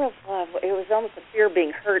fear of love. It was almost the fear of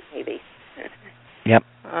being hurt, maybe. Yep.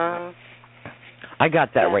 I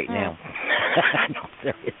got that right now. No,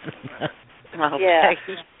 serious. Yeah.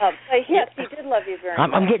 Yes, he did love you very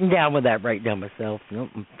much. I'm getting down with that right now myself. Nope,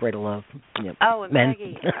 I'm afraid of love. Yep. Oh, and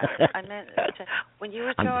Maggie, I meant when you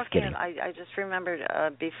were talking, I just remembered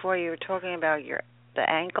before you were talking about the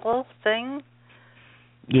ankle thing.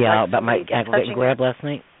 Yeah, about my ankle getting grabbed last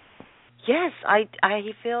night. Yes, I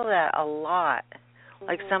feel that a lot.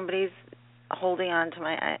 Like somebody's holding on to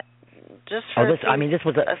my just for this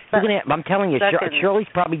was I'm telling you, Shirley's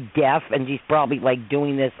probably deaf, and she's probably like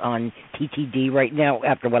doing this on TTD right now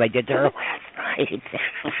after what I did to her last night.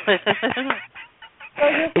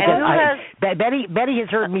 Betty has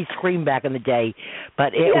heard me scream back in the day,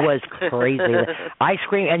 but it was crazy. I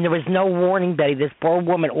screamed, and there was no warning, Betty. This poor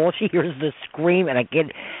woman, all she hears is the scream, and I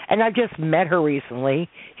just met her recently.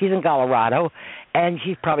 She's in Colorado, and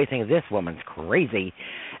she's probably thinking, this woman's crazy.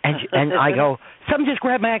 And I go, something just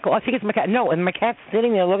grabbed my ankle. I think it's my cat. No, and my cat's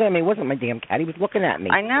sitting there looking at me. It wasn't my damn cat. He was looking at me.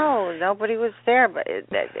 I know. Nobody was there, but it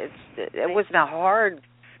wasn't hard.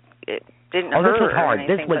 It didn't hurt. Oh, this was hard.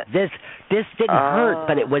 This didn't hurt,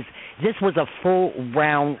 but this was a full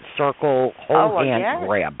round circle hand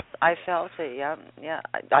grab. I felt it. Yeah.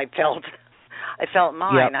 I felt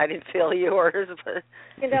mine. Yep. I didn't feel yours, but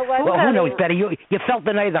you know what? Well, who knows, Betty? You felt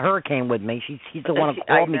the night of the hurricane with me. She's the one who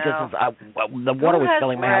called me because the water was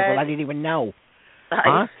filling my house, and I didn't even know.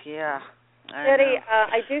 Huh? Yeah. Betty,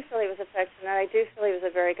 I do feel he was affectionate. I do feel he was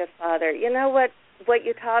a very good father. You know what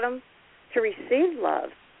you taught him? To receive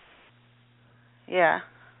love. Yeah.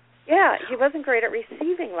 Yeah, he wasn't great at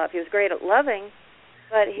receiving love. He was great at loving,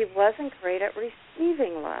 but he wasn't great at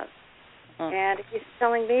receiving love. And he's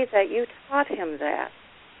telling me that you taught him that.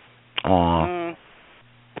 Aw.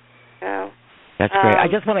 So, that's great. I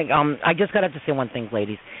just got to say one thing,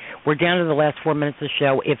 ladies. We're down to the last 4 minutes of the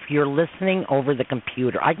show. If you're listening over the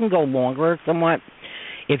computer, I can go longer somewhat.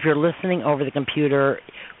 If you're listening over the computer,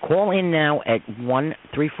 call in now at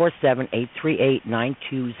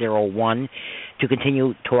 1-347-838-9201 to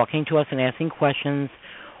continue talking to us and asking questions,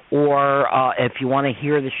 or if you want to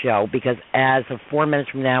hear the show, because as of 4 minutes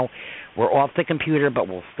from now, we're off the computer, but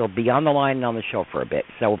we'll still be on the line and on the show for a bit.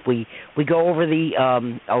 So if we go over the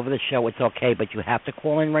show, it's okay, but you have to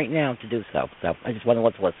call in right now to do so. So I just want to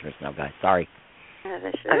let the listeners know, guys. Sorry.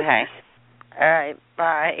 Okay. All right.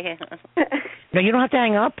 Bye. No, you don't have to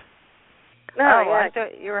hang up. No, I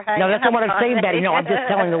thought you were hanging up. No, that's not what I'm saying, Betty. No, I'm just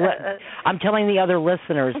telling I'm telling the other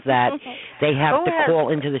listeners that they have to call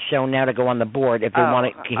into the show now to go on the board if they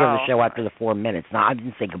want to hear the show after the 4 minutes. Now, I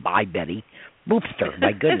didn't say goodbye, Betty. Boopster,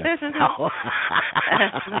 my goodness.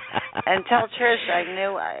 And tell Trish I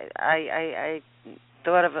knew I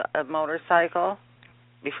thought of a motorcycle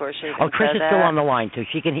before she. Trish is still on the line too.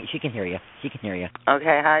 She can hear you. She can hear you.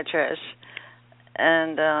 Okay, hi Trish.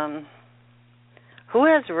 And who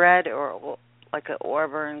has red or like an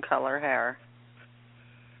auburn color hair?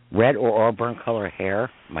 Red or auburn color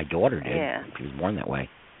hair? My daughter did. Yeah. She was born that way.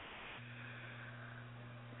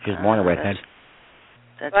 She was born a redhead.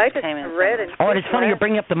 That's red and it's funny you're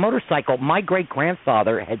bringing up the motorcycle. My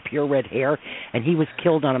great-grandfather had pure red hair, and he was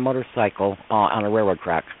killed on a motorcycle on a railroad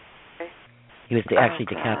track. He was actually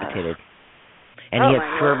decapitated. And he had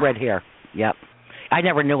pure red hair. Yep. I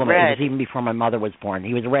never knew him. It was even before my mother was born.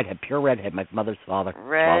 He was a redhead, pure redhead, my mother's father.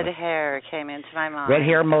 Red hair came into my mind. Red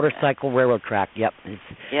hair, motorcycle, railroad track. Yep.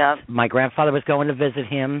 Yep. My grandfather was going to visit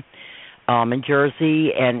him in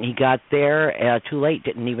Jersey, and he got there too late,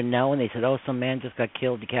 didn't even know, and they said, some man just got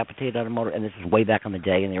killed, decapitated on a motor, and this is way back in the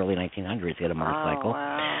day, in the early 1900s, he had a motorcycle. Oh,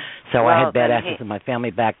 wow. So I had badasses in my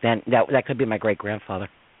family back then. That could be my great-grandfather.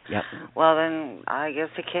 Yep. Well, then I guess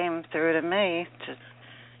it came through to me to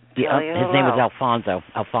his name was Alfonso.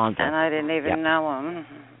 And I didn't even know him.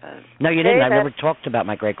 But no, you didn't. I never talked about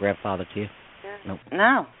my great-grandfather to you. Yeah. Nope.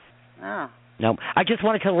 No. I just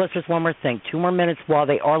want to tell the listeners one more thing. 2 more minutes while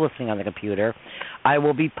they are listening on the computer. I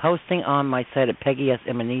will be posting on my site at Peggy S.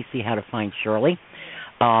 Imanisi how to find Shirley.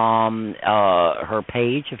 Her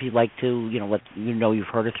page, if you'd like to, let you've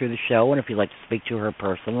heard her through the show, and if you'd like to speak to her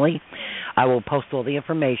personally, I will post all the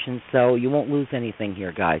information so you won't lose anything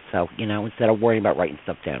here, guys. So, instead of worrying about writing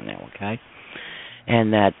stuff down now, okay?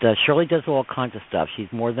 And that Shirley does all kinds of stuff.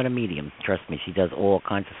 She's more than a medium. Trust me, she does all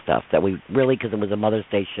kinds of stuff that we really, because it was a Mother's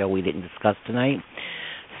Day show, we didn't discuss tonight.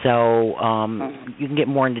 So you can get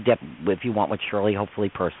more into depth if you want with Shirley, hopefully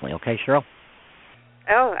personally. Okay, Cheryl?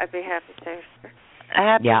 Oh, I'd be happy to.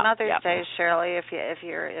 Happy Mother's Day, Shirley. If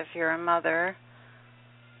you're a mother.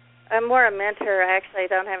 I'm more a mentor. Actually, I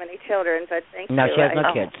don't have any children, but thank you. No, she has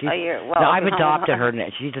no kids. I've adopted her.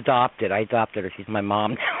 She's adopted. I adopted her. She's my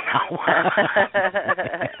mom now.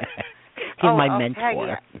 She's my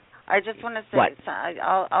mentor. I just want to say,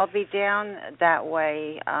 I'll be down that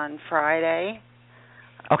way on Friday.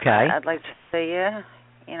 Okay. I'd like to see you.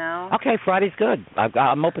 Okay, Friday's good.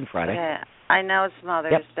 I'm open Friday. Yeah. I know it's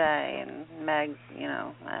Mother's Day and Meg,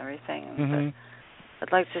 everything. Mm-hmm.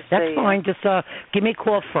 I'd like to see. That's fine. Just give me a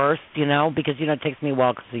call first, because it takes me a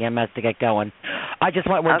while because the MS to get going.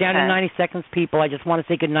 We're down to 90 seconds, people. I just want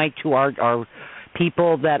to say good night to our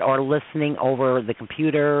people that are listening over the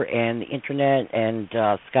computer and the internet and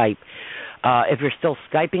Skype. If you're still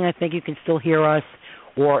Skyping, I think you can still hear us,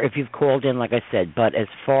 or if you've called in, like I said. But as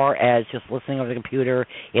far as just listening over the computer,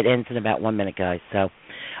 it ends in about 1 minute, guys. So,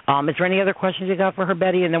 is there any other questions you got for her,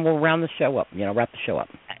 Betty? And then we'll round the show up, wrap the show up.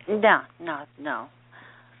 No.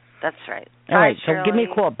 That's right. All right, so Shirley. give me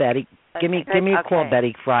a call, Betty. Give me a call,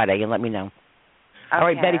 Betty, Friday, and let me know. All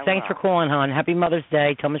right, Betty, thanks for calling, hon. Happy Mother's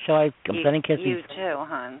Day. Tell Michelle I'm sending kisses. You too,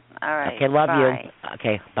 hon. All right. Okay, love you.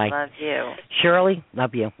 Okay, bye. Love you. Shirley,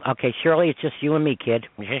 love you. Okay, Shirley, it's just you and me, kid.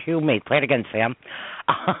 It's just you and me. Play it again, Sam.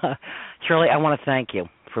 Shirley, I want to thank you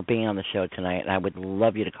for being on the show tonight, and I would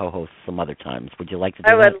love you to co-host some other times. Would you like to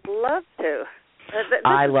do that? I would love to.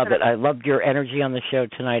 I love it. I loved your energy on the show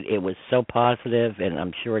tonight. It was so positive, and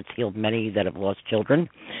I'm sure it's healed many that have lost children.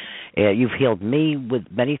 You've healed me with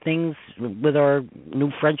many things with our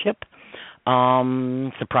new friendship,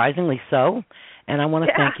 surprisingly so. And I want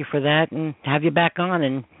to thank you for that and have you back on.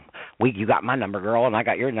 And you got my number, girl, and I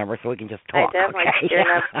got your number, so we can just talk. I definitely got your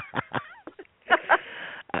number.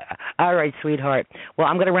 All right, sweetheart. Well,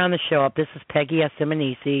 I'm going to round the show up. This is Peggy S.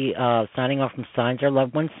 Simonisi signing off from Signs Our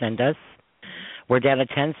Loved Ones Send Us. We're down to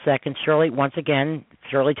 10 seconds. Shirley, once again,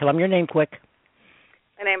 tell them your name quick.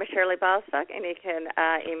 My name is Shirley Bolstok, and you can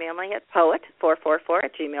email me at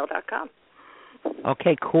poet444@gmail.com.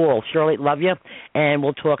 Okay, cool. Shirley, love you, and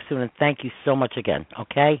we'll talk soon, and thank you so much again,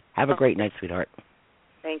 okay? Have a great night, sweetheart.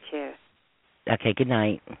 Thank you. Okay, good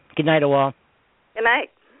night. Good night, all. Good night.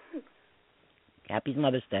 Happy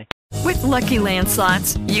Mother's Day. With Lucky Land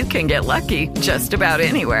Slots, you can get lucky just about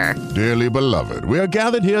anywhere. Dearly beloved, we are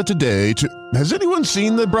gathered here today to... Has anyone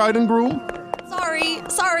seen the bride and groom?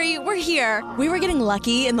 Sorry, we're here. We were getting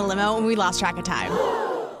lucky in the limo and we lost track of time.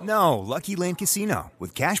 No, Lucky Land Casino,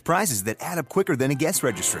 with cash prizes that add up quicker than a guest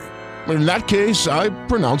registry. In that case, I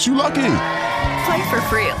pronounce you lucky. Play for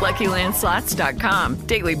free at LuckyLandSlots.com.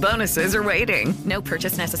 Daily bonuses are waiting. No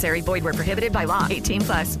purchase necessary. Void where prohibited by law.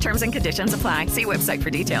 18+. Terms and conditions apply. See website for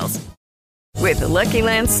details. With Lucky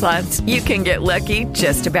Land Slots, you can get lucky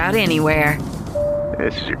just about anywhere.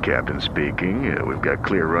 This is your captain speaking. We've got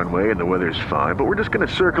clear runway and the weather's fine, but we're just going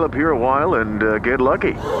to circle up here a while and get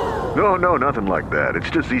lucky. No, nothing like that. It's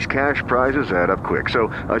just these cash prizes add up quick. So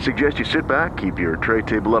I suggest you sit back, keep your tray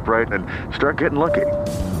table upright, and start getting lucky.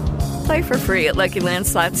 Play for free at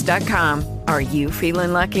LuckyLandSlots.com. Are you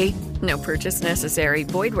feeling lucky? No purchase necessary.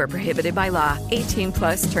 Void where prohibited by law.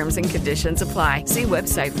 18+. Terms and conditions apply. See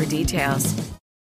website for details.